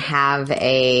Divination have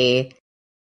a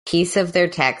piece of their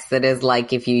text that is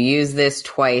like, if you use this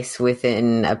twice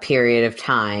within a period of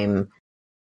time,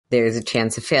 there's a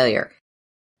chance of failure.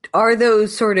 Are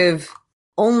those sort of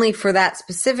only for that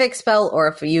specific spell, or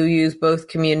if you use both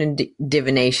Commune and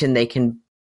Divination, they can...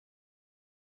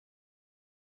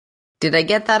 Did I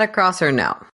get that across or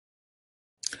no?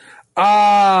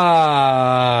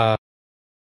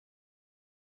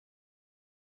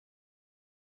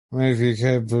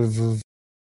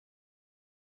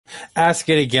 Ask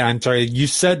it again. I'm sorry. You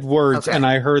said words, and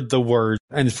I heard the word,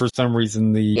 and for some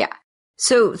reason Yeah.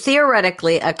 So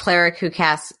theoretically, a cleric who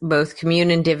casts both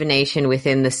Commune and Divination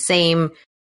within the same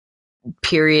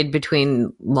period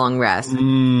between long rests,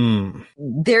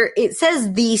 it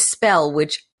says the spell,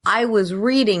 which I was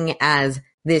reading as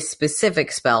this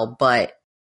specific spell, but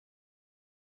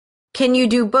can you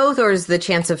do both, or is the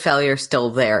chance of failure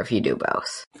still there if you do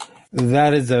both?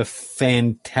 That is a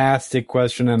fantastic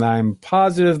question, and I'm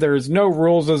positive there's no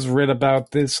rules as written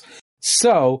about this.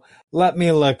 So, let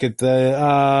me look at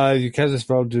the, you cast a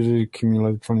spell to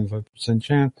accumulate 25%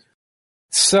 chance.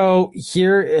 So,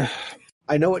 here...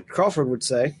 I know what Crawford would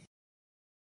say.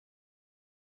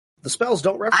 The spells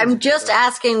don't reference... I'm just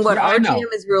asking what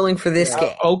RGM is ruling for this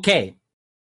game. Okay.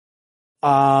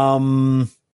 I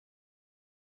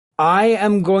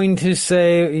am going to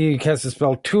say you cast a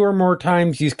spell 2 or more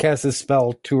times. You cast a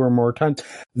spell 2 or more times.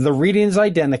 The reading is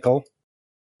identical.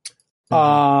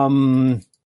 4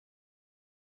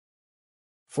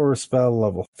 spell,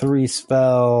 level 3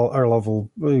 spell, or level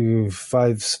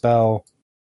 5 spell.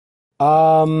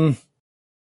 I'm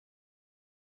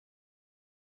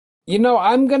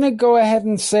going to go ahead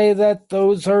and say that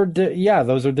those are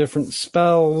different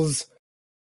spells.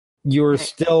 You're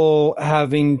still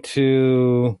having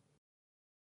to...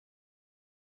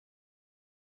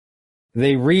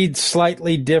 They read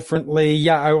slightly differently.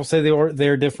 Yeah, I will say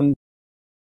they're different.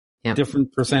 Yep.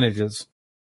 Different percentages.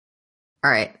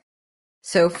 All right.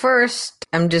 So first,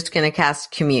 I'm just going to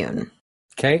cast Commune.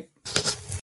 Okay.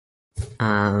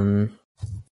 I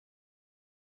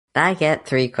get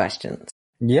 3 questions.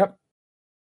 Yep.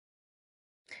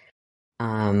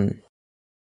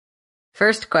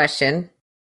 First question.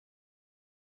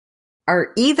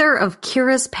 Are either of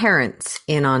Kira's parents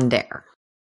in Ondare?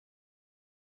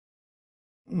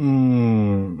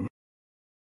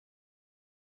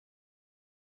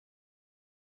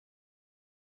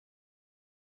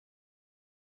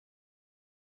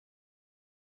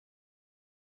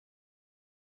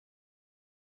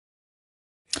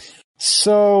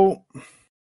 So,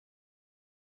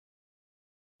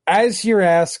 as you're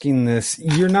asking this,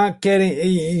 you're not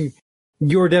getting...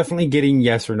 You're definitely getting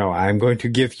yes or no. I'm going to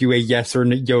give you a yes or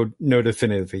no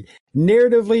definitively.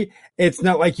 Narratively, it's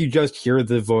not like you just hear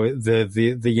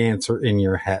the answer in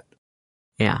your head.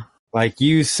 Yeah. Like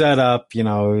you set up,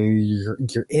 your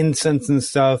incense and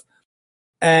stuff,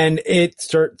 and it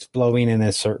starts blowing in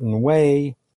a certain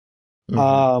way.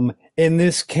 Mm-hmm. In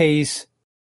this case,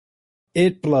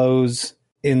 it blows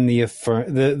in the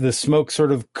smoke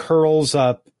sort of curls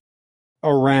up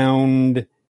around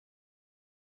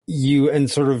you and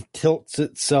sort of tilts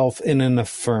itself in an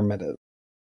affirmative.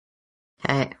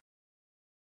 Okay.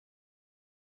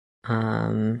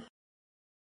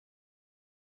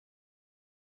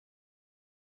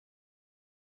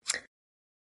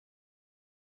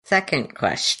 Second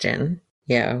question.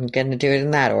 Yeah, I'm going to do it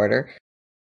in that order.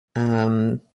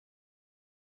 Is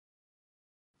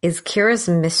Kira's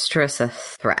mistress a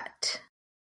threat?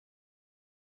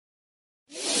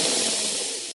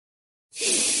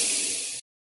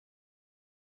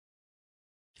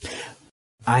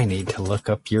 I need to look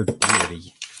up your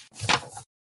deity.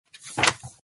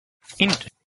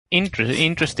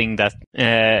 Interesting that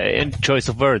choice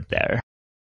of word there.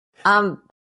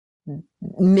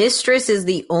 Mistress is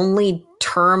the only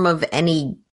term of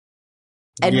any...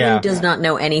 Edwin does not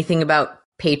know anything about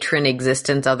patron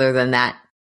existence other than that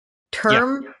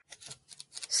term. Yeah.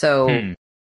 So...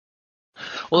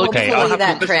 Well, okay,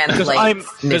 that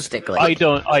translates mystically. I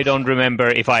don't remember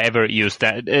if I ever used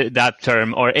that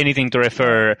term or anything to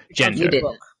refer gender. You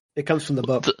didn't. It comes from the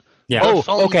book.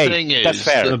 Okay, that's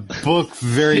fair. The book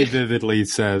very vividly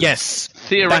says. Yes,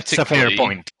 theoretically, that's a fair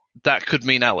point. that could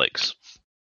mean Alex.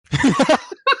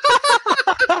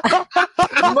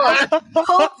 Look,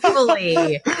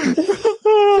 hopefully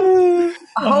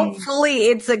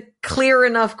it's a clear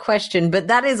enough question, but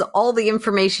that is all the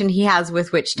information he has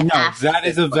with which to ask. That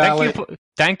is a valid...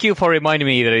 Thank you for reminding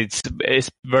me that it's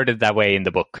worded that way in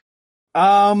the book.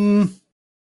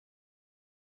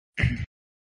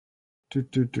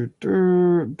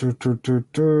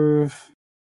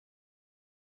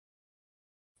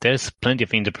 There's plenty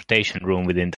of interpretation room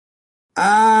within.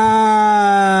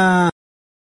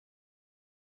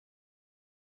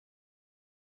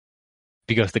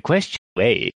 Because the question,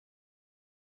 wait.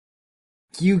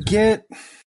 You get...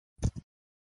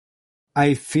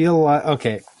 I feel like...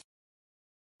 Okay.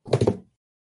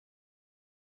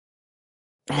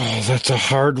 Oh, that's a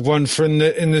hard one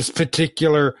in this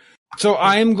particular... So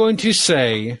I am going to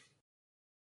say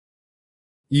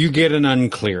you get an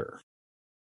unclear.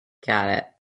 Got it.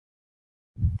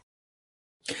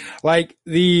 Like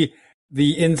the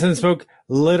incense smoke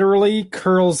literally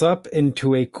curls up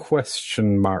into a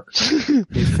question mark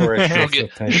before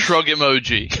it shrug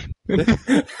emoji.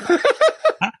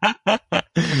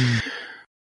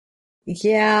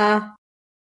 Yeah.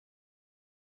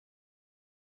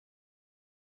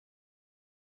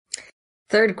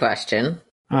 Third question.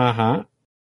 Uh-huh.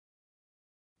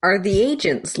 Are the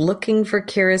agents looking for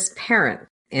Kira's parents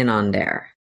in Onder?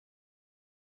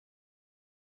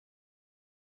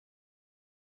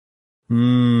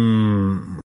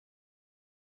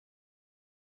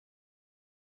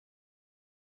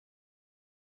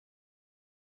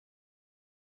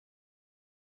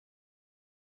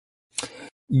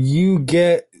 You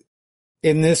get,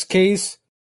 in this case,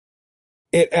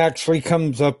 it actually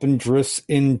comes up and drifts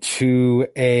into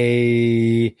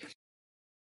a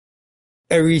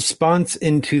response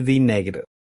into the negative.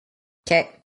 Okay.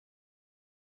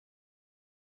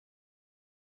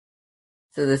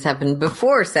 So this happened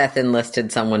before Seth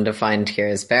enlisted someone to find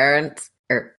Kira's parents.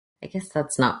 Or, I guess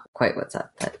that's not quite what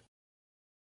Seth said.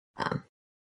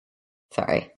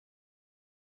 Sorry.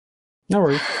 No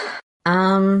worries.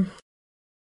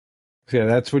 Yeah,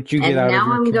 that's what you get out of your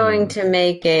now I'm going to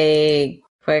make a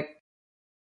quick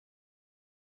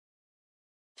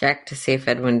check to see if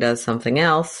Edwin does something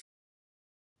else,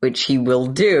 which he will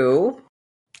do.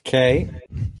 Okay.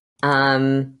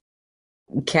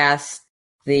 Cast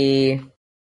the...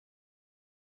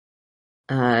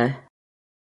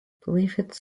 believe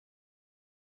it's...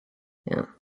 Yeah.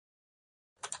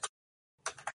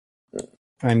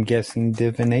 I'm guessing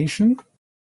divination?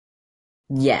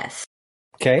 Yes.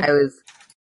 Okay. I was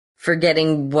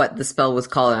forgetting what the spell was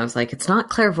called, and I was like, it's not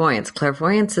clairvoyance.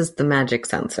 Clairvoyance is the magic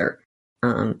sensor.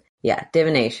 Yeah,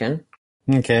 divination.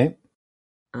 Okay.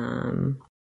 And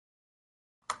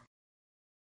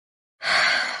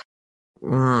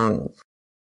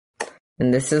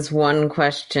this is one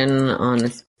question on a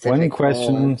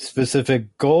specific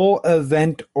specific goal,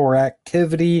 event, or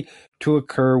activity to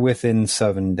occur within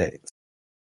 7 days.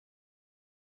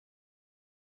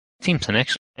 Seems an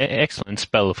excellent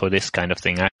spell for this kind of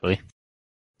thing, actually.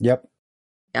 Yep.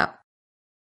 Yep.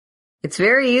 It's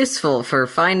very useful for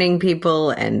finding people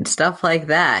and stuff like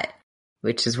that,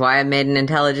 which is why I made an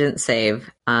intelligence save.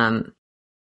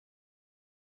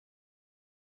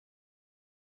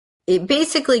 It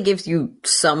basically gives you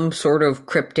some sort of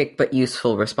cryptic but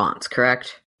useful response,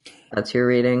 correct? That's your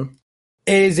reading?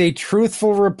 It is a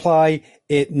truthful reply.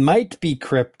 It might be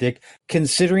cryptic.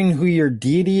 Considering who your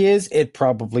deity is, it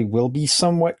probably will be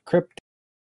somewhat cryptic.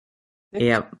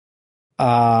 Yep.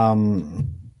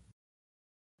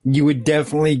 You would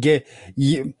definitely get...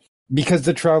 because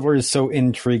the Traveler is so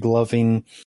intrigue-loving,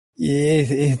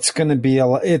 it's going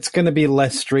to be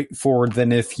less straightforward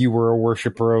than if you were a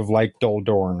worshipper of, like,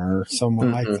 Doldorn or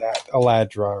someone like that,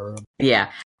 Aladra.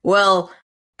 Yeah. Well...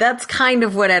 That's kind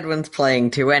of what Edwin's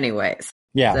playing to anyways.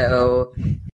 Yeah. So,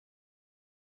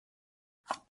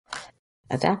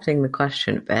 adapting the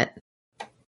question a bit.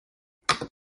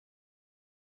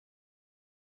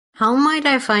 How might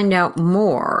I find out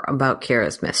more about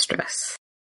Kira's mistress?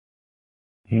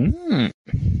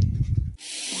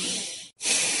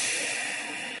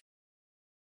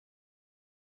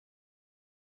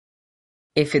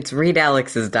 If it's read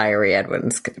Alex's diary,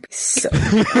 Edwin's going to be so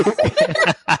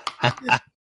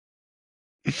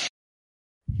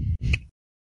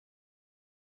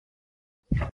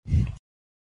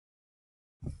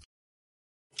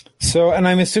So, and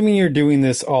I'm assuming you're doing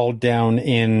this all down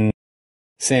in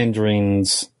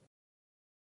Sandrine's...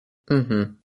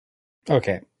 Mm-hmm.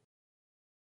 Okay.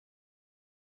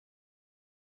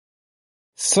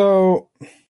 So,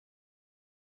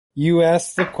 you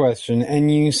ask the question, and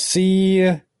you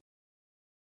see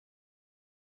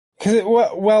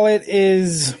It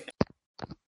is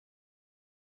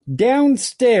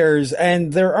downstairs,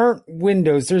 and there aren't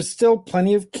windows. There's still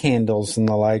plenty of candles and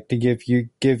the like to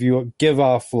give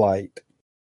off light.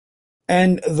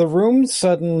 And the room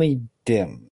suddenly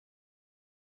dim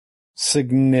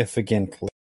significantly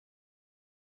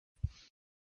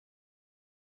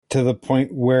to the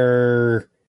point where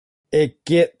it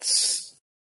gets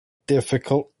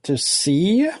difficult to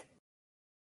see.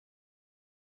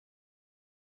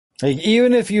 Like,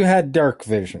 even if you had dark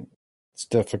vision, it's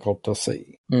difficult to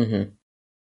see. Mm-hmm.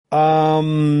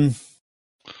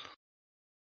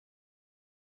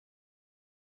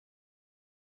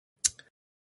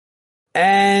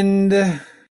 And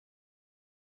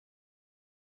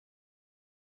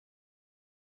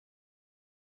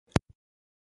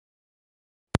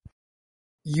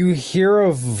you hear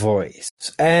a voice,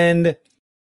 and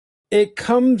it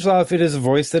comes off, it is a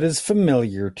voice that is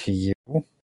familiar to you.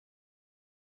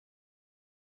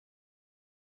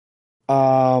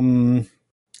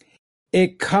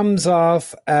 It comes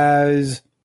off as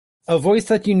a voice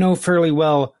that you know fairly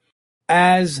well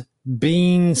as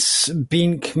being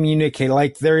communicated.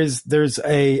 Like there's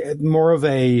a more of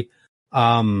a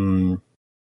almost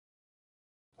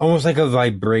like a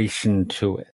vibration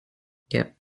to it.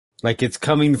 Yep. Like it's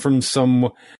coming from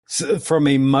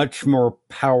a much more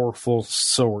powerful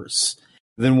source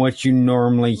than what you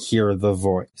normally hear the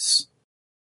voice.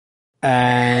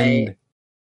 And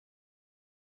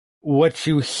what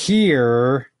you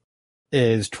hear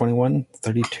is 21,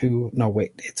 32. No,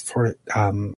 wait, it's for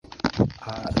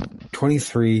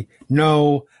 23.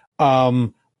 No,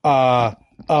 the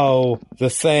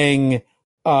thing,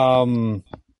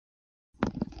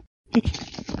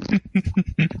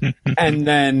 and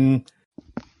then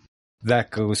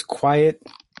that goes quiet.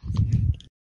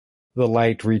 The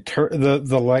light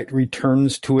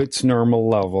returns to its normal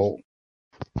level.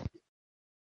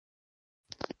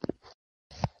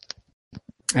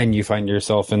 And you find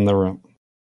yourself in the room.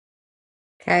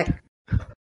 Okay.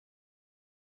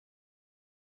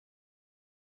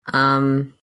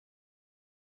 In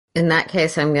that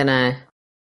case, Edwin's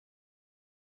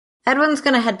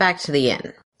gonna head back to the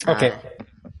inn. Okay.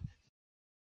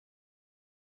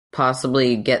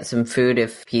 Possibly get some food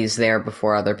if he's there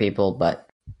before other people, but,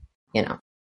 you know.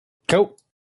 Cool.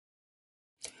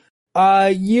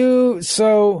 You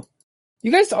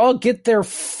guys all get there.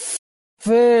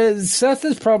 Seth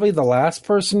is probably the last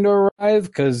person to arrive,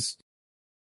 because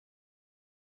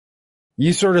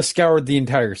you sort of scoured the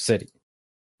entire city.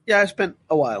 Yeah, I spent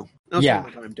a while. I spent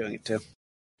my time doing it too.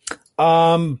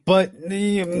 But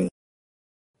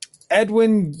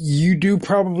Edwin, you do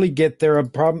probably get there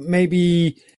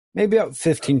maybe about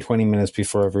 15, 20 minutes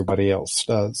before everybody else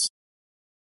does.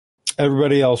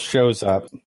 Everybody else shows up.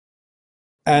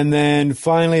 And then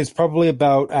finally, it's probably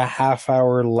about a half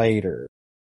hour later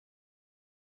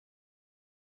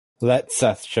that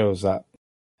Seth shows up.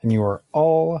 And you are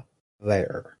all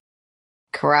there.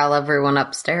 Corral everyone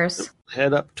upstairs.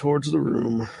 Head up towards the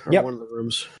room. Or one of the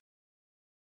rooms.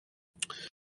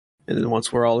 And then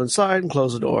once we're all inside and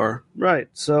close the door. Right,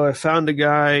 so I found a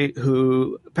guy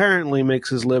who apparently makes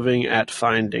his living at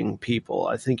finding people.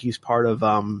 I think he's part of,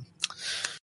 I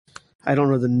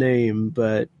don't know the name,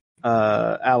 but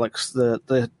Alex,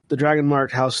 the dragon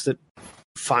marked house that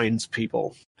finds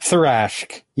people.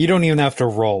 Thrashk. You don't even have to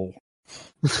roll.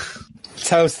 It's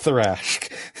House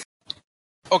Thrashk.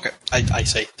 Okay, I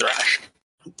say Thrash.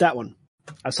 That one.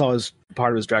 I saw as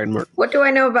part of his dragon mark. What do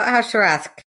I know about House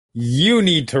Thrashk? You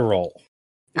need to roll.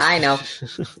 I know.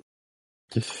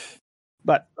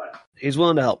 But he's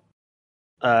willing to help.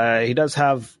 He does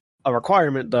have a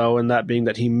requirement, though, and that being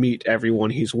that he meet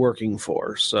everyone he's working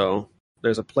for. So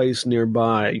there's a place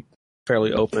nearby,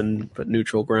 fairly open but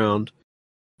neutral ground,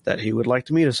 that he would like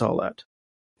to meet us all at.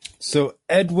 So,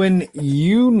 Edwin,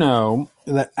 you know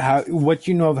what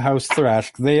you know of House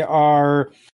Thrashk. They are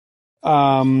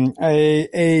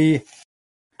a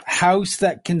house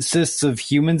that consists of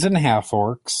humans and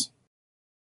half-orcs.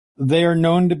 They are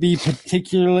known to be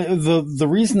particularly... The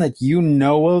reason that you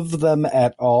know of them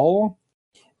at all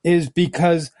is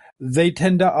because they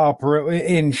tend to operate...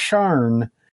 In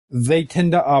Sharn, they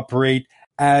tend to operate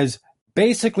as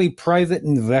basically private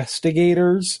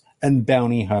investigators and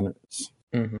bounty hunters.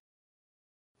 Mm-hmm.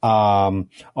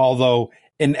 Although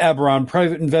in Eberron,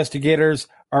 private investigators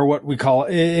are what we call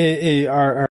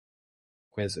are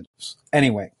inquisitors.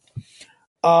 Anyway,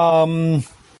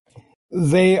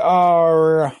 they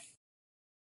are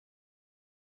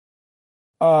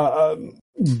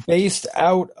based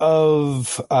out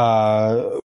of.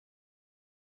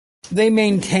 They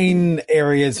maintain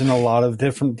areas in a lot of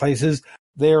different places.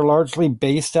 They are largely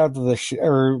based out of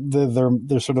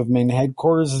their sort of main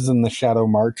headquarters is in the Shadow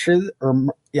Marches,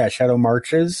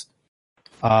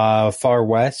 far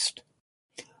west.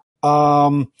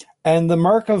 And the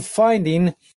Mark of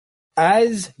Finding,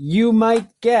 as you might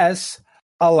guess,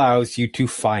 allows you to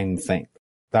find things.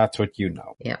 That's what you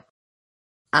know. Yeah.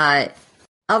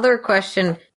 Other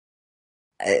question.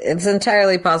 It's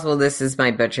entirely possible this is my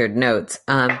butchered notes.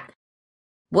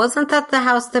 Wasn't that the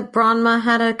house that Branma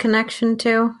had a connection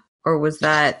to? Or was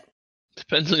that...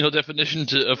 Depends on your definition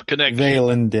of connection.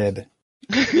 Valen did.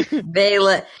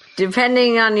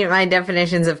 Depending on my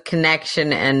definitions of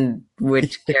connection and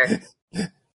which character.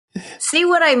 See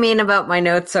what I mean about my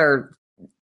notes are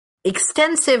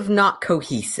extensive, not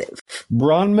cohesive.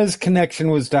 Branma's connection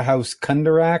was to House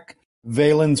Kundarak.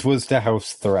 Valen's was to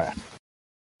House Thrath.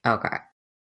 Okay.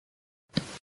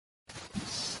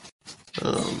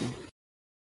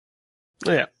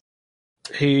 Yeah.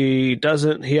 He has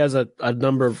a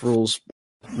number of rules.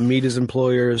 Meet his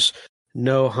employers,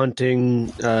 no hunting,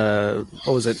 what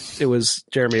was it? It was,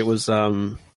 Jeremy, it was,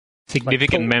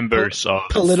 significant members of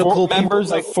political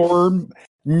members of foreign.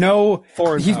 No,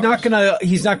 foreign. He's not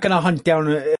gonna hunt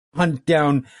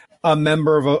down a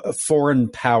member of a foreign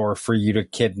power for you to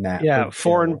kidnap. Yeah,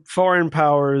 foreign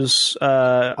powers,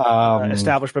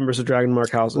 established members of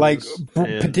Dragonmark houses, like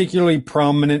particularly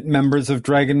prominent members of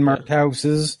Dragonmark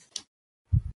houses.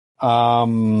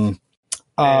 And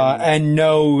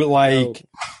no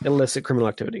illicit criminal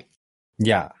activity.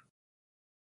 Yeah.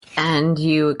 And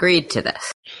you agreed to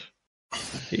this.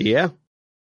 Yeah.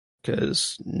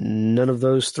 Because none of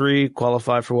those three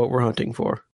qualify for what we're hunting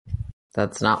for.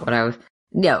 That's not what I was...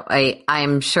 No,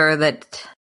 I'm sure that...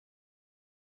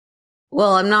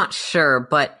 Well, I'm not sure,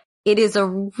 but it is a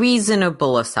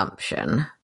reasonable assumption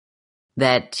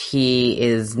that he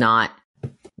is not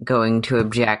going to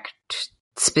object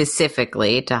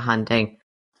specifically to hunting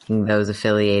those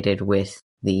affiliated with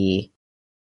the...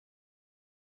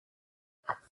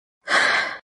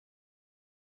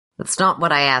 That's not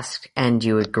what I asked, and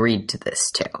you agreed to this,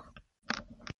 too.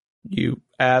 You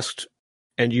asked,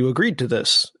 and you agreed to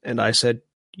this, and I said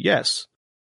yes.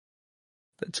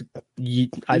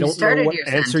 I don't know what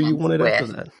answer you wanted after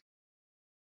that.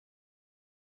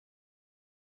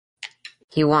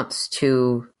 He wants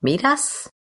to meet us?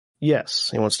 Yes,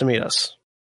 he wants to meet us.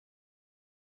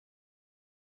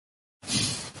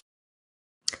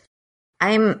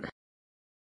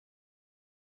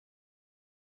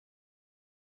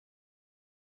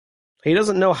 He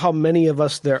doesn't know how many of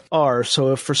us there are,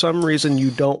 so if for some reason you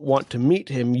don't want to meet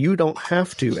him, you don't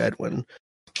have to, Edwin.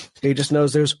 He just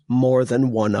knows there's more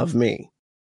than one of me.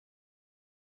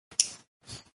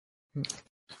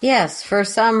 Yes, for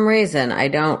some reason I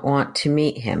don't want to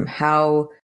meet him. How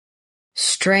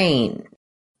strange.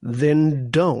 Then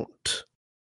don't.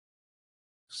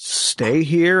 Stay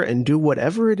here and do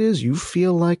whatever it is you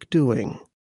feel like doing.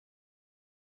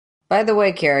 By the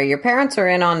way, Kara, your parents are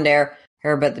in on there,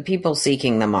 but the people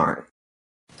seeking them aren't.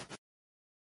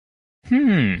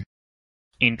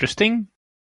 Interesting.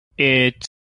 It's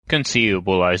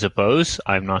conceivable, I suppose.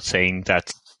 I'm not saying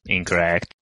that's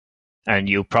incorrect. And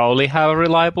you probably have a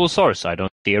reliable source. I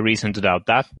don't see a reason to doubt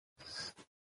that.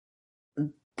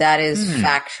 That is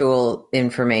factual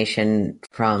information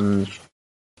from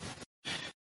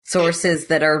sources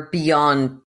that are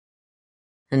beyond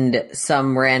and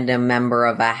some random member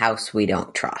of a house we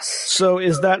don't trust. So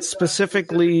is that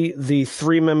specifically the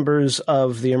three members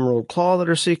of the Emerald Claw that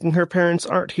are seeking her parents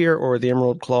aren't here, or the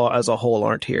Emerald Claw as a whole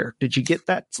aren't here? Did you get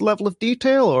that level of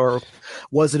detail, or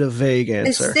was it a vague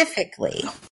answer? Specifically,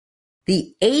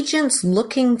 the agents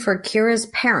looking for Kira's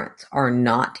parents are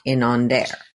not in Onder.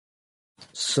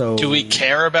 So, do we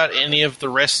care about any of the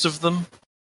rest of them?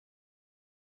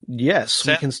 Yes,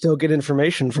 Seth? We can still get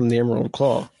information from the Emerald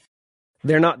Claw.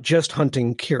 They're not just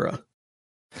hunting Kira.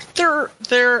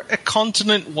 They're a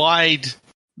continent-wide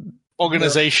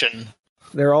organization.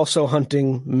 They're also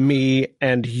hunting me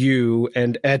and you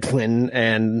and Edwin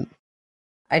and...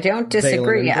 I don't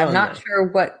disagree. I'm not sure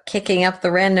what kicking up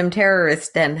the random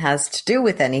terrorist den has to do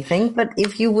with anything, but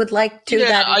if you would like to,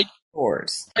 that is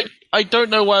yours. I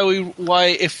don't know why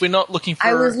if we're not looking for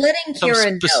I was letting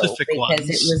Kira know because ones.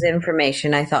 It was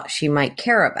information I thought she might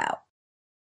care about.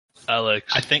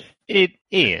 Alex, I think it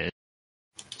is.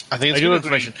 I think it's good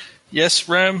information. Yes,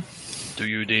 Ram? Do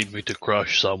you need me to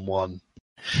crush someone?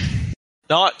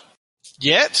 Not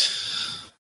yet.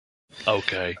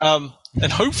 Okay.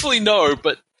 And hopefully no,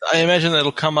 but I imagine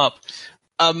that'll come up.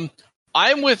 I'm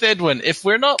with Edwin. If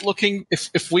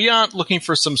we aren't looking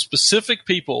for some specific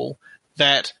people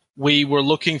that we were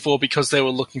looking for because they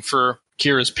were looking for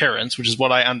Kira's parents, which is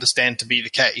what I understand to be the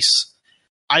case,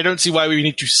 I don't see why we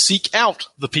need to seek out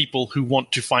the people who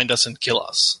want to find us and kill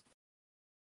us.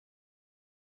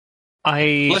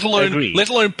 Let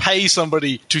alone pay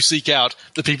somebody to seek out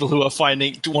the people who are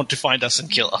want to find us and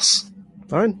kill us.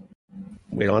 Fine.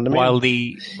 We don't While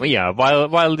the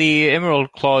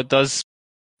Emerald Claw does,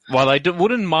 while I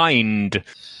wouldn't mind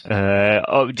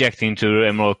objecting to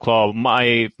Emerald Claw,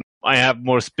 I have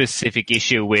more specific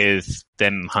issue with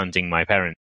them hunting my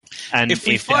parents. And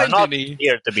if they're not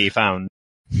here to be found,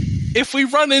 if we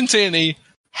run into any,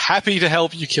 happy to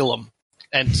help you kill them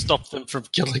and stop them from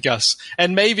killing us,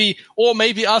 and maybe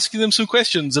asking them some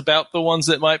questions about the ones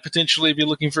that might potentially be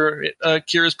looking for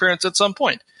Kira's parents at some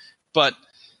point. But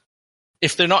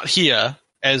if they're not here,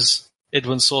 as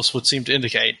Edwin's source would seem to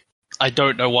indicate, I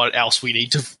don't know what else we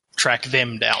need to track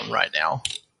them down right now.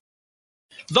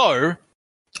 Though,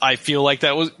 I feel like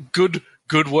that was good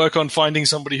work on finding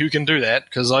somebody who can do that,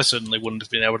 because I certainly wouldn't have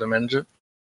been able to manage it.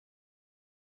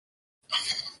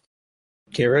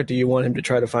 Kira, do you want him to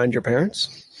try to find your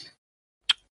parents?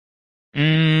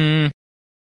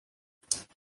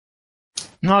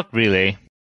 Not really.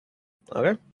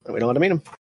 Okay, we don't want to meet him.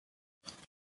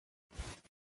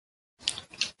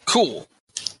 Cool.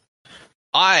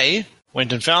 I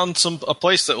went and found a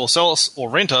place that will sell us or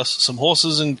rent us some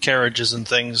horses and carriages and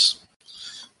things.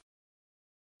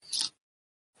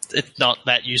 It's not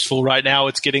that useful right now.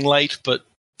 It's getting late, but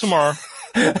tomorrow.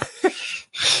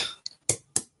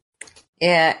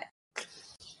 Yeah.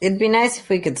 It'd be nice if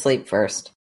we could sleep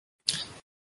first.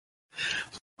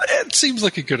 It seems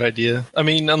like a good idea. I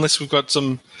mean, unless we've got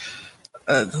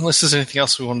unless there's anything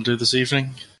else we want to do this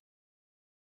evening.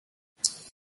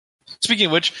 Speaking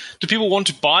of which, do people want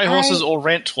to buy horses or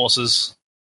rent horses?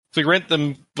 If we rent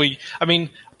them,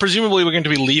 presumably we're going to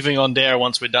be leaving on Dare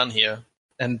once we're done here.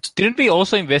 And didn't we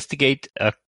also investigate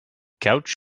a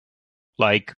couch,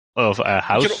 of a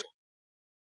house?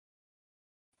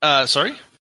 Sorry?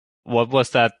 What was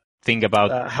that thing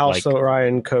about? House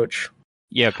Orion coach.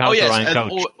 Yeah, Orion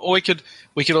coach. Or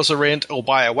we could also rent or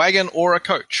buy a wagon or a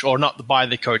coach, or not buy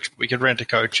the coach, but we could rent a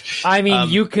coach. I mean,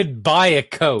 you could buy a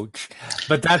coach,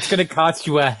 but that's going to cost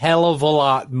you a hell of a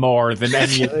lot more than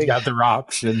any of the other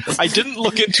options. I didn't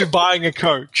look into buying a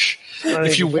coach.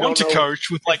 If you want a coach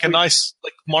with a nice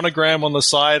monogram on the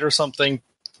side or something,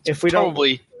 if we don't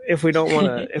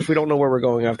know where we're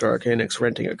going after Arcanix,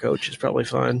 renting a coach is probably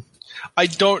fine. I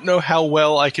don't know how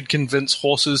well I could convince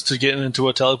horses to get into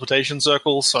a teleportation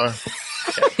circle, so...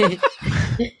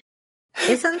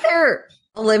 Isn't there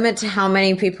a limit to how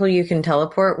many people you can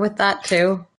teleport with that,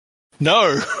 too?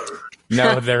 No.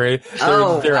 No, there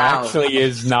actually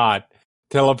is not.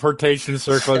 Teleportation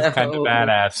circle is kind of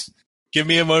badass. Give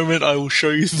me a moment, I will show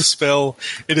you the spell.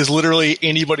 It is literally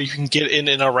anybody who can get in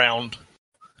and around.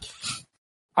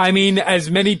 I mean,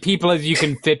 as many people as you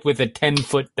can fit with a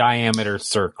 10-foot diameter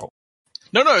circle.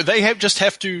 No, they have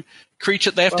to create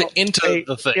it. They have to enter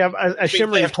the thing. Yeah, a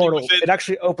shimmering portal. It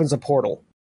actually opens a portal.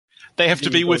 They have to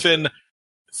be within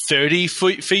 30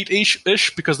 feet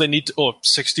ish because they need to, or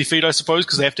 60 feet, I suppose,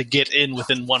 because they have to get in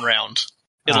within one round.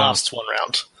 It lasts one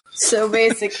round. So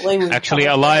basically, actually,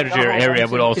 a larger area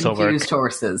would also work.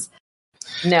 Horses.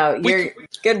 No,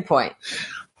 good point.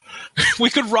 We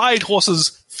could ride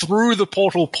horses through the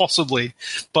portal, possibly,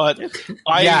 but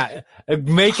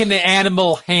make an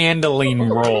animal handling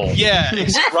roll. Yeah,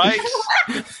 right.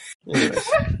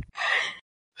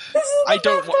 I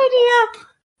don't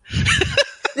idea.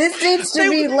 This needs to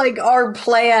be our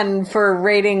plan for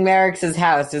raiding Merrick's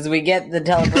house as we get the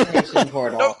teleportation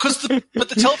portal. No, but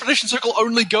the teleportation circle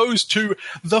only goes to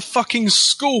the fucking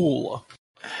school.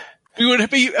 We would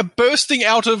be bursting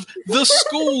out of the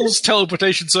school's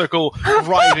teleportation circle,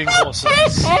 riding horses.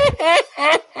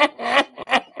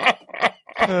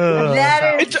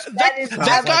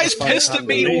 That guy's pissed at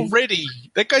me already.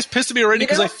 That guy's pissed at me already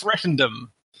because I threatened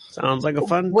him. Sounds like a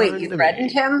fun. Wait, you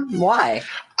threatened him? Why?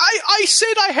 I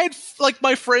said I had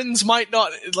my friends might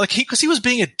not because he was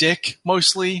being a dick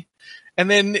mostly. And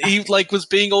then he was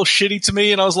being all shitty to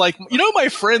me, and I was like, my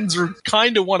friends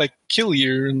kind of want to kill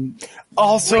you. And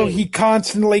also, he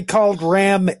constantly called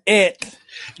Ram it.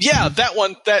 Yeah,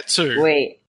 that too.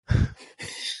 Wait.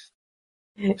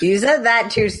 You said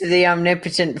that too to the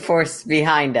omnipotent force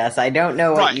behind us. I don't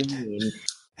know what you mean.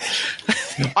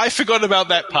 I forgot about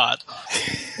that part.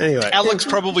 Anyway, Alex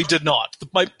probably did not,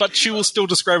 but she will still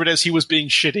describe it as he was being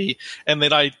shitty, and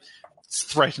then I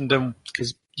threatened him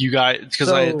because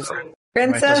I had.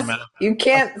 Princess, you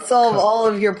can't solve all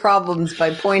of your problems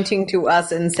by pointing to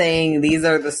us and saying these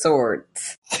are the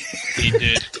swords. He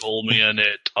did call me an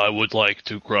it. I would like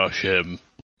to crush him.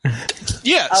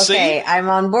 Yeah, okay, I'm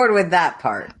on board with that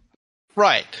part.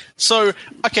 Right. So,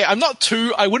 okay,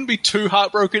 I wouldn't be too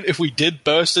heartbroken if we did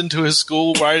burst into his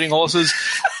school riding horses,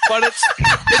 but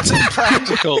it's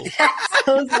impractical. That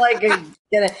sounds like okay.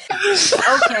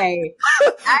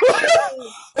 Actually,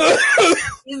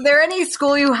 is there any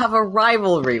school you have a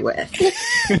rivalry with?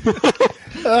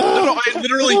 No, I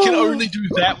literally can only do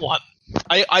that one.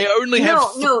 I only have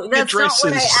No, that's addresses.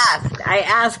 not what I asked. I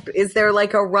asked, is there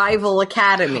like a rival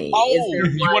academy?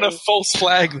 You want to false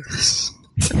flag this?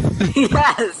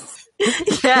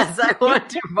 Yes, I want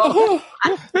to vote.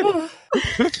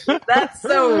 That's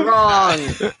so wrong.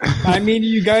 I mean,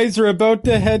 you guys are about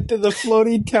to head to the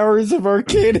Floating Towers of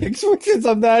Arcadics, which is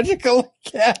a magical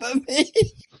academy.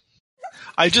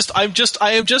 I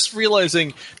am just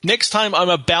realizing next time I'm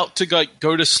about to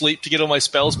go to sleep to get all my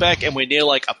spells back, and we're near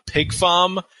like a pig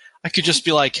farm, I could just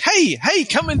be like, "Hey,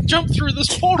 come and jump through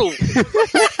this portal." You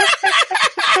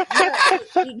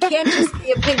can't just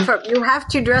be a pig farm. You have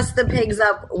to dress the pigs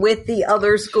up with the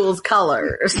other school's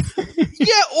colors.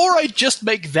 Yeah, or I just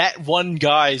make that one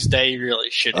guy's day really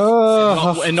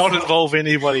shitty and not involve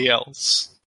anybody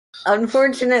else.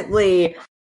 Unfortunately,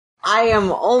 I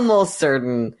am almost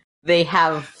certain they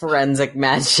have forensic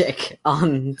magic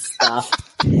on stuff.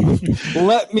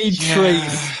 Let me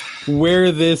trace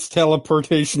where this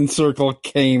teleportation circle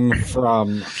came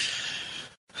from.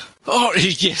 Oh,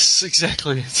 yes,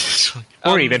 exactly.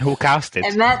 Or even who cast it.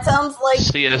 And that sounds like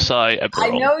CSI Eberron. I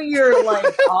know you're like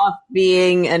off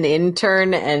being an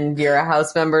intern and you're a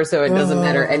house member, so it doesn't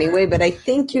matter anyway, but I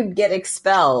think you'd get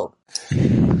expelled.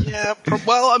 Yeah,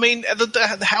 well, I mean,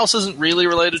 the house isn't really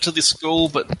related to the school,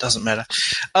 but it doesn't matter.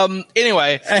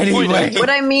 Anyway. What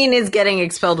I mean is getting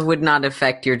expelled would not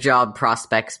affect your job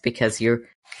prospects because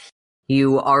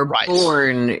you are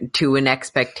born to an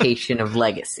expectation of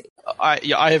legacy.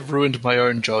 I have ruined my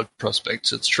own job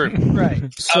prospects. It's true.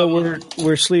 Right. So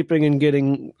we're sleeping and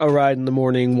getting a ride in the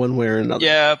morning, one way or another.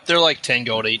 Yeah, they're like 10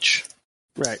 gold each.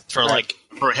 Right. For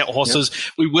horses.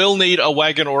 Yep. We will need a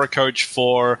wagon or a coach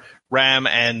for Ram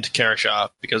and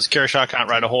Karashar, because Karashar can't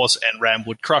ride a horse, and Ram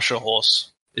would crush a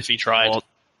horse if he tried.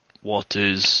 What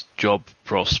is job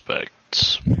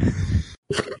prospects?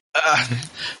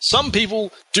 Some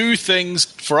people do things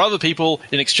for other people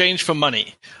in exchange for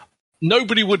money.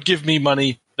 Nobody would give me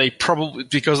money,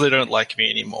 because they don't like me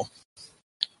anymore.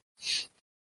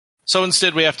 So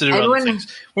instead we have to do other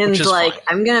things. Edwin is like, fine.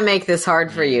 I'm going to make this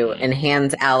hard for you, and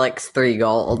hands Alex 3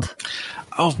 gold.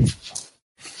 Oh,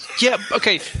 yeah,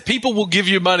 okay, people will give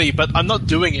you money, but I'm not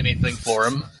doing anything for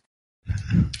them.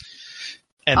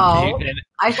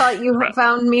 I thought you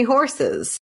found me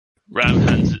horses.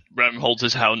 Ram holds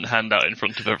his hand out in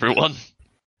front of everyone.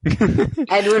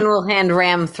 Edwin will hand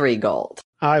Ram 3 gold.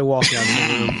 I walk out of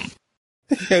the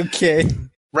room. Okay.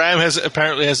 Ram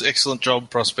apparently has excellent job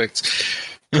prospects.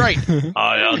 Great.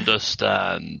 I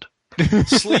understand.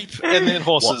 Sleep and then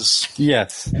horses.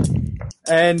 Yes.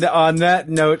 And on that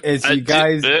note, as you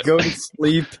guys go to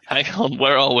sleep... Hang on,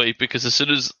 where are we? Because as soon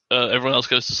as everyone else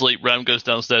goes to sleep, Ram goes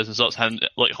downstairs and starts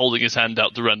holding his hand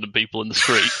out to random people in the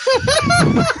street.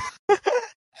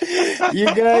 You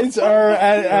guys are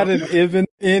at an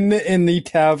inn in the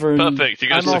tavern. Perfect. He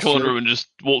goes to the corner room and just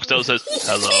walks down and says,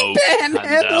 "Hello, hand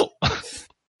out."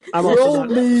 Roll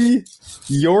me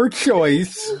your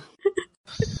choice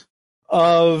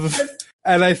of...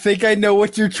 And I think I know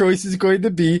what your choice is going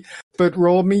to be, but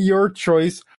roll me your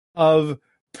choice of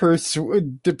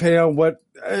depending on what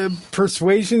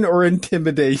persuasion or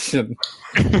intimidation.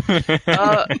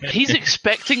 He's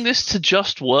expecting this to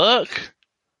just work,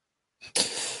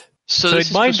 so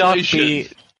it might not be.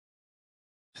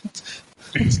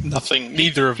 It's nothing.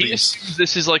 Neither of these.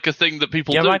 This is like a thing that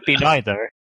people do. It might be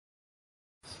neither.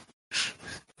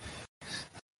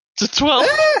 It's a 12.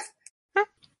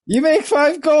 You make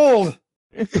 5 gold.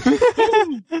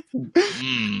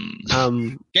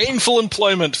 Gainful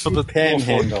employment for the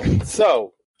panhandle.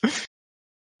 So,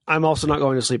 I'm also not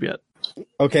going to sleep yet.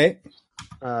 Okay.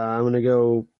 I'm gonna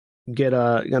go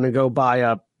buy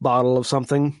a bottle of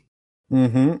something.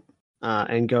 Mm-hmm.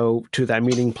 And go to that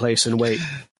meeting place and wait.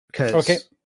 Okay.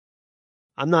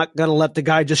 I'm not gonna let the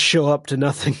guy just show up to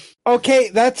nothing. Okay,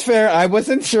 that's fair. I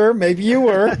wasn't sure. Maybe you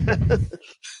were.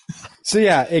 So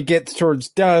yeah, it gets towards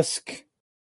dusk.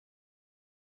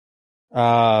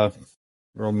 Roll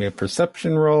me a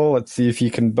perception roll. Let's see if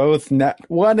you can both nat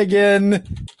 1 again.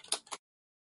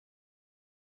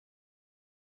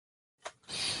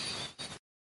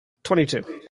 $22.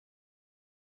 All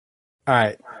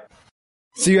right.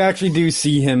 So you actually do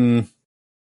see him.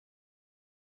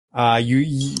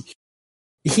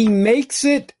 He makes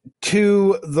it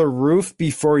to the roof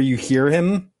before you hear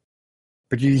him,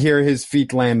 but you hear his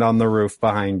feet land on the roof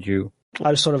behind you.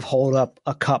 I just sort of hold up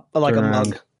a cup, like a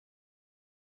mug.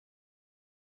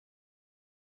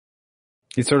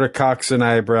 He sort of cocks an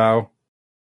eyebrow.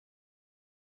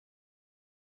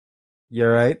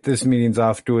 You're right. This meeting's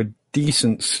off to a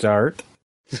decent start.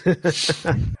 Wait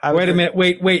a minute.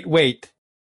 Wait.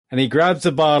 And he grabs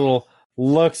the bottle,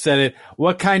 looks at it.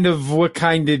 What kind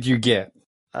did you get?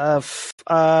 I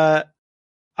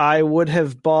would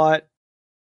have bought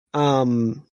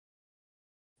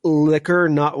liquor,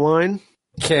 not wine.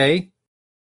 Okay.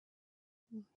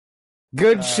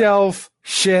 Good shelf.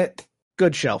 Shit.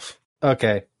 Good shelf.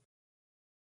 Okay.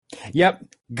 Yep.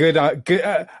 Good.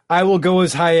 Good. I will go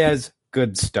as high as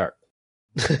good start.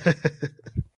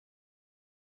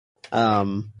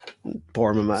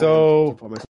 Pour him a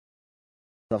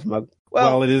mug.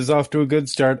 Well, it is off to a good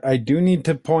start. I do need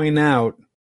to point out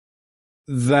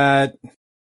that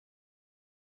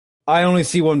I only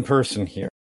see one person here.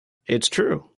 It's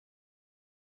true.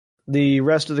 The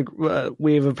rest of the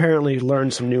we've apparently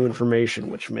learned some new information,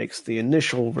 which makes the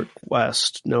initial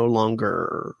request no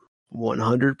longer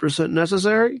 100%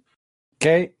 necessary.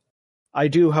 Okay. I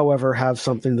do, however, have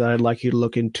something that I'd like you to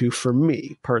look into for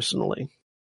me personally.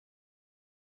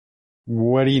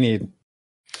 What do you need?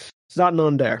 It's not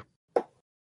non-dare.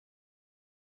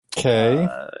 Okay.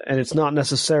 And it's not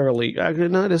necessarily...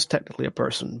 no, it is technically a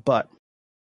person, but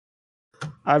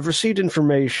I've received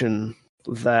information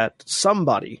that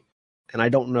somebody, and I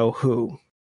don't know who,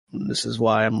 and this is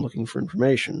why I'm looking for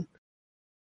information,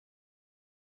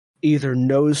 either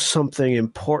knows something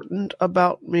important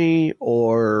about me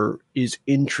or is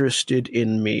interested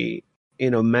in me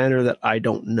in a manner that I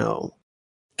don't know.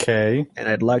 Okay. And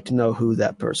I'd like to know who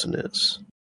that person is.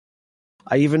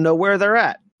 I even know where they're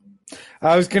at.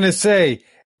 I was going to say,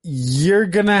 you're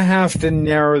going to have to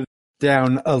narrow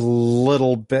down a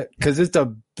little bit because it's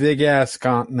a big-ass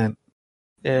continent.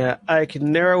 Yeah, I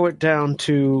can narrow it down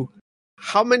to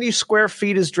how many square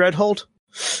feet is Dreadhold?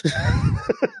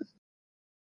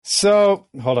 So,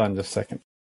 hold on just a second.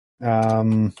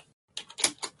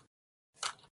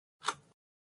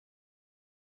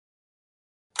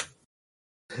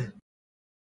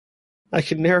 I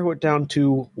can narrow it down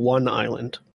to one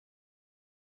island.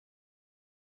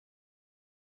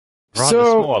 Rather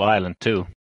small island, too.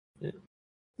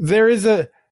 There is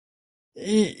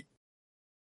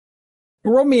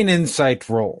roll me an insight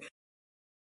roll.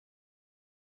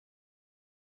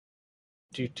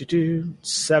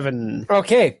 7.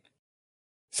 Okay.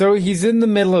 So he's in the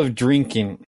middle of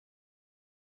drinking.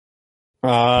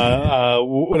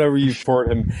 Whatever you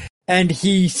poured him. And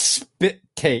he spit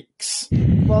takes.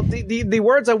 Well, the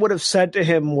words I would have said to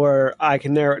him were, I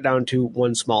can narrow it down to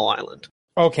one small island.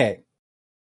 Okay.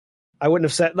 I wouldn't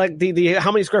have said, like, the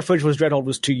how many square footage was Dreadhold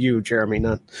was to you, Jeremy,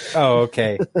 not... Oh,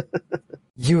 okay.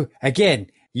 You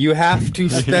have to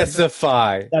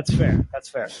specify. That's fair.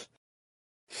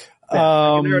 I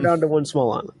can narrow it down to one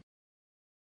small island.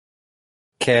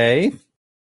 Okay.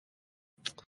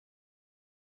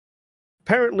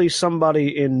 Apparently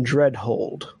somebody in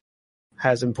Dreadhold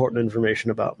has important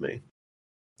information about me.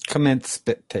 Commence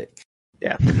spit take.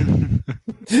 Yeah.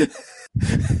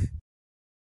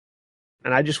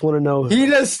 And I just want to know... He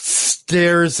just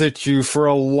stares at you for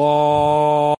a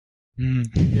long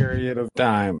period of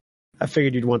time. I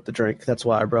figured you'd want the drink. That's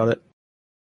why I brought it.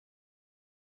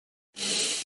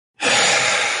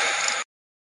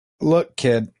 Look,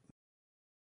 kid.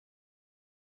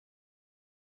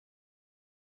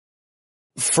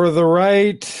 For the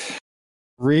right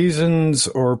reasons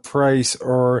or price,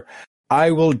 or I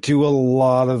will do a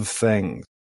lot of things.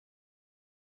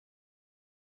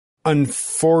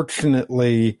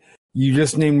 Unfortunately, you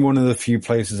just named one of the few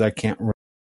places I can't remember.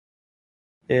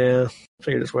 Yeah,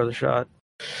 figured it's worth a shot.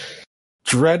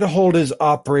 Dreadhold is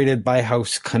operated by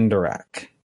House Kundarak.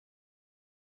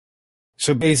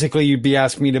 So basically, you'd be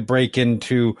asking me to break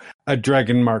into a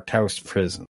dragon-marked house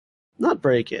prison. Not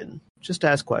break in, just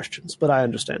ask questions, but I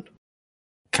understand.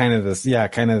 Kind of the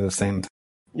same thing.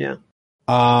 Yeah.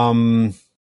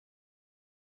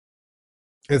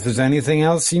 If there's anything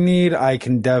else you need, I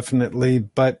can definitely,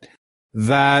 but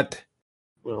that...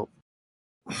 Well,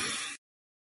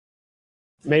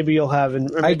 maybe you'll have...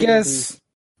 I guess...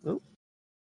 Oh.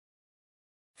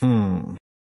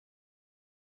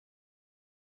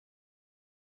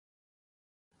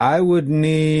 I would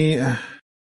need...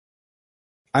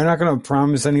 I'm not going to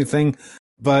promise anything,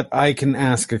 but I can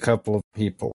ask a couple of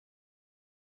people.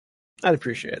 I'd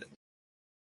appreciate it.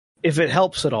 If it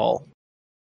helps at all,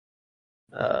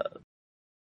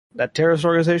 that terrorist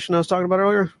organization I was talking about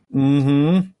earlier?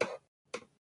 Mm-hmm.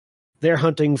 They're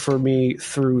hunting for me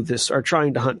through this, or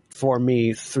trying to hunt for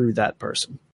me through that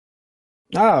person.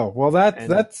 Oh, well,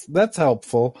 that's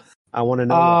helpful. I want to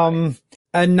know why.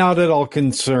 And not at all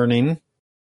concerning.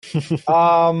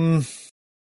 All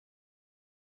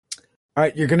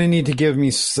right, you're going to need to give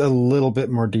me a little bit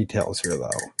more details here, though.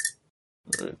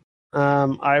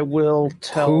 I will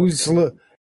tell.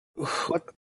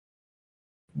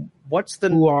 What's the?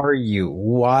 Who are you?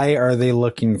 Why are they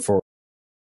looking for?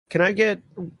 Can I get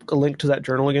a link to that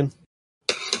journal again?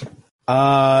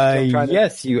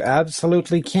 Yes, you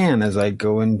absolutely can. As I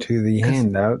go into the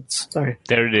handouts. Sorry,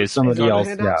 there it is. Somebody else,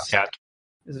 yeah.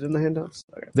 Is it in the handouts?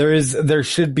 Okay. There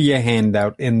should be a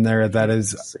handout in there that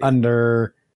is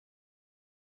under.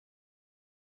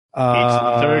 It's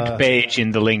the third page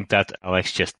in the link that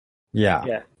Alex just.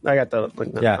 Yeah, I got the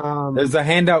link now. Yeah, there's a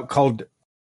handout called.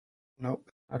 Nope,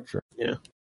 not sure. Yeah.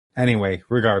 Anyway,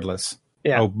 regardless.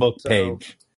 Yeah. Book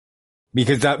page.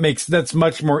 Because that's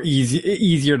much more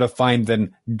easier to find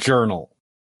than journal.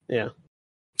 Yeah.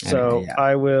 So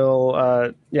I will,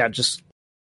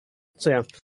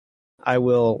 I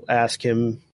will ask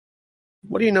him,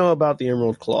 what do you know about the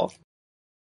Emerald Claw?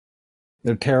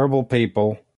 They're terrible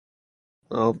people.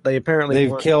 Well, they've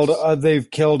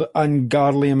killed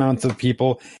ungodly amounts of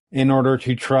people in order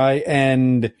to try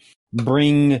and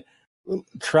bring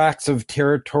tracts of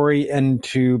territory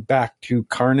back to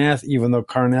Karrnath, even though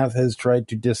Karrnath has tried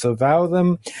to disavow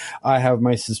them. I have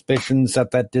my suspicions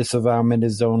that disavowment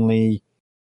is only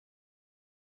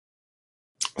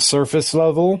surface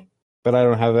level, but I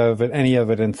don't have any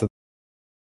evidence.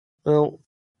 Well,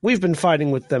 we've been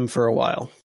fighting with them for a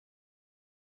while.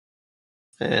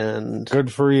 And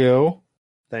good for you.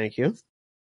 Thank you.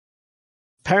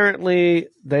 Apparently,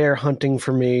 they are hunting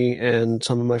for me and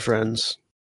some of my friends.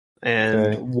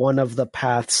 And one of the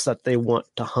paths that they want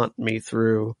to hunt me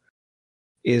through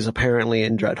is apparently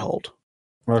in Dreadhold.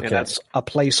 Okay. And that's a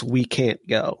place we can't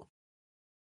go.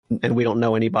 And we don't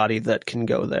know anybody that can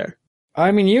go there. I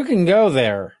mean, you can go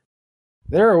there.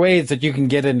 There are ways that you can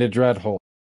get into Dreadhold.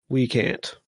 We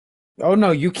can't. Oh,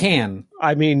 no, you can.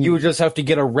 I mean, you would just have to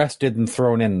get arrested and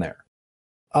thrown in there.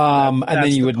 And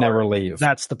then you would never leave.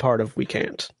 That's the part of we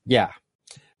can't. Yeah.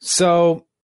 So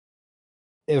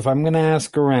if I'm going to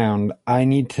ask around, I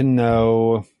need to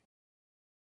know,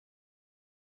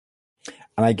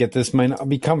 and I get this might not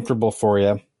be comfortable for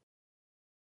you.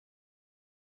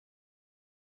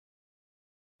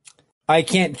 I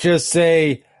can't just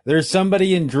say there's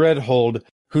somebody in Dreadhold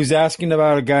who's asking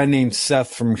about a guy named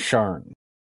Seth from Sharn.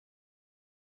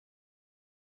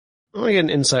 I'm going to get an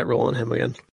insight roll on him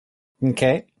again.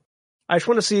 Okay. I just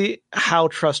want to see how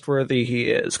trustworthy he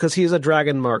is, because he's a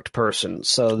dragon-marked person,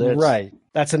 so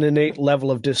that's an innate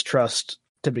level of distrust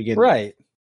to begin with. Right.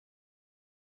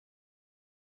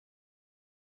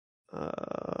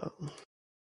 I'm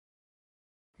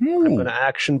going to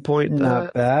action point that.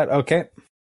 Not bad. Okay.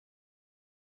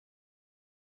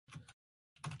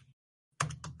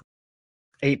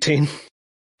 $18.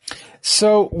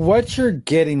 So what you're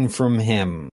getting from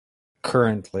him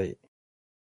currently,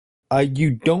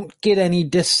 you don't get any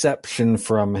deception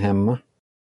from him.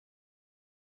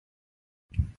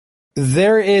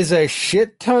 There is a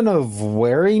shit ton of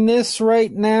wariness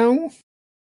right now.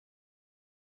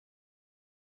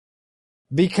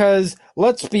 Because,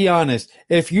 let's be honest,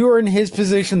 if you were in his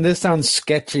position, this sounds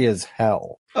sketchy as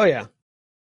hell. Oh, yeah.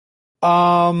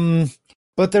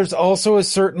 But there's also a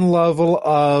certain level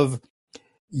of,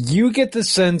 you get the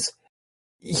sense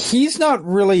he's not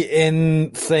really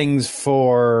in things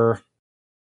for,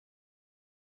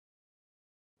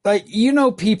 like,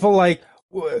 people like,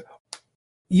 what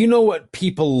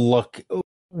people look,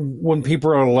 when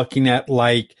people are looking at,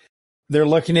 like, they're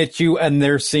looking at you and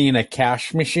they're seeing a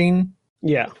cash machine.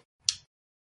 Yeah.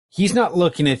 He's not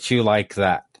looking at you like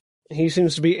that. He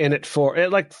seems to be in it for,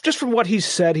 like, just from what he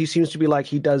said, he seems to be like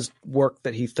he does work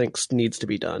that he thinks needs to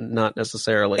be done, not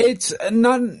necessarily. It's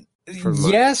not,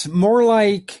 yes, more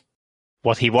like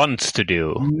what he wants to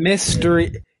do.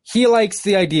 Mystery. He likes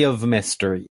the idea of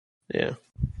mystery. Yeah.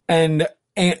 And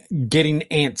getting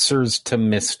answers to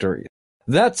mystery.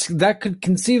 That could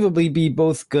conceivably be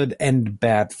both good and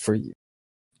bad for you.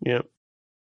 Yeah.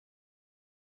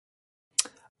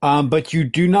 But you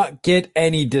do not get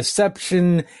any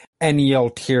deception, any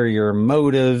ulterior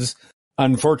motives.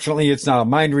 Unfortunately, it's not a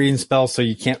mind reading spell, so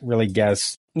you can't really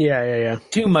guess. Yeah.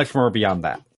 Too much more beyond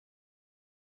that.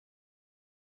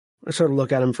 I sort of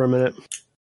look at him for a minute,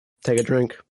 take a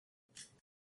drink.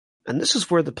 And this is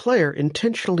where the player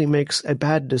intentionally makes a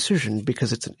bad decision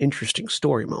because it's an interesting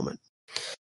story moment.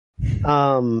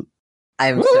 I'm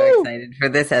so excited for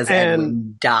this as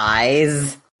Edwin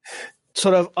dies.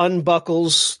 Sort of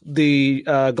unbuckles the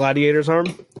gladiator's arm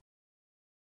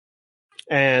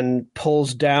and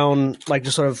pulls down, like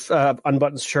just sort of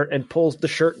unbuttons shirt and pulls the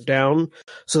shirt down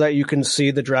so that you can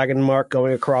see the dragon mark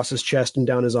going across his chest and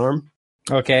down his arm.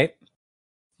 Okay.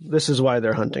 This is why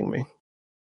they're hunting me.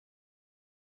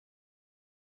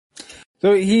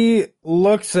 So he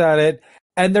looks at it,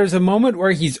 and there's a moment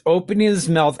where he's opening his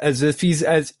mouth as if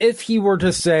he were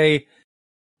to say,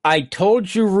 "I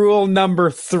told you rule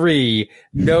number 3,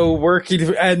 no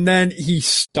working," and then he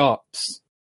stops.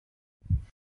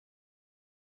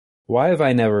 Why have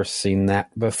I never seen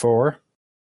that before?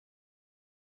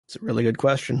 It's a really good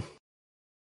question.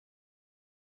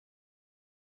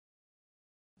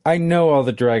 I know all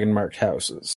the dragon marked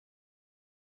houses.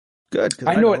 Good.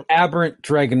 I know what aberrant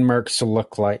dragon marks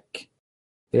look like.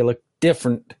 They look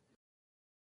different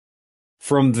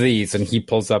from these, and he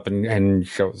pulls up and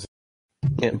shows it.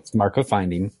 Yeah. It's mark of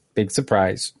finding. Big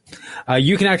surprise.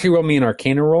 You can actually roll me an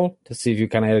Arcana roll to see if you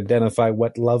can identify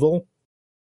what level.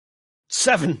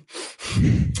 7.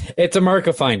 It's a mark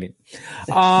of finding.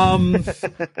 I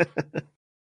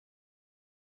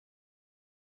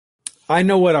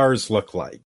know what ours look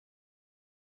like.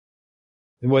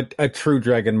 What a true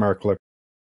dragon mark look.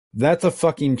 That's a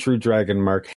fucking true dragon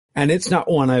mark, and it's not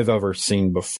one I've ever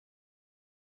seen before.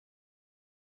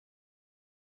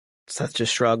 Seth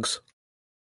just shrugs.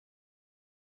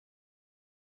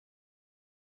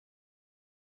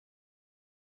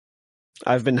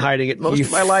 I've been hiding it most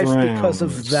of my life because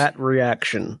of that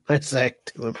reaction, I say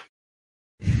to him.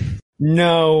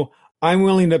 No, I'm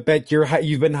willing to bet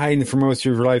you've been hiding for most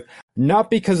of your life, not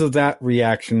because of that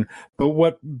reaction,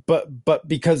 but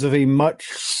because of a much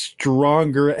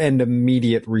stronger and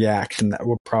immediate reaction that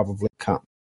will probably come.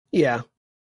 Yeah,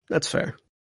 that's fair.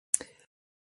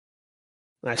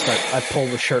 I pull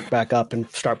the shirt back up and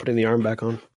start putting the arm back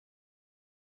on.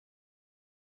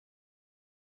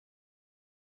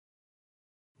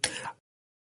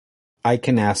 I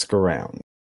can ask around.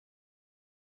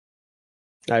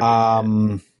 Is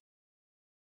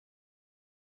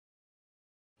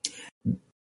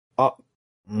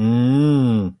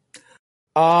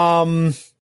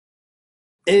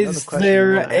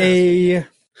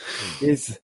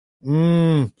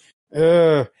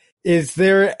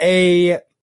there a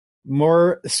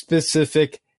more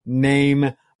specific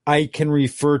name I can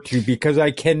refer to? Because I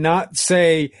cannot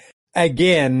say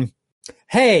again,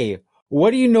 hey, what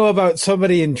do you know about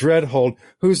somebody in Dreadhold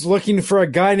who's looking for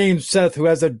a guy named Seth who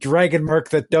has a dragon mark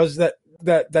that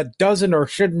doesn't or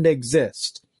shouldn't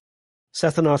exist?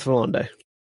 Seth and North Volonde.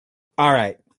 All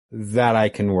right, that I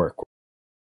can work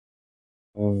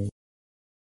with.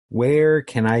 Where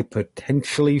can I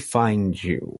potentially find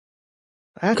you?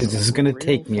 Because this is going to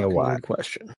take me a while. Good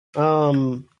question.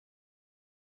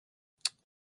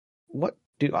 What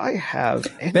do I have?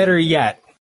 Better yet.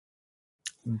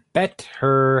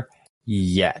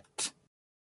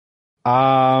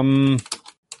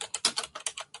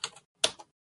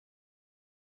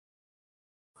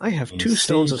 I have 2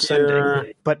 stones of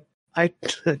sending, but I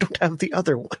don't have the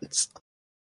other ones.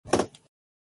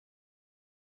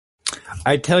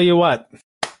 I tell you what,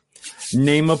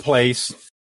 name a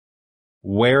place,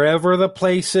 wherever the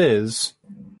place is,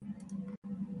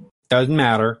 doesn't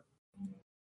matter,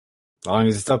 as long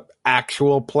as it's the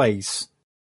actual place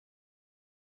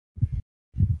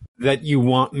that you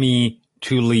want me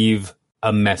to leave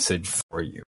a message for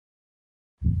you.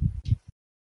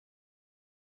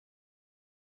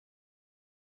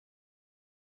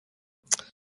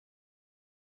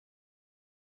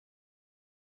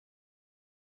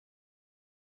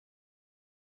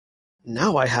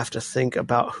 Now I have to think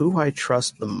about who I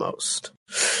trust the most.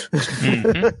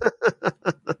 Mm-hmm.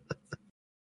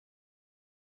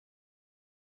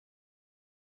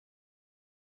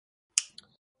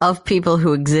 Of people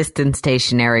who exist in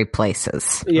stationary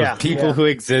places. Yeah. Of people who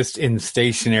exist in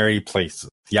stationary places.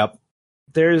 Yep.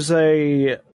 There's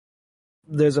a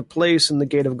place in the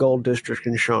Gate of Gold district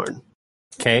in Sharn.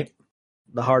 Okay.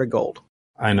 The Heart of Gold.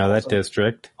 I know that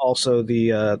district. Also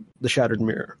the Shattered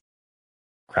Mirror.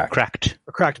 Cracked.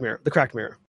 The Cracked Mirror.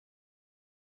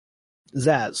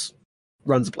 Zaz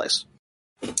runs the place.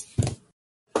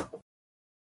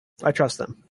 I trust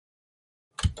them.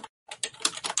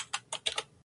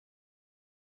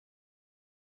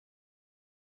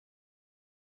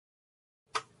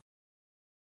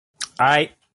 I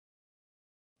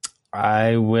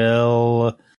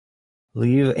will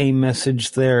leave a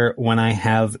message there when I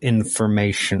have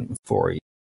information for you.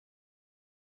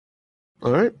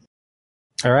 All right.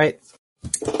 And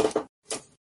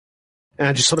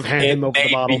I just sort of hand him over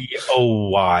the bottle. It may be a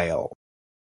while.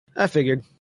 I figured.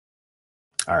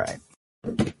 All right.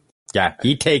 Yeah,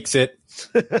 he takes it.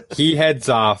 He heads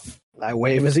off. I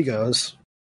wave as he goes.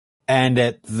 And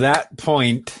at that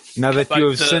point, now that you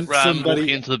have sent Ram somebody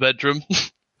walking into the bedroom.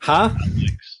 Huh?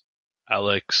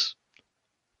 Alex,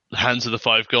 hands of the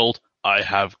 5 gold. I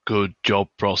have good job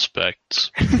prospects.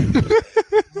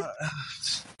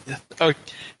 Oh,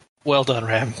 well done,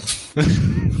 Ram.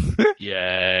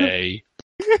 Yay.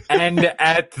 And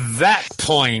at that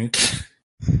point,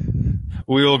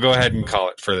 we will go ahead and call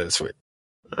it for this week.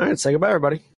 All right, say goodbye,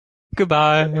 everybody.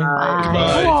 Goodbye.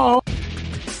 Bye.